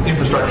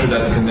infrastructure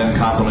that can then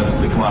complement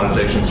the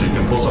commoditization so you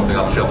can pull something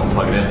off the shelf and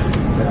plug it in?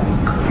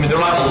 There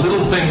are a lot of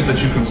little things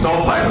that you can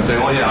stovepipe and say,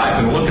 oh yeah, I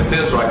can look at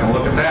this or I can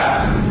look at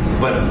that.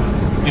 But,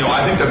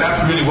 I think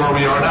that's really where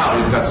we are now.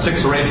 You've got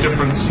 6 or 8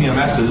 different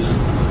CMSs.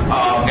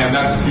 And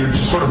you're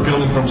just sort of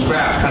building from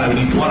scratch, kind of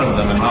in each one of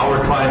them. And now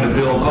we're trying to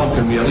build,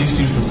 can we at least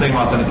use the same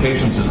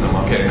authentication system?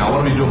 Okay, now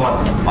what do we do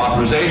about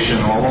authorization?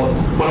 Or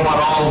what about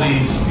all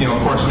these,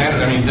 course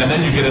management? And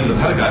then you get into the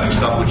pedagogy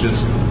stuff, which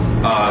is,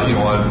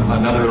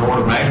 another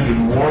order of magnitude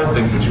more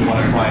things that you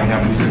want to try and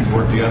have these things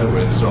work together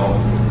with. So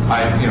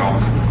I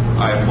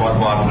applaud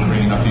Bob for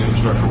bringing up the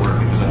infrastructure work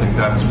because I think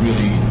that's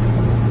really,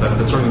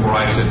 that's certainly where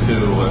I sit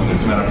too. And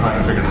it's a matter of trying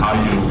to figure out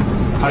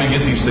how do you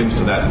get these things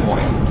to that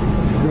point.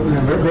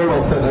 Very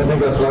well said. I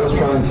think that's what I was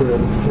trying to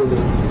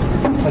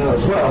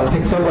as well. I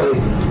think somebody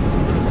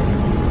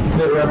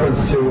made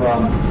reference to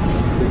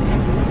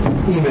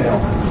email.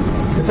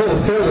 It's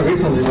fairly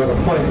recently we're at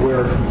a point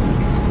where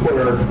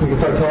we can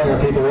start telling our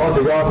people, well, if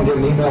you go out and get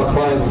an email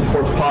client that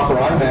supports POP or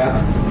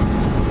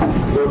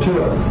IMAP, go to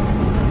it.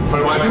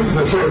 But I think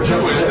the trick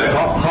too is that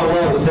how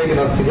long has it taken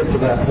us to get to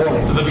that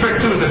point? The trick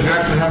too is that you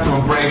actually have to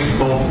embrace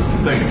both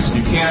things.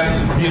 You can't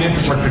be an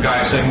infrastructure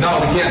guy saying,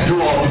 no, we can't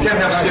do all. We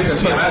can't have 6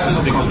 CMSs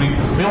because we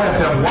only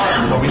have to have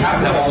one, but we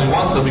have to have only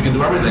one so that we can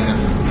do everything. And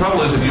the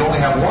trouble is, if you only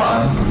have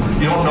one,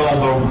 you don't know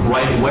the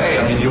right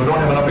way. You don't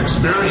have enough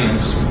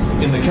experience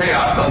in the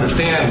chaos to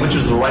understand which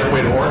is the right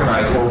way to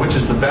organize or which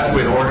is the best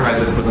way to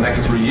organize it for the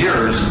next 3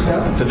 years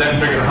to then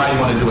figure out how you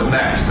want to do it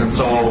next. And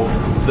so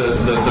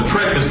the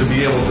trick is to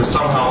be able to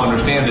somehow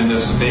understand in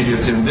this, maybe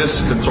it's in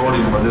this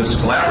consortium or this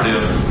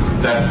collaborative,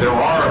 that there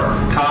are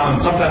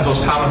sometimes those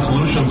common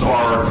solutions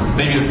are,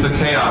 maybe it's the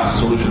chaos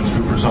solutions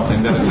group or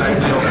something, that it's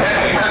actually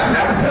okay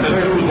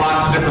to do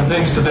lots of different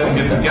things to then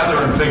get together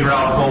and figure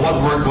out, well,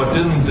 what worked, what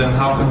didn't, and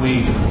how can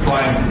we try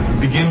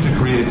and begin to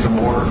create some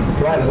order.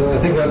 Right, and I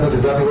think that's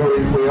exactly where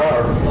we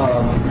are.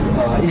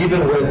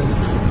 Even with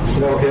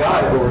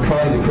OKI, where we're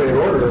trying to create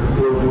order,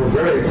 we're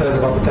very excited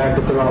about the fact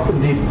that there are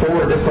indeed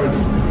 4 different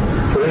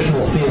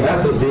traditional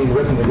CMSs being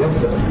written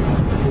against it.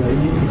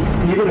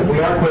 Even if we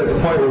aren't quite at the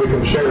point where we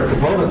can share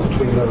components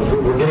between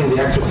those, we're getting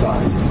the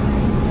exercise.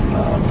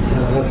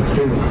 And that's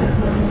extremely cool.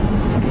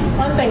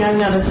 One thing I've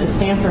noticed at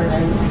Stanford,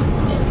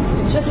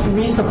 and just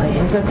recently,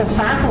 is that the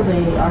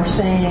faculty are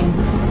saying,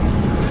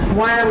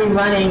 why are we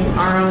running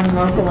our own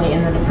locally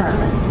in the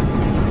department?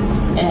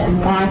 And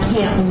why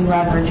can't we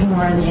leverage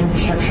more of the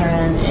infrastructure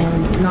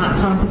and not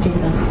complicate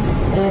this?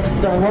 And it's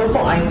the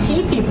local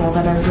IT people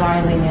that are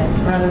driving it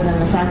rather than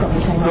the faculty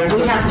saying, well,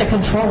 we have to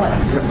control it.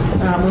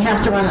 We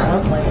have to run it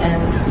locally.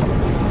 And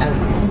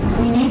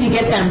we need to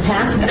get them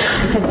past that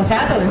because the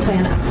faculty are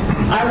saying,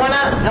 I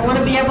want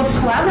to be able to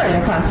collaborate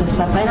across this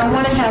stuff. I don't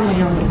want to have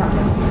my own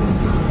department.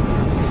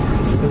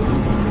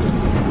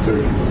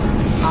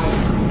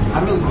 I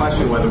really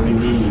question whether we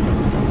need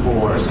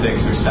 4,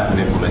 6, or 7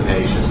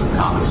 implementations of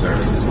common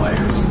services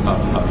layers,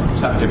 of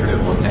 7 different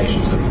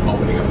implementations of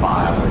opening a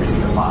file or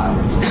reading a file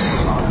or closing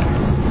a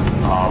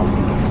file.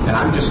 And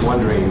I'm just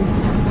wondering,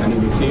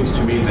 it seems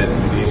to me that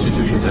the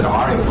institutions that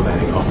are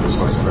implementing open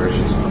source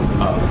versions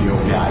of the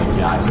OPI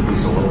APIs, at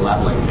least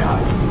low-level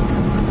APIs,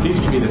 it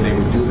seems to me that they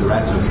would do the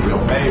rest of us a real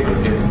favor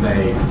if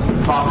they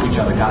talked to each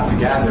other, got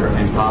together,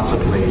 and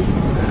possibly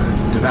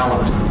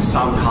developed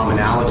some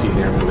commonality in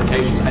their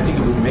implementations. I think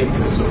it would make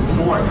the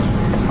support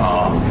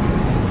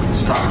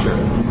structure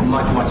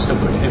much, much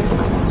simpler to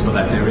implement so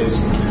that there is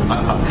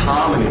a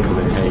common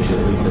implementation,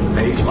 at least at the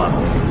base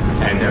level,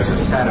 and there's a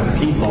set of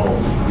people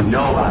who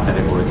know about that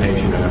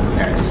implementation and are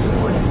prepared to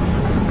support it.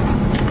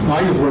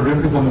 I use the word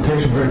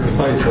implementation very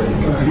precisely.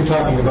 Are you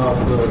talking about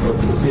the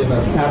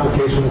CMS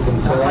applications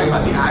and so on? I'm talking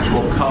about the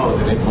actual code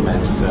that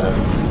implements the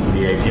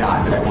the API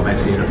that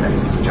implements the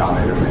interfaces, the Java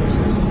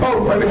interfaces,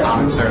 for the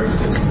common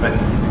services. But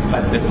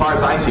as far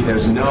as I see,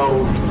 there's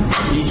no,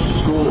 each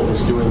school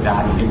is doing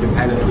that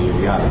independently of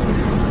the other.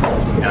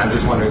 And I'm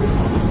just wondering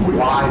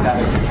why that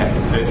is the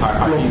case.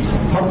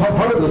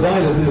 Part of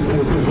design is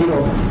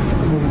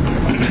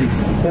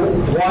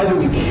why do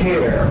we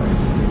care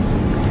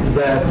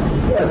that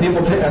at the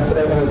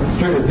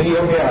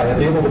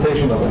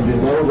implementation level,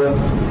 below the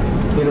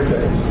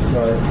interface,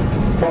 right?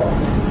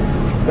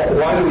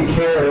 Why do we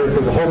care if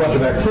there's a whole bunch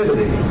of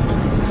activity?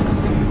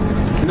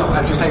 No,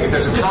 I'm just saying if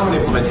there's a common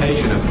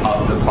implementation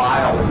of the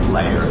file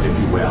layer, if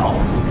you will,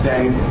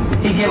 then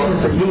he gives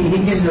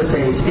us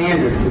a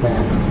standard for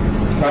that.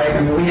 Right?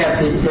 I mean, we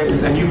have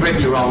and you've written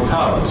your own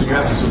code, so you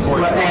have to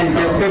support it. And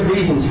there's good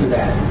reasons for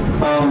that.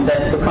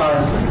 That's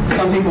because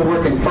some people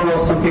work in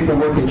Perl, some people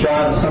work in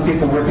Java, some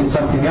people work in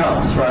something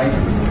else, right?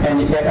 And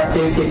if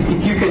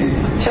you could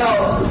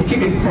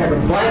have a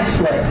blank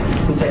slate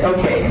and say,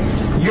 okay,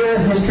 your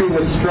history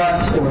with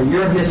struts or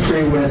your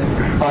history with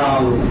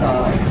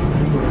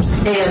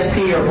ASP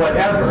or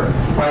whatever,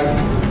 right?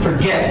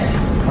 Forget it,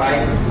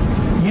 right?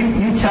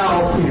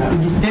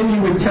 Then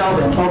you would tell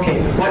them,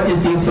 okay, what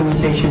is the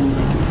implementation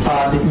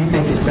that you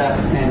think is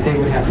best, and they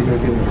would have to go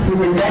do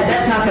it.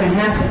 That's not going to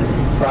happen,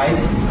 right?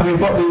 I mean,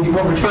 what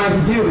we're trying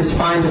to do is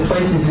find the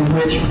places in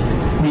which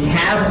we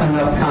have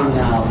enough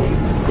commonality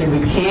that we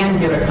can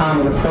get a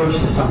common approach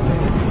to something.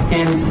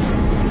 And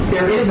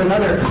there is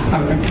another.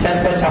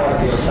 That's how I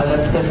feel.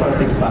 That's what I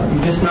think about it.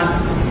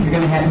 You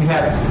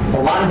have a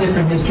lot of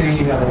different histories.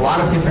 You have a lot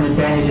of different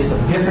advantages of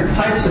different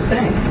types of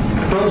things.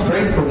 Perl's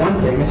great for one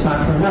thing, it's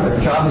not for another.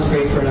 Java's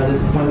great for another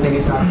one thing,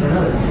 it's not for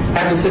another.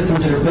 Having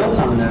systems that are built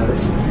on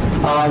those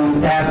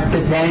have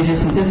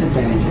advantages and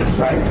disadvantages,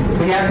 right?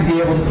 We have to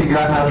be able to figure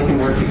out how they can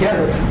work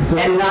together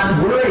and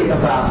not worry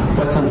about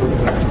what's under the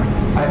hood.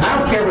 I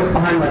don't care what's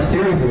behind my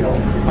steering wheel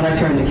when I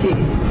turn the key.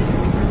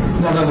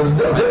 No, there's a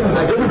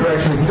different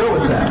direction we can go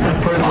with that.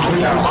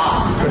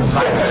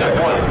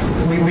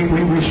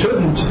 We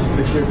shouldn't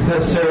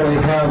necessarily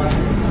have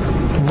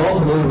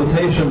multiple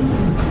implementation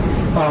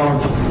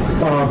of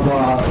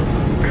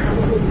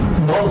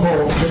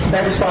multiple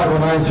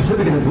X509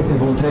 certificate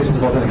implementations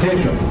of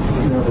authentication.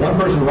 If one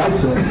person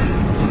writes it,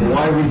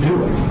 why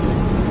redo it?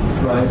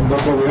 Right?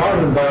 But we are in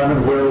an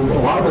environment where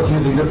a lot of us are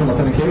using different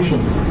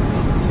authentication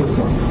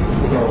systems.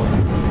 So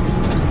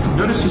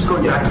notice just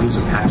going back to this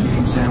Apache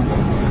example.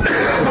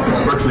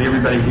 Virtually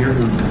everybody here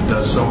who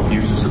does SOAP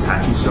uses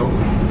Apache SOAP.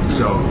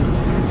 So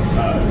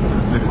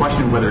the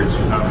question of whether it's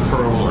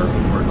Perl or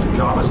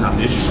Java is not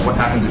the issue. What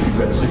happens if you've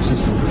got 6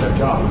 systems that have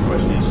Java? The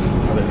question is,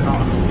 are they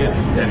common?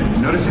 Yeah. And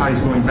notice how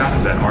he's going back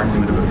to that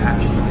argument of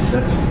Apache.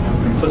 That's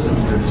implicit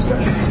in their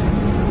discussion.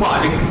 Well, I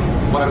think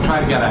what I'm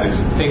trying to get at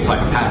is things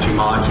like Apache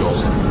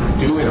modules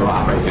do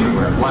interoperate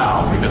anywhere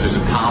well because there's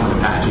a common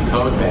Apache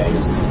code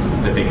base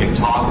that they can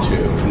talk to,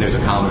 and there's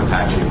a common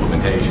Apache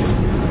implementation.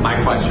 My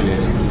question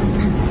is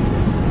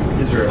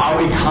are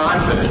we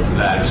confident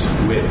that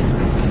with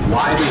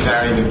widely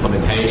varying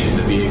implementations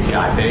of the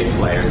API base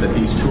layers that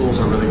these tools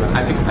are really good?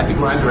 I think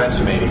we're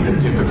underestimating the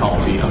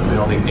difficulty of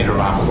building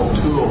interoperable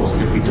tools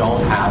if we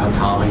don't have a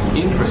common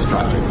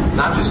infrastructure,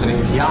 not just an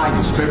API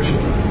description,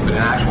 but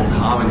an actual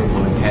common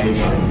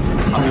implementation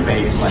of the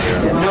base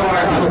layer. I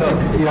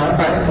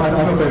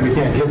don't think we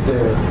can't get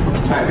there.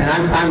 Right,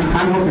 and I'm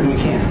hoping we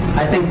can.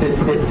 I think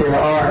that there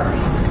are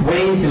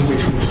ways in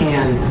which we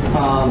can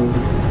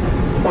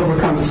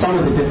overcome some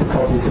of the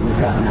difficulties that we've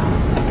got now.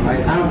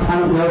 Right? I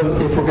don't know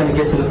if we're going to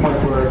get to the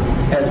point where,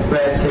 as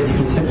Brad said, you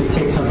can simply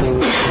take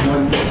something from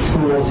one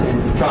schools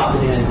and drop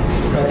it in.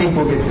 But I think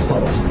we'll get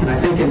close. And I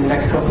think in the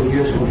next couple of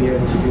years we'll be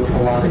able to do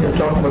a lot of it.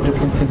 Talk about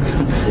different things.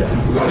 Yeah.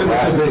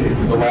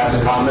 The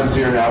last comments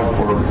here now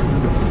for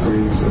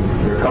Greens.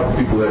 There are a couple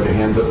people that had their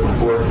hands up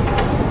before.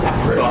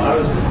 Well, I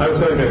was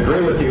going to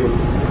agree with you,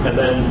 and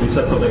then you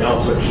said something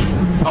else, which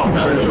I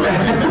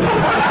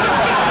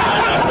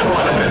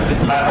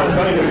was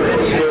going to agree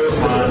with you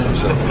on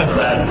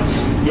that.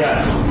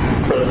 Yeah,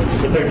 for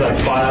things like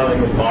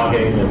filing and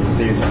logging and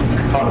these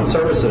common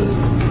services,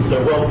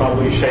 there will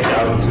probably shake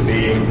out to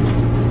be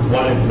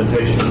one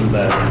implementation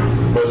that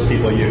most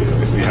people use. I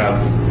mean, we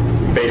have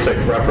basic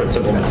reference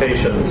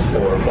implementations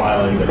for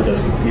filing that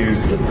just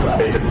use the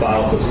basic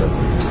file system.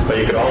 But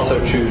you could also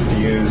choose to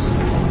use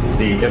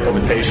the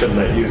implementation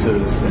that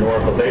uses an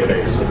Oracle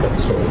database to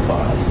store the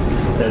files.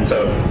 And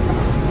so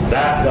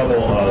that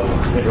level of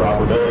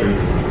interoperability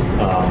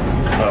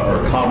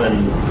or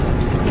common,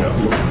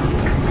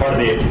 part of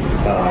the,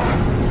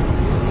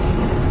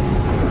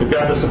 we've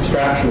got this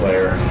abstraction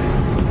layer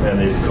and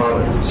these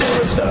common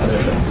service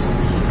definitions.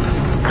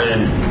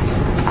 And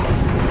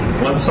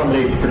once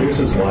somebody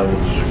produces one,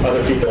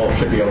 other people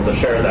should be able to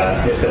share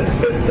that if it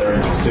fits their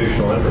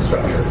institutional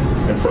infrastructure.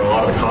 And for a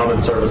lot of the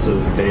common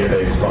services,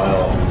 database,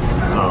 file,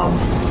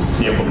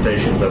 the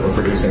implementations that we're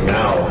producing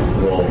now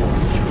will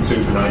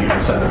suit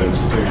 90% of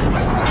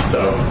institutions.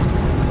 So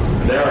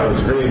there I was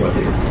agreeing with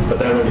you. But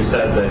then when you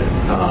said that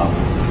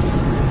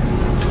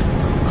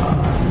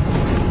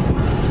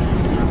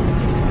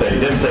they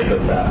did think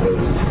that that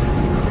was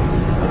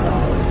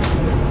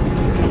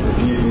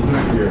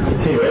your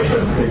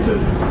continuation seemed to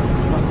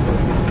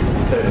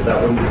say that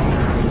that wouldn't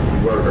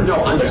work or that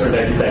was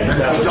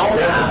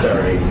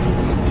necessary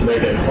to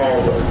make it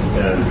callable.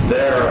 And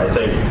there, I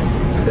think,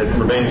 it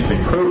remains to be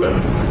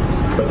proven,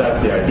 but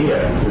that's the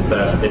idea, is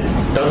that it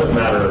doesn't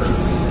matter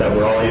that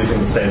we're all using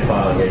the same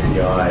filing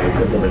API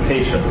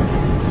implementation,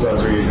 as long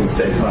as we're using the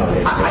same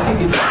filing API. I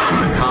think it's a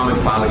common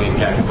filing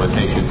API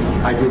implementation.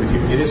 I agree with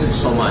you. It isn't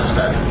so much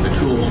that the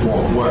tools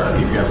won't work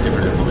if you have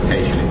different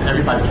implementation. If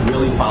everybody's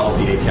really followed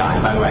the API,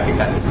 by the way, I think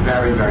that's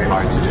very, very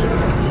hard to do.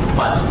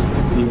 But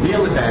the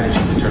real advantage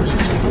is in terms of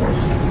support.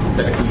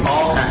 That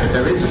if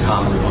there is a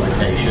common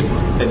implementation,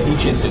 then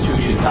each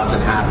institution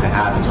doesn't have to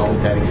have its own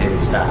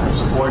dedicated staff of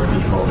support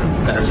people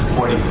that are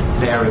supporting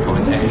their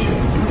implementation.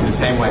 In the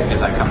same way,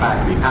 as I come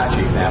back to the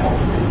Apache example,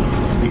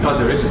 because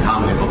there is a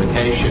common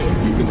implementation,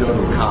 you can go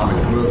to a common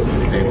group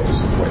that is able to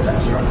support that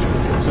structure.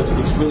 So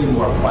it's really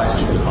more a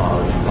question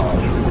of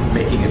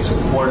making it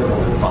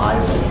supportable and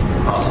viable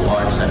across a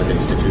large set of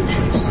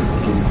institutions.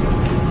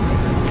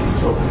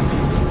 So,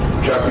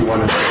 Chuck, you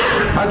want to?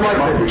 I'd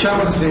like to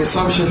challenge the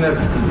assumption that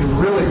you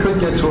really could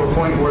get to a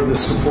point where the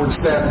support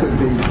staff could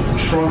be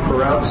shrunk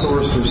or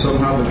outsourced or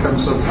somehow become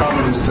so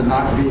common as to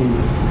not be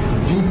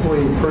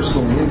deeply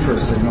personally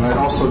interesting. And I'd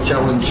also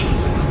challenge,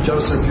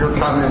 Joseph, your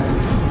comment,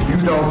 you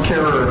don't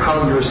care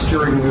how your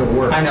steering wheel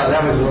works. I know,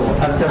 that was a little...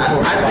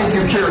 I think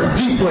you care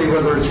deeply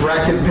whether it's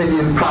racket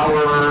pinion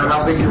power,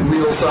 how big your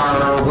wheels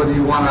are, whether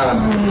you want a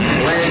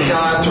land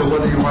yacht or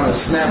whether you want a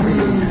snappy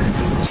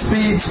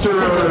speedster.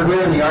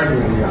 We're in the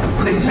argument here.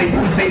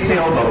 Say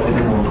sailboat and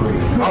then we'll agree.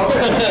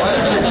 Okay.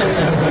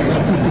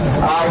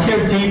 I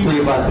care deeply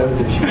about those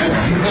issues.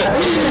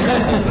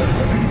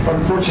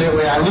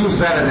 Unfortunately, I lose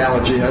that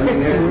analogy. I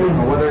mean,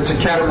 whether it's a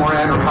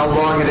catamaran or how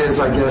long it is,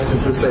 I guess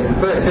it's the same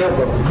thing.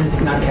 Sailboat, it's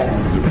not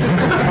catamaran.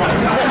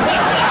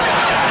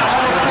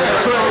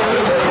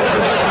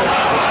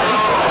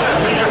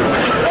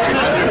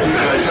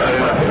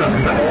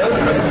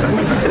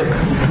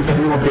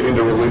 We won't get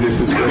into religious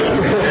discussion.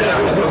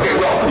 Okay,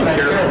 well,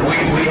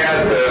 we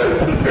had a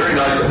very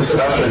nice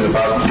discussion.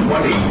 About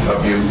 20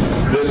 of you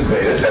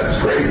participated. That's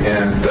great.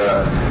 And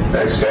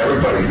thanks to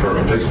everybody for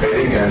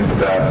participating and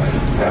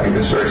having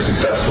this very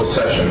successful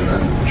session.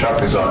 And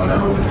Chuck is on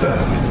now with the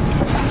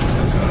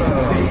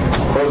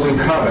closing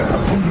comments.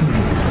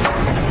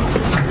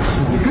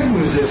 The good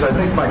news is I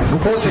think my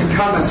closing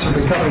comments are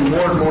becoming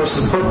more and more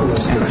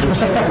superfluous. And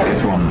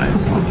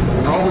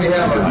all we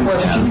have are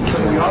questions.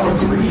 Can we all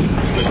agree?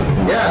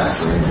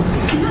 Yes.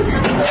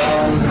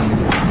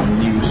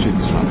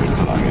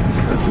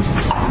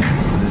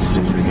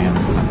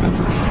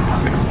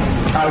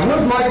 I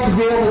would like to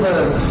be able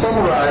to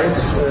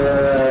summarize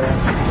the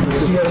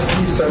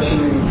CSG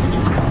session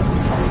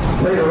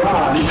later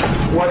on,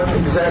 what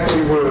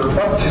exactly we're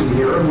up to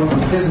here and what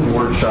we did in the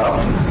workshop.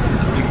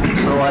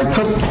 So I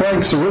took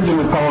Frank's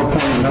original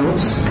PowerPoint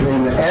notes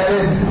and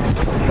added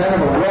kind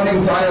of a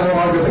running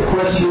dialogue of the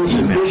questions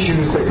and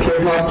issues that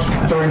came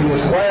up during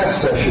this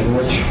last session,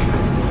 which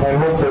I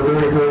hope are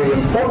very, very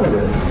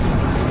informative.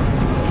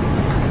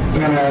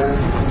 And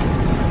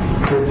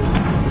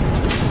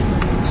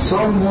if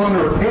someone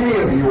or any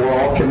of you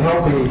all can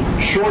help me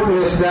shorten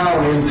this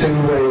down into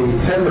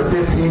a 10 or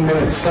 15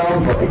 minute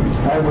soundbite,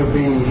 I would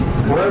be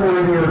forever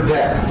in your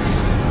debt.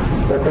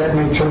 But that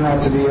may turn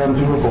out to be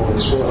undoable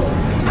as well.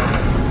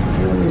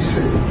 Let me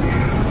see.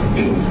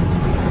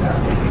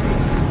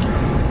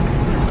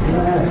 I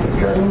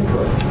think I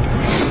input.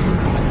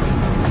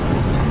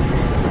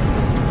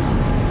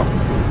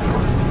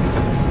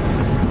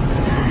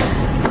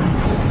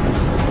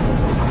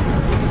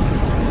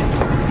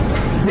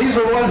 These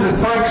are the ones that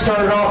Frank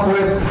started off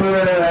with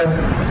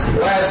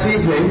last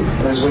evening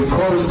as we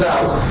closed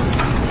out.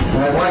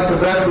 And I'd like to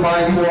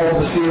remind you all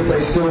to see if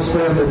they still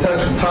stand the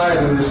test of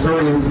time in this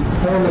very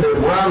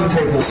informative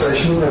roundtable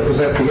session that was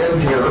at the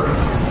end here.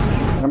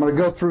 I'm going to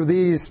go through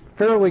these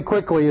fairly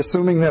quickly,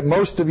 assuming that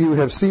most of you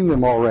have seen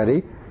them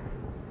already.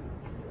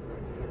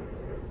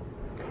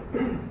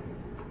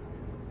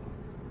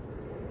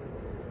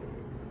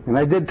 And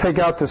I did take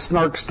out the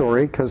snark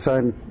story because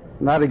I'm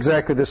not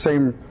exactly the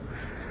same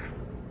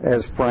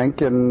as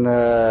Frank and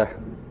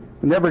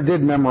never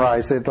did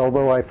memorize it,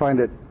 although I find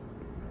it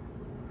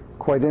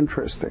quite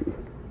interesting.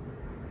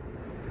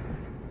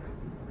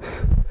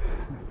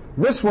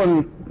 This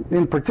one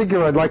in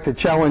particular I'd like to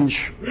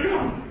challenge.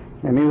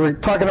 I mean, we're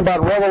talking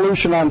about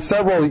revolution on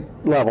several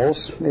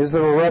levels. Is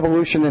there a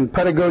revolution in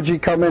pedagogy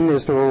coming?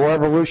 Is there a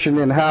revolution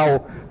in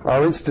how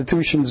our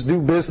institutions do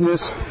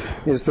business?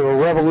 Is there a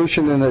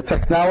revolution in the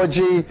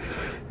technology?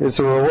 Is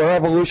there a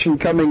revolution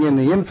coming in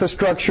the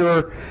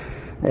infrastructure?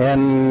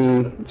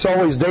 And it's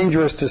always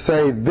dangerous to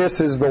say this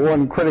is the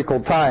one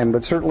critical time,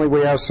 but certainly we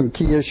have some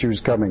key issues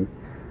coming.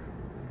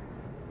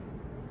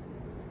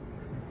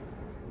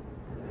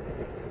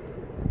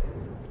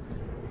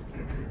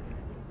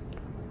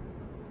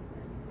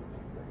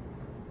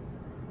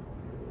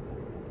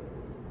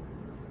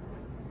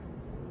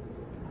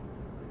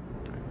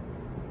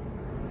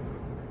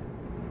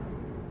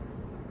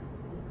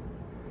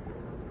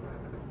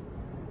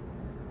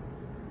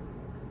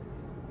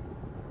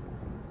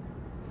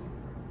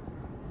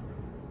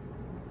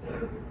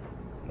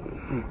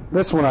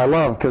 This one I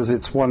love because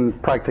it's one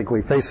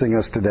practically facing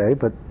us today,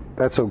 but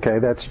that's okay.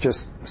 That's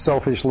just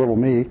selfish little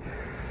me.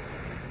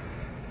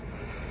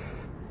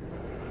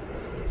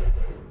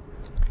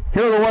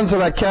 Here are the ones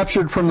that I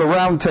captured from the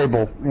round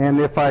table, and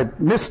if I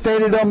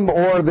misstated them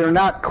or they're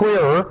not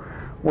clear,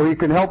 or you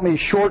can help me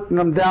shorten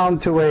them down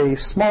to a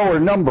smaller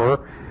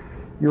number,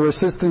 your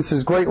assistance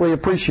is greatly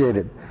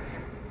appreciated.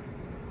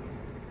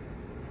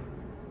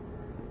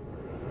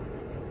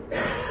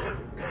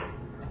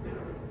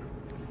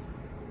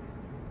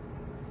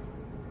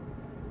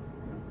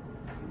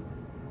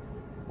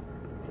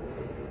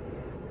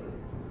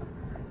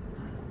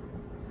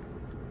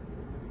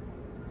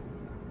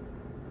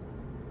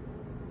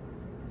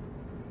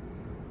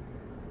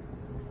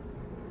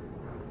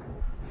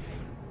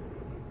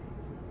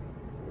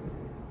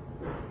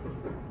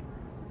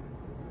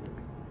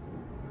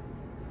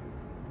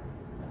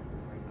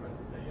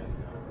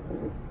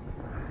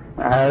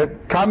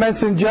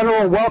 Comments in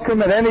general,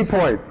 welcome at any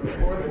point. The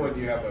fourth one,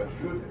 you have a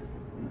should.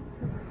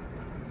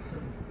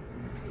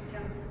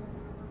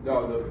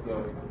 No,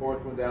 the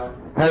fourth one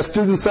down. Has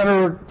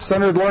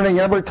student-centered learning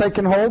ever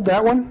taken hold?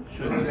 That one?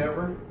 Should it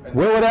ever?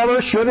 Will it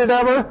ever? Should it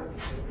ever?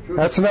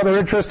 That's another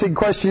interesting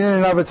question in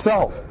and of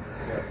itself.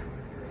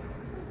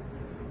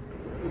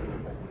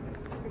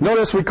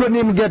 Notice we couldn't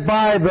even get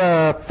by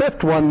the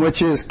fifth one,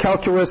 which is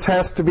calculus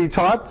has to be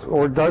taught,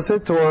 or does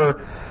it?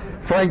 Or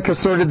Frank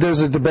asserted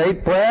there's a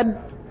debate.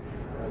 Brad?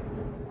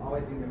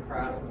 Always being a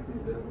craftsman from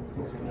the business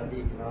school, thinking about the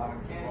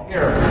economics.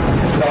 Here,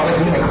 it's always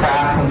being a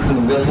craftsman from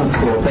the business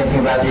school, thinking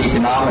about the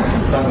economics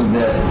and some of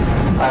this.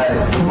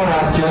 Someone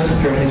asked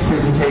Joseph during his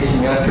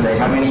presentation yesterday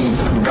how many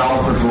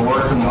developers were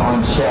working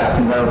on Chef,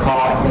 and I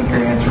recall, I think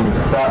your answer was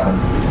 7.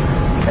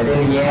 At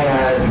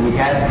Indiana, we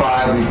had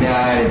 5. We've now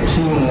added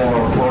 2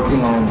 more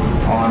working on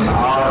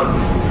our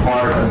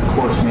part of the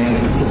course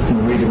management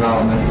system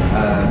redevelopment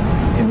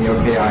in the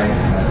OKI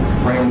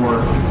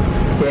framework.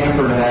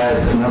 Stanford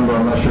has a number,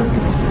 I'm not sure if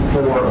it's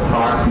 4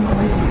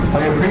 approximately. On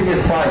your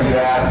previous slide, you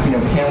asked,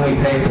 can we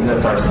pay for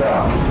this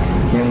ourselves?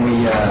 Can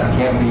we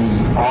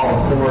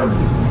all afford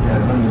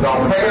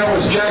development? Hey, that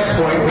was Jack's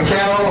point. We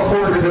can't all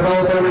afford to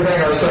develop everything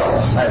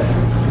ourselves.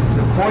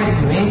 The point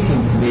to me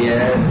seems to be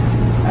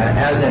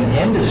as an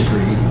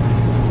industry,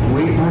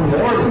 we're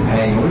more than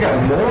paying. We got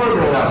more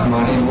than enough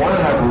money, more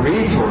than enough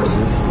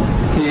resources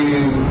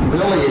to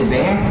really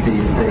advance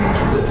these things.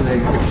 The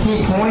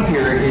key point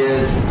here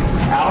is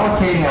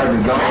allocating our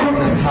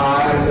development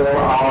time or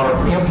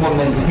our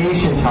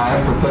implementation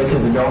time for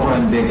places that don't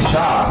run big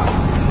shops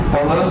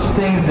on those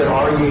things that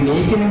are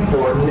unique and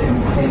important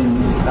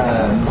and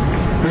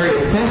very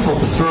essential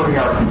to serving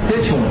our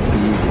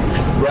constituencies,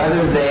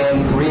 rather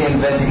than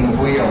reinventing the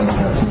wheel and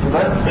such. And so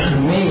that's, to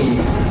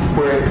me,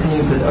 where it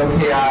seems that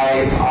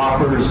OKI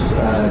offers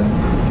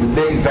the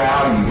big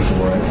value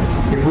for us.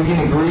 If we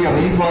can agree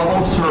on these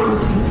level of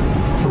services,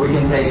 so we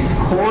can take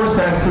core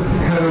sets of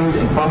code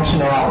and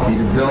functionality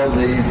to build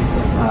these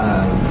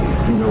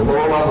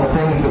lower level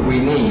things that we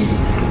need,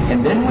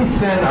 and then we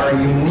spend our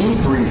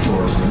unique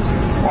resources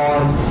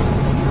on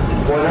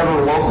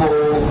whatever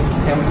local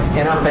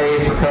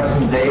interface or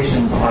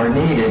customizations are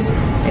needed,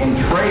 and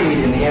trade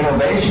in the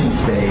innovation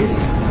space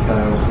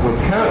with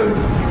code,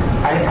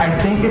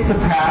 I think it's a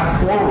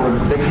path forward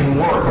that can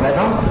work. And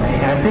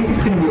I think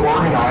it's going to be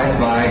organized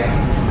by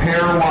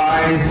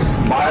pairwise,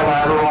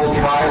 bilateral,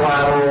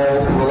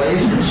 trilateral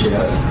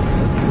relationships,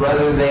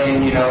 rather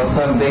than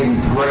some big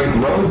great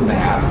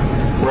roadmap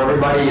where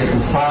everybody is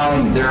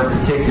assigned their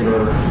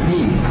particular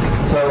piece.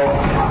 So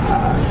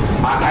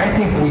I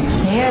think we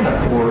can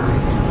afford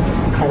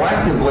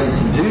collectively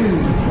to do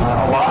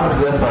a lot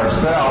of this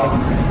ourselves.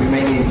 We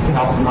may need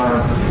help from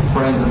our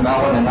friends at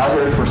Mellon and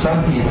others for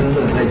some pieces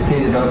as they've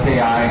seeded OKI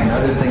and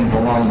other things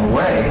along the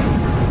way.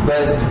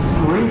 But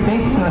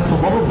rethinking this a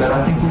little bit,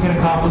 I think we can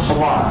accomplish a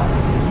lot.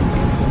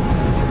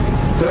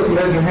 So you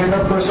had your hand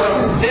up for a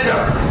second.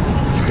 Ditto.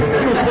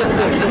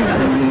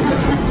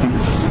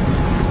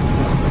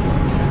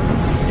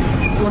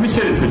 Let me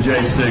say that the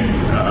JSIG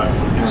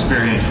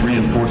experience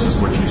reinforces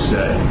what you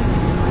said.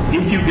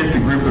 If you get the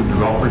group of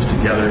developers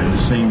together in the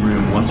same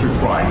room once or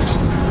twice,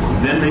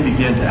 then they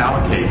begin to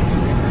allocate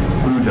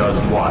who does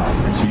what,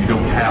 and so you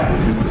don't have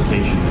the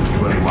duplication that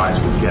you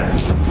otherwise would get.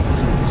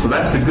 So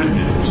that's the good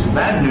news. The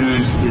bad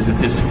news is that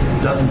this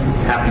doesn't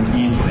happen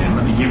easily. And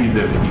let me give you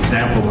the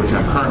example which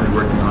I'm currently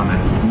working on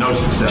and no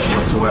success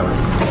whatsoever.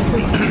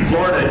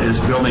 Florida is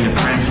building a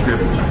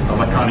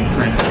electronic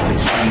transcript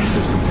exchange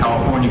system.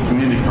 California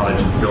Community College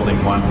is building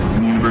one,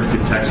 and the University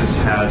of Texas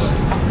has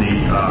the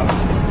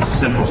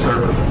central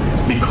server.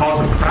 Because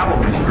of travel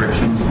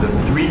restrictions, the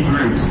 3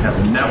 groups have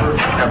never,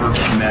 ever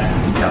met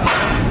together.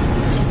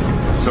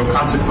 So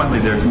consequently,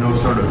 there's no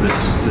sort of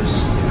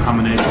this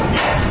combination.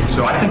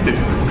 So I think that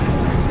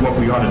what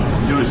we ought to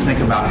do is think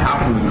about how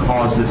can we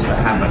cause this to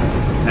happen.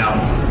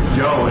 Now,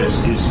 Joe has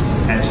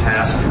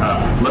asked,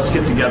 let's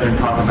get together and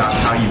talk about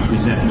how you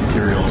present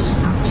materials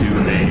to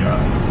the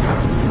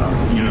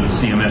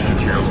CMS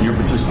materials. You're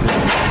participating.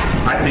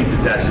 I think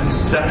that that's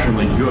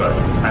exceptionally good.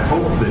 I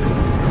hope that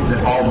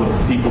all the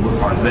people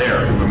that are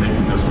there who are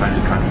making those kinds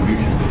of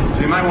contributions.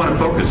 So you might want to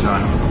focus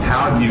on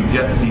how do you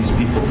get these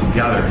people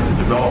together to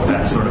develop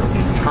that sort of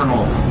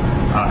internal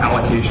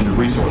allocation of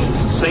resources.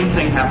 The same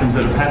thing happens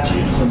at Apache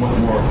in a somewhat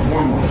more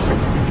formal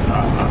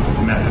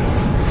method.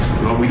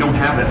 Well, we don't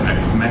have that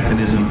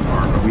mechanism,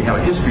 or we have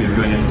a history of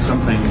doing it in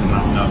some things and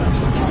not in others.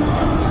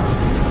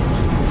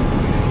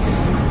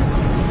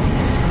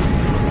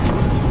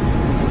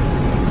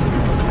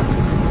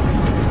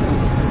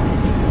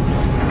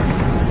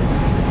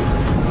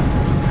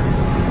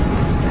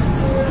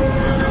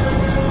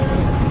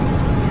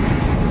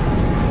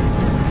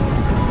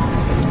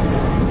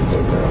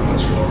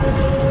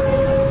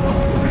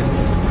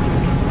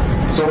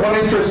 So one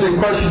interesting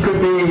question could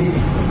be,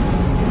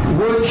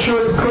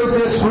 could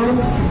this group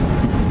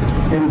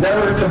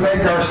endeavor to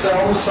make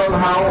ourselves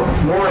somehow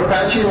more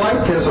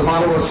Apache-like as a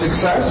model of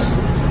success?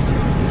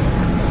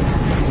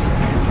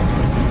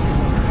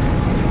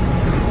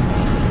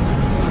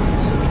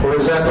 Or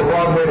is that the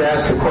wrong way to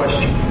ask a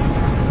question?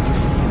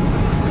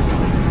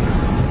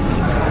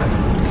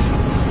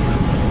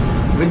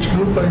 Which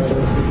group are you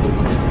talking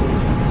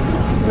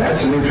about?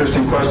 That's an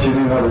interesting question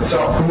in and of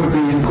itself. Who would be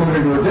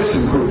included or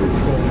disincluded?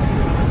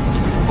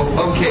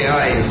 Well,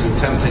 OKI is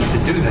attempting to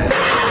do that.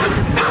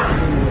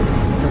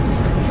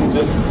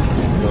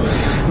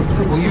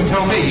 Well, you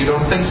tell me. You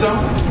don't think so?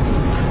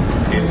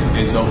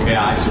 Is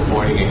OKI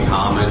supporting in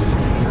common?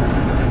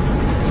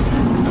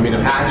 I mean,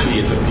 Apache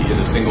is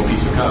a single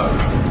piece of code.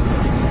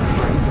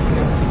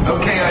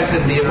 OKI is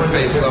at the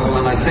interface level,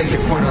 and I take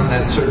your point on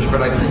that, Serge,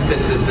 but I think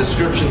that the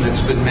description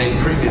that's been made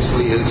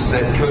previously is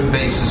that code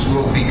bases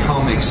will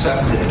become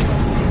accepted,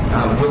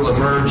 will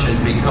emerge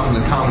and become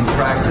the common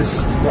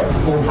practice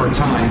over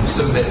time,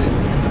 so that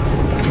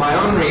my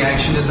own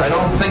reaction is I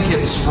don't think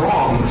it's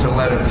wrong to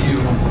let a few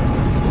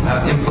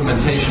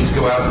implementations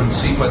go out and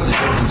see what the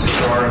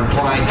differences are,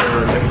 implying there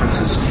are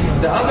differences.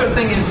 The other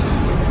thing is,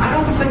 I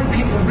don't think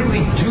people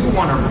really do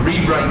want to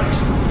rewrite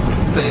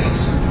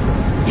things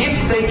if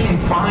they can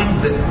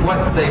find that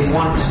what they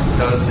want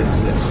does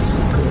exist.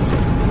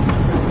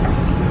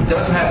 It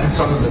does happen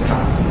some of the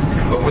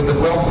time, but with a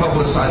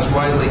well-publicized,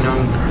 widely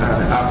known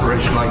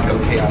operation like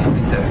OKI, I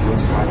think that's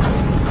less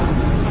likely.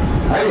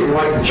 I didn't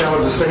like to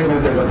challenge the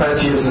statement that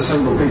Apache is a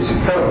single piece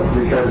of code,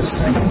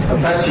 because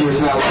Apache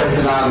is now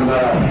taking on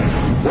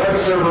the web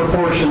server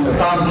portion, the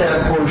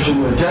Tomcat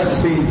portion, the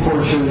JetSpeed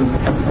portion,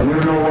 and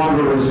they're no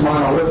longer as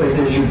monolithic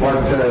as you'd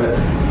like to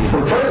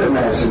portray them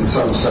as in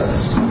some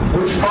sense.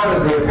 Which part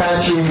of the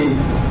Apache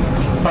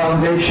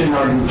foundation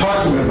are you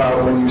talking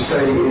about when you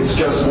say it's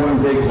just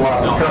one big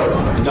block of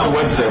code? No,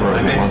 web server.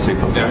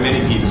 There are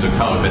many pieces of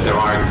code, but there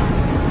are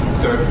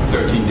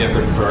 13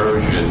 different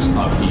versions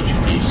of each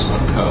piece of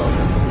code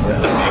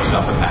that makes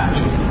up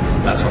Apache.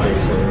 That's right.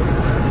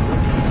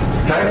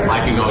 Okay. I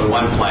can go to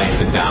one place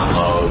and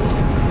download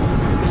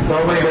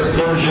the latest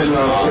version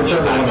of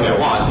whichever one I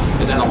want,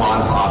 and then a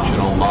lot of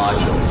optional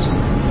modules.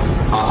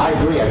 I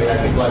agree. I mean, I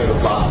think letting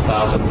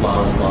 1,000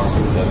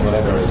 flosses and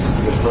whatever is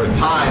for a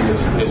time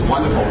is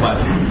wonderful, but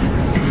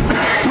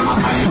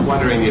I'm just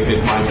wondering if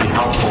it might be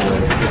helpful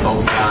if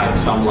OKI at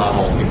some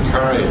level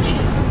encouraged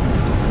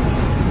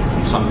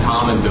some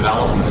common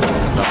development,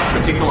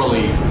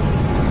 particularly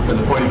from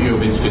the point of view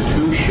of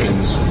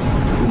institutions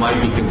who might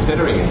be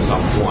considering at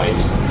some point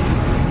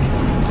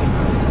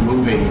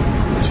moving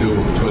to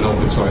an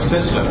open source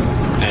system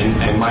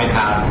and might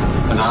have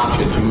an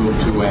option to move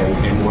to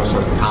a more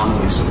sort of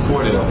commonly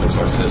supported open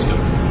source system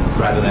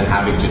rather than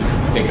having to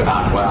think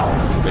about, well,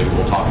 maybe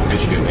we'll talk to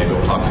Michigan, maybe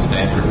we'll talk to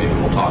Stanford, maybe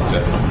we'll talk to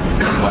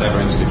whatever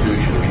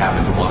institution we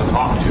happen to want to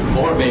talk to,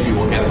 or maybe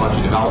we'll get a bunch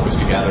of developers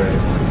together and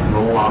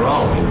roll our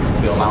own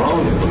and build our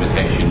own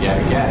implementation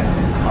yet again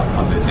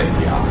of this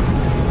API.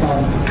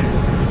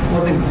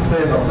 One thing to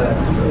say about that,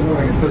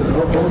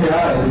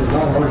 OKI is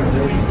not an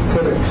organization.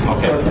 Could it?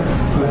 Okay.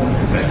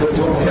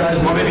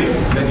 Well, maybe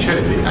it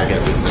should be, I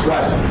guess. It's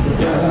right.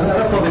 Yeah.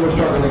 That's something we're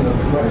struggling with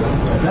right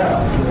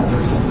now.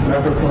 There's some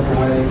efforts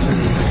underway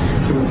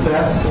to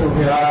assess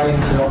OKI,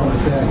 to help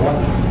understand what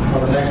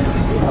are the next,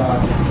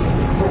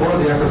 what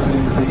are the efforts we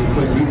need to be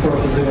putting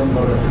resources in,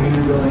 whether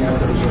community building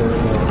efforts or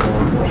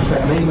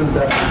spec maintenance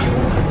efforts.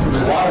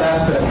 There's a lot of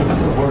aspects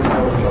of where to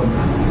go from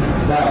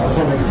now. I just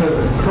want to make clear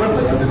that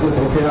currently, as this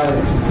OKI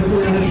is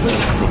simply an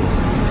initiative.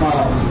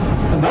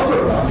 A number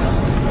of us,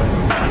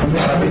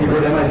 I think you've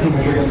heard MIT,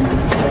 Michigan,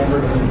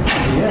 Stanford, and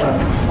Indiana,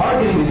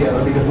 are getting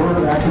together because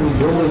we're actually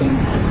building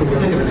a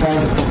particular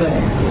kind of thing,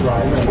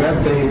 right? A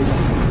web-based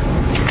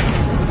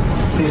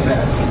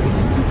CMS.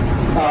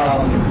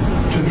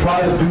 To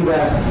try to do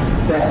that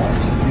best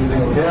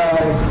using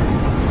OKI,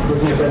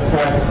 looking at best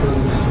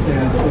practices,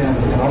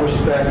 and other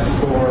specs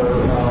for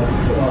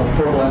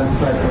portal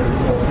inspectors.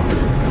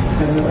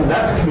 And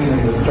that's a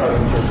community that's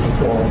starting to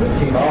form that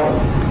came out of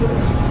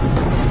this.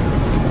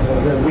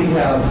 That we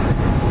have a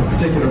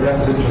particular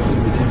vested interest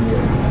in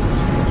continuing.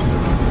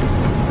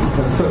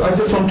 So I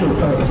just want to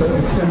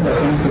extend that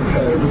answer,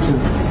 which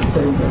is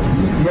saying that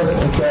yes,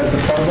 OKI is a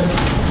part of it.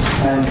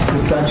 And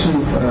it's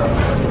actually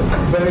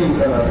very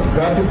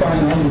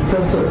gratifying and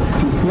impressive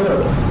to hear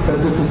that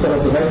this is sort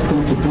of the right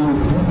thing to do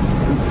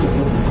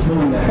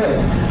moving ahead.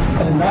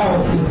 And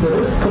now, if there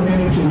is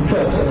community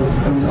interest, or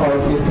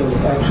if there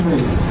is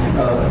actually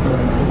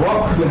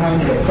work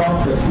behind the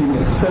talk that's being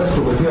expressed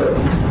over here,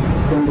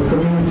 then the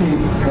community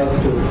has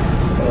to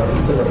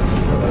sort of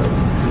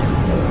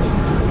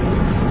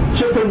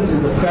chip in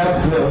is a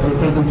crass way of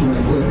representing it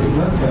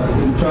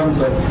in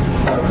terms of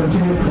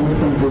continued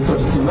commitment to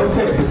research. Saying,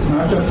 okay, it's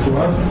not just to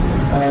us,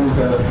 and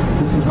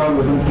this is how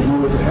we're going to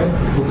move it ahead.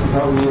 This is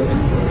how we as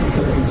a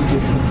set of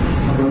institutions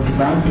are going to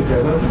band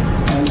together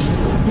and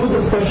do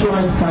the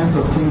specialized kinds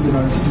of things in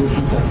our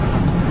institutions. So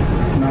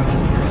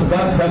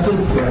that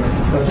is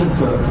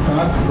a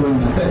path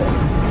going ahead.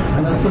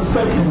 And I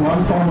suspect in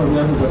one form or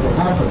the other that will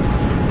happen.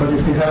 But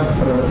if you have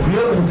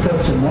real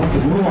interest and want to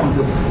move on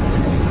this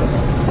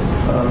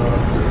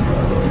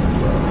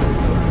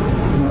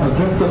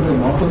aggressively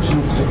and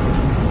opportunistic,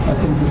 I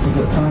think this is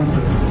a time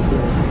to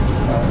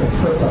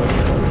express our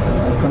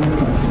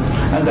commitments.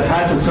 And the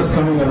hat is just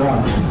coming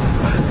around.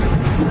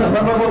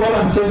 What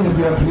I'm saying is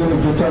we have to really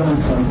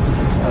determine some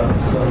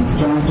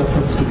joint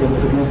efforts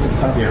together to make this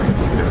happen.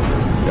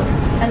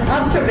 An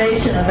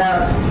observation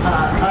about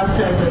us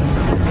as a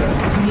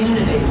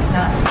community,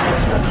 not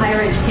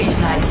higher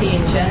education IT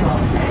in general.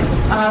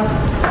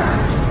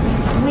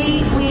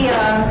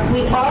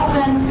 We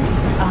often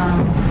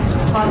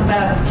talk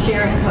about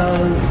sharing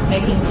code,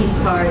 making piece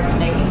parts,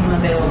 making them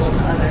available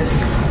to others.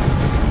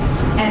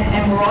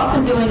 And we're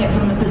often doing it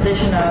from the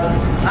position of,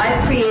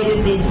 I've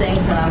created these things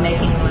and I'm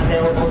making them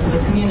available to the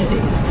community.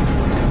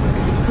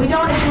 We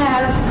don't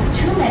have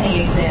too many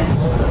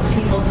examples of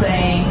people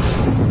saying,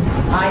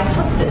 I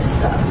took this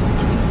stuff.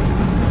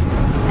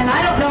 And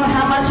I don't know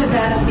how much of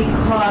that's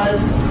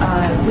because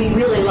we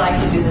really like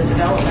to do the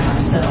development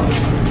ourselves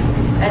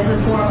as a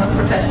form of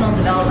professional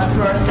development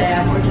for our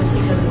staff, or just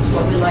because it's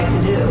what we like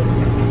to do.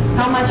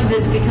 How much of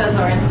it's because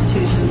our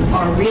institutions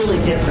are really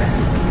different.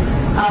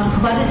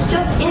 But it's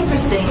just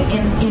interesting,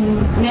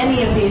 in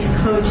many of these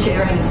code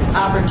sharing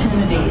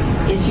opportunities,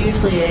 it's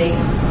usually a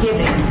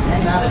giving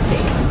and not a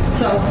taking.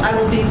 So I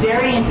will be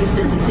very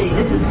interested to see,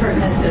 this is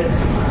pertinent to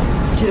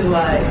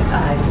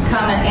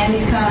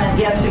Andy's comment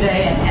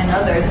yesterday and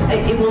others.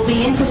 It will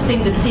be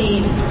interesting to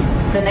see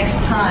the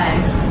next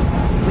time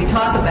we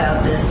talk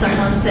about this,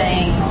 someone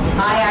saying,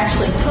 I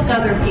actually took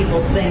other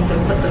people's things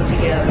and put them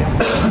together,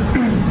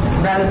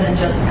 rather than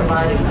just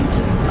providing them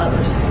to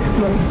others.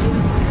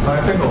 I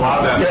think a lot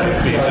of that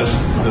could be just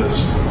the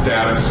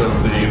status of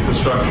the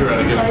infrastructure at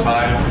a given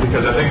time,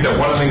 because I think that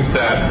one of the things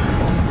that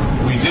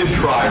we did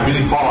try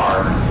really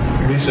hard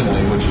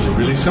recently, which is a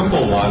really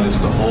simple one, is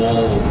the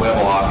whole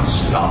WebAuth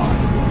stuff,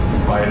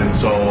 right? And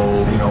so,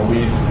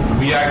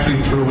 we actually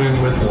threw in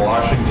with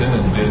Washington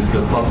and did the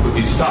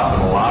PubQuickie stuff,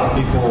 and a lot of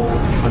people,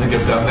 I think,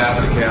 have done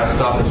that. The CAS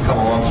stuff has come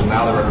along, so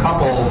now there are a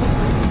couple.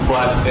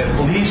 But at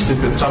least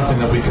if it's something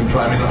that we can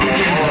try, our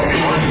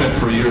argument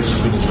for years has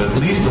been at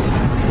least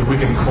if we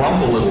can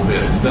clump a little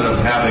bit instead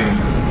of having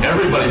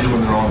everybody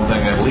doing their own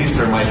thing, at least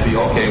there might be,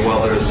 okay,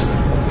 well, there's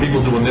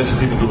people doing this and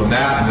people doing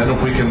that, and then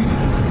if we can,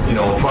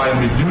 try and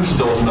reduce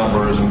those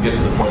numbers and get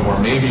to the point where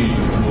maybe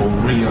we'll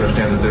really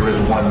understand that there is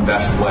one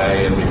best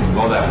way and we can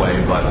go that way,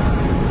 but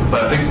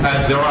I think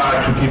there are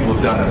actually people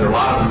who've done it. There are a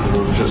lot of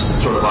people who've just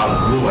sort of out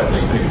of the blue, I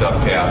think, picked up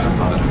CAS and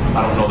done it.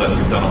 I don't know that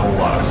we've done a whole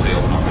lot of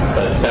sales on that.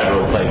 But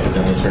several places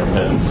in this room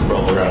have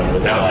rolled around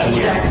with that.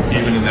 Absolutely.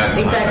 Even in that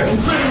Exactly,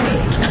 including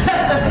me.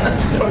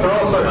 But there are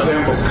also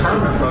examples,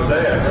 Kermit,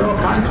 Mosaic, there are all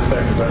kinds of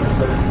things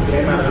that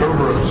came out of Kermit.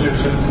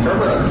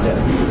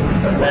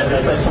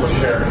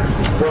 Share.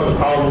 One of the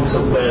problems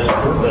has been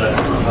that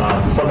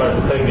sometimes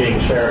the thing being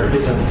shared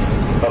isn't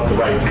of the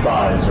right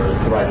size or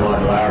the right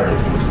modularity.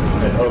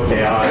 And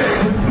OKI.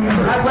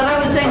 What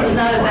I was saying was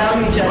not a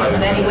value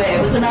judgment anyway.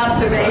 It was an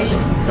observation.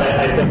 So.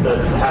 I think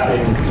that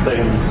having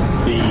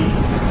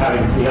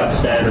enough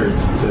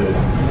standards to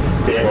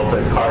be able to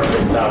carve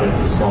things out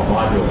into small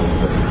modules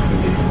that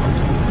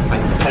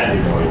can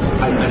be more easy.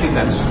 I think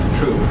that's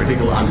true.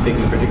 I'm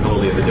thinking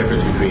particularly of the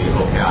difference between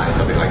OKI and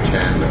something like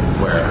Chandler,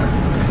 where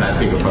that's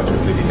being approached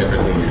completely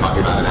differently. You're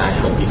talking about an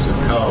actual piece of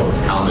code,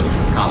 common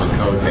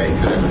code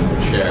base that everyone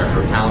would share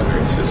for a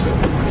calendaring system.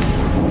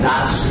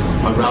 That's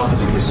a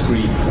relatively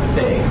discrete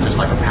thing, just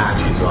like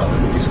Apache is a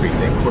relatively discrete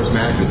thing. Course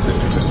management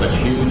systems are such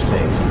huge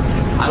things.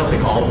 I don't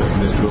think all of us in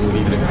this room would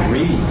even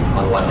agree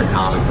on what the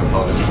common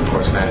components of a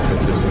course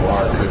management system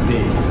are or could be.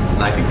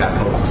 And I think that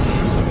poses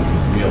some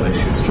real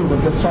issues. True,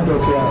 but that's not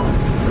OKI.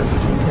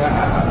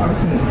 Yeah, I was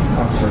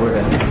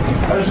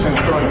going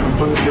to throw in a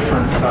completely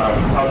different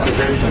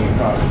observation.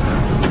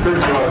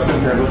 Years ago, I was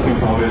sitting here listening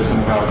to all this and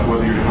about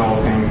whether you're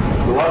developing.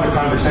 A lot of the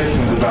conversation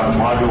is about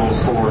modules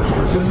for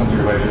sort of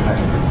systems-related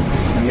things.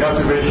 And the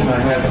observation I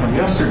had from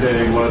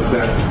yesterday was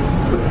that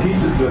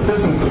the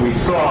systems that we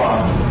saw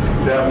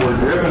that were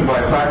driven by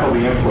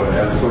faculty input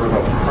as sort of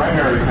a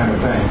primary kind of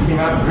thing came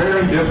out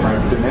very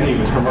different than any of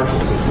the commercial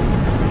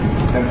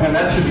systems. And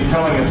that should be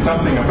telling us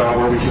something about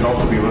where we should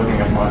also be looking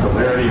at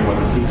modularity and what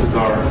the pieces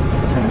are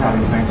and how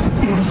these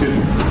things should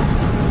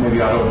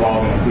maybe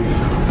auto-evolve in the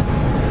future.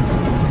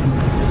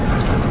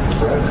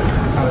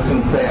 I was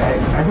going to say,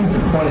 I think the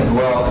point is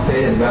well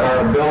stated about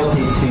our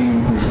ability to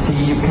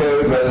receive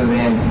code rather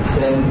than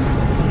send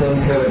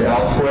code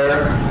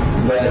elsewhere.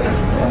 But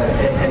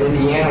at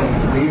Indiana,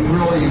 we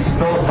really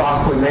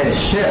philosophically made a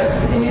shift.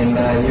 And,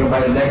 by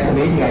the next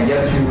meeting, I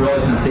guess you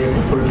really can see if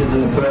the proof is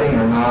in the pudding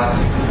or not.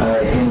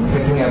 In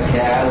picking up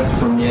CAS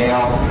from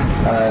Yale,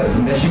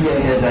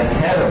 Michigan is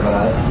ahead of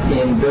us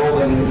in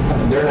building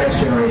their next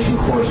generation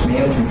course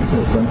management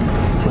system.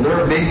 So there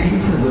are big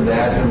pieces of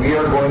that we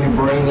are going to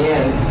bring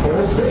in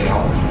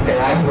wholesale. And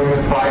I'm going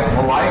to fight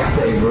a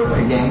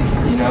lightsaber against,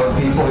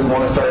 people who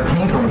want to start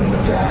tinkering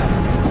with that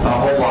a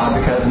whole lot,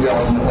 because we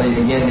ultimately,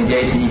 again,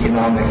 negate the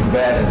economic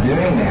bet of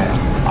doing that.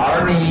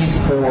 Our need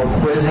for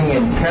quizzing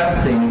and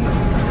testing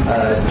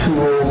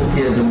tools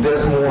is a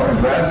bit more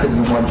aggressive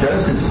than what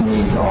Joseph's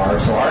needs are.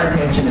 So our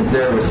attention is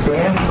there with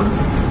Stanford,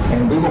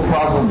 and we will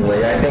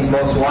probably, I think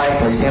most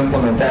likely,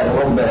 implement that a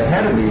little bit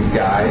ahead of these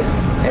guys.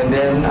 And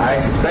then I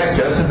suspect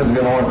Joseph is going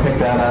to want to pick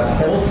that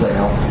up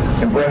wholesale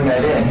and bring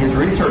that in. His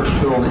research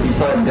tool that you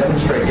saw him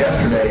demonstrate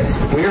yesterday,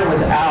 we are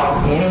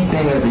without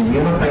anything as a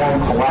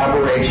uniform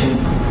collaboration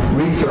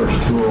research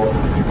tool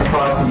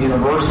across the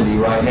university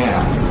right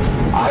now.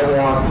 I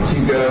want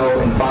to go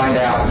and find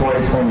out what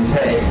it's going to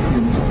take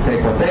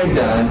what they've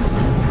done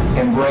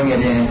and bring it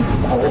in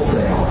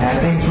wholesale. And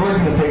I think it's really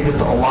going to take us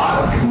a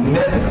lot of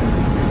commitment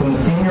from the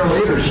senior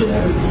leadership,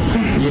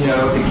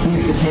 to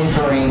keep the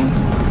tinkering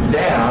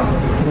down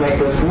to make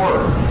this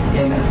work.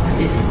 And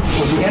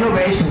with the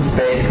innovation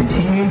space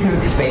continuing to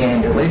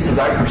expand, at least as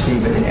I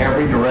perceive it, in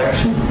every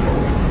direction,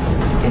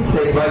 and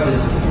state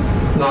budgets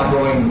not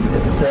going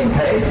at the same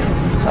pace,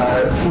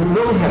 we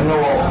really have no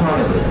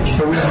alternative.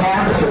 So we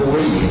have to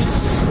lead.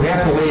 We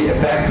have to lead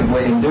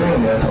effectively in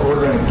doing this, or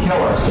we're going to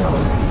kill ourselves.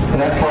 And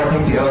that's why I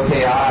think the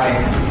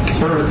OKI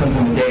service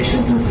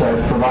implementations and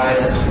such provide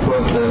us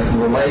with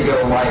the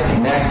Lego-like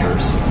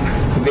connectors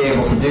to be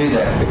able to do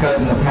that. Because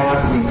in the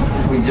past,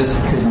 we just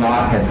could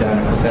not have done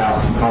it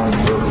without some common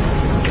services.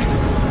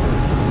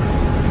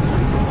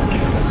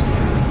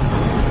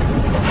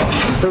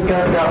 I think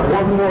I've got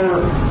one more.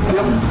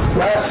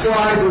 Last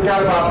slide. We've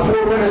got about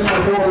 4 minutes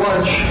before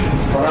lunch,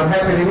 but I'm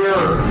happy to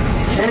hear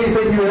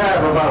anything you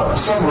have about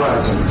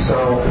summarizing.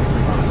 So.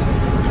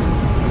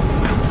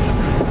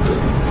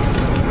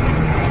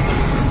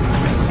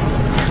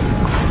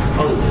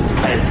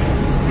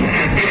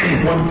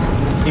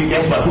 You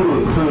asked about who to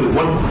include.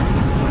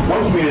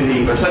 One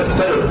community or set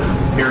of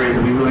areas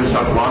that we really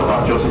talked a lot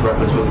about, Joseph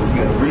referenced, was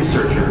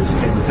researchers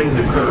and the things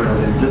that occur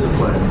in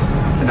disciplines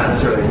and not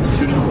necessarily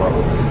institutional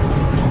levels.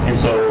 And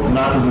so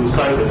not to lose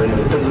sight of it,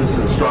 physicists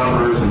and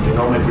astronomers and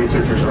genomic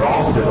researchers are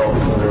also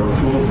developing some of their own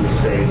tools in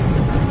space,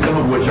 some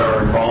of which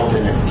are involved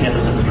in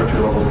campus infrastructure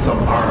level and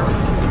some aren't.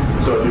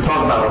 So if you're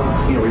talking about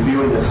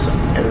reviewing this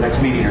at the next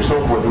meeting or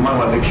so forth, we might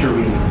want to make sure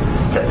we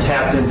have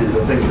tapped into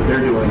the things that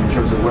they're doing in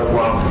terms of web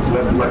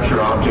lecture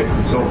objects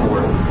and so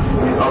forth,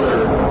 and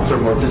other sort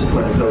of more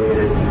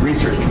discipline-affiliated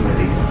research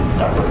community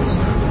efforts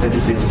than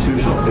just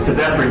institutional, because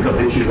that brings up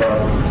issues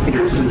of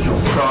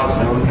interinstitutional trust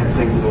and other kind of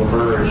things that will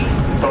emerge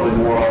probably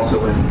more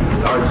also in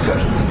our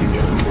discussions in the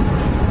future.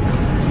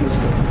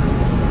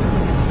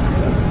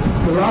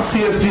 The last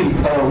CSG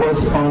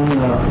was on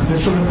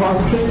digital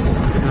repositories,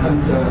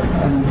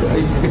 and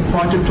it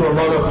pointed to a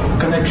lot of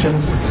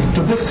connections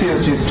to this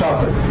CSG's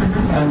topic.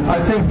 And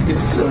I think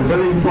it's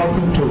very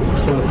important to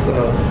sort of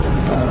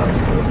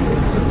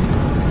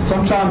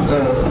sometime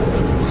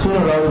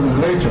sooner rather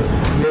than later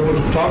be able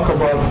to talk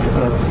about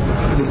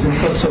this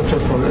infrastructure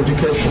for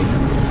education,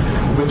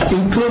 which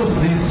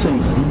includes these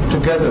things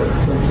together,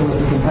 so that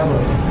we can have a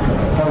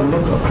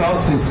look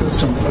across these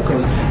systems,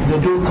 because they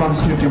do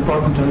constitute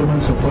important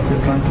elements of what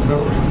we're trying to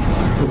build.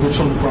 The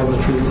digital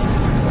repositories,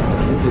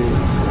 the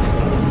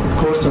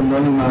course and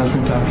learning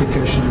management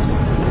applications,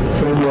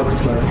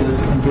 frameworks like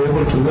this, and be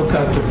able to look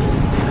at it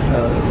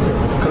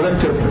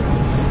collectively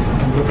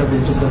and look at the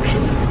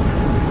intersections.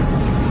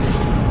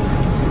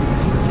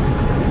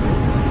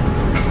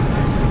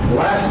 The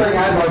last thing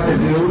I'd like to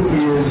do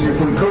is, if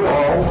we could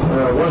all,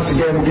 once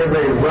again, give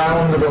a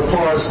round of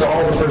applause to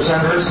all the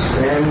presenters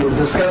and the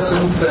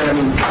discussants. And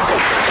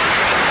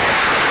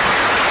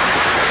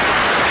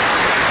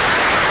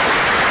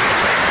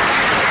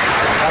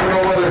I don't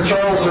know whether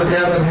Charles or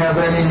Gavin have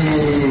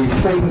any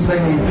things they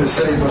need to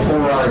say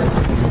before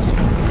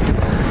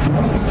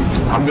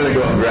I'm going to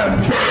go and grab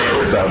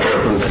Charles out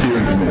there for the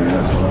steering committee.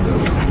 That's what I'm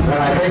doing.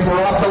 And I think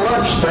we're off to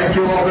lunch. Thank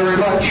you all very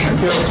much.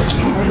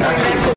 Thank you.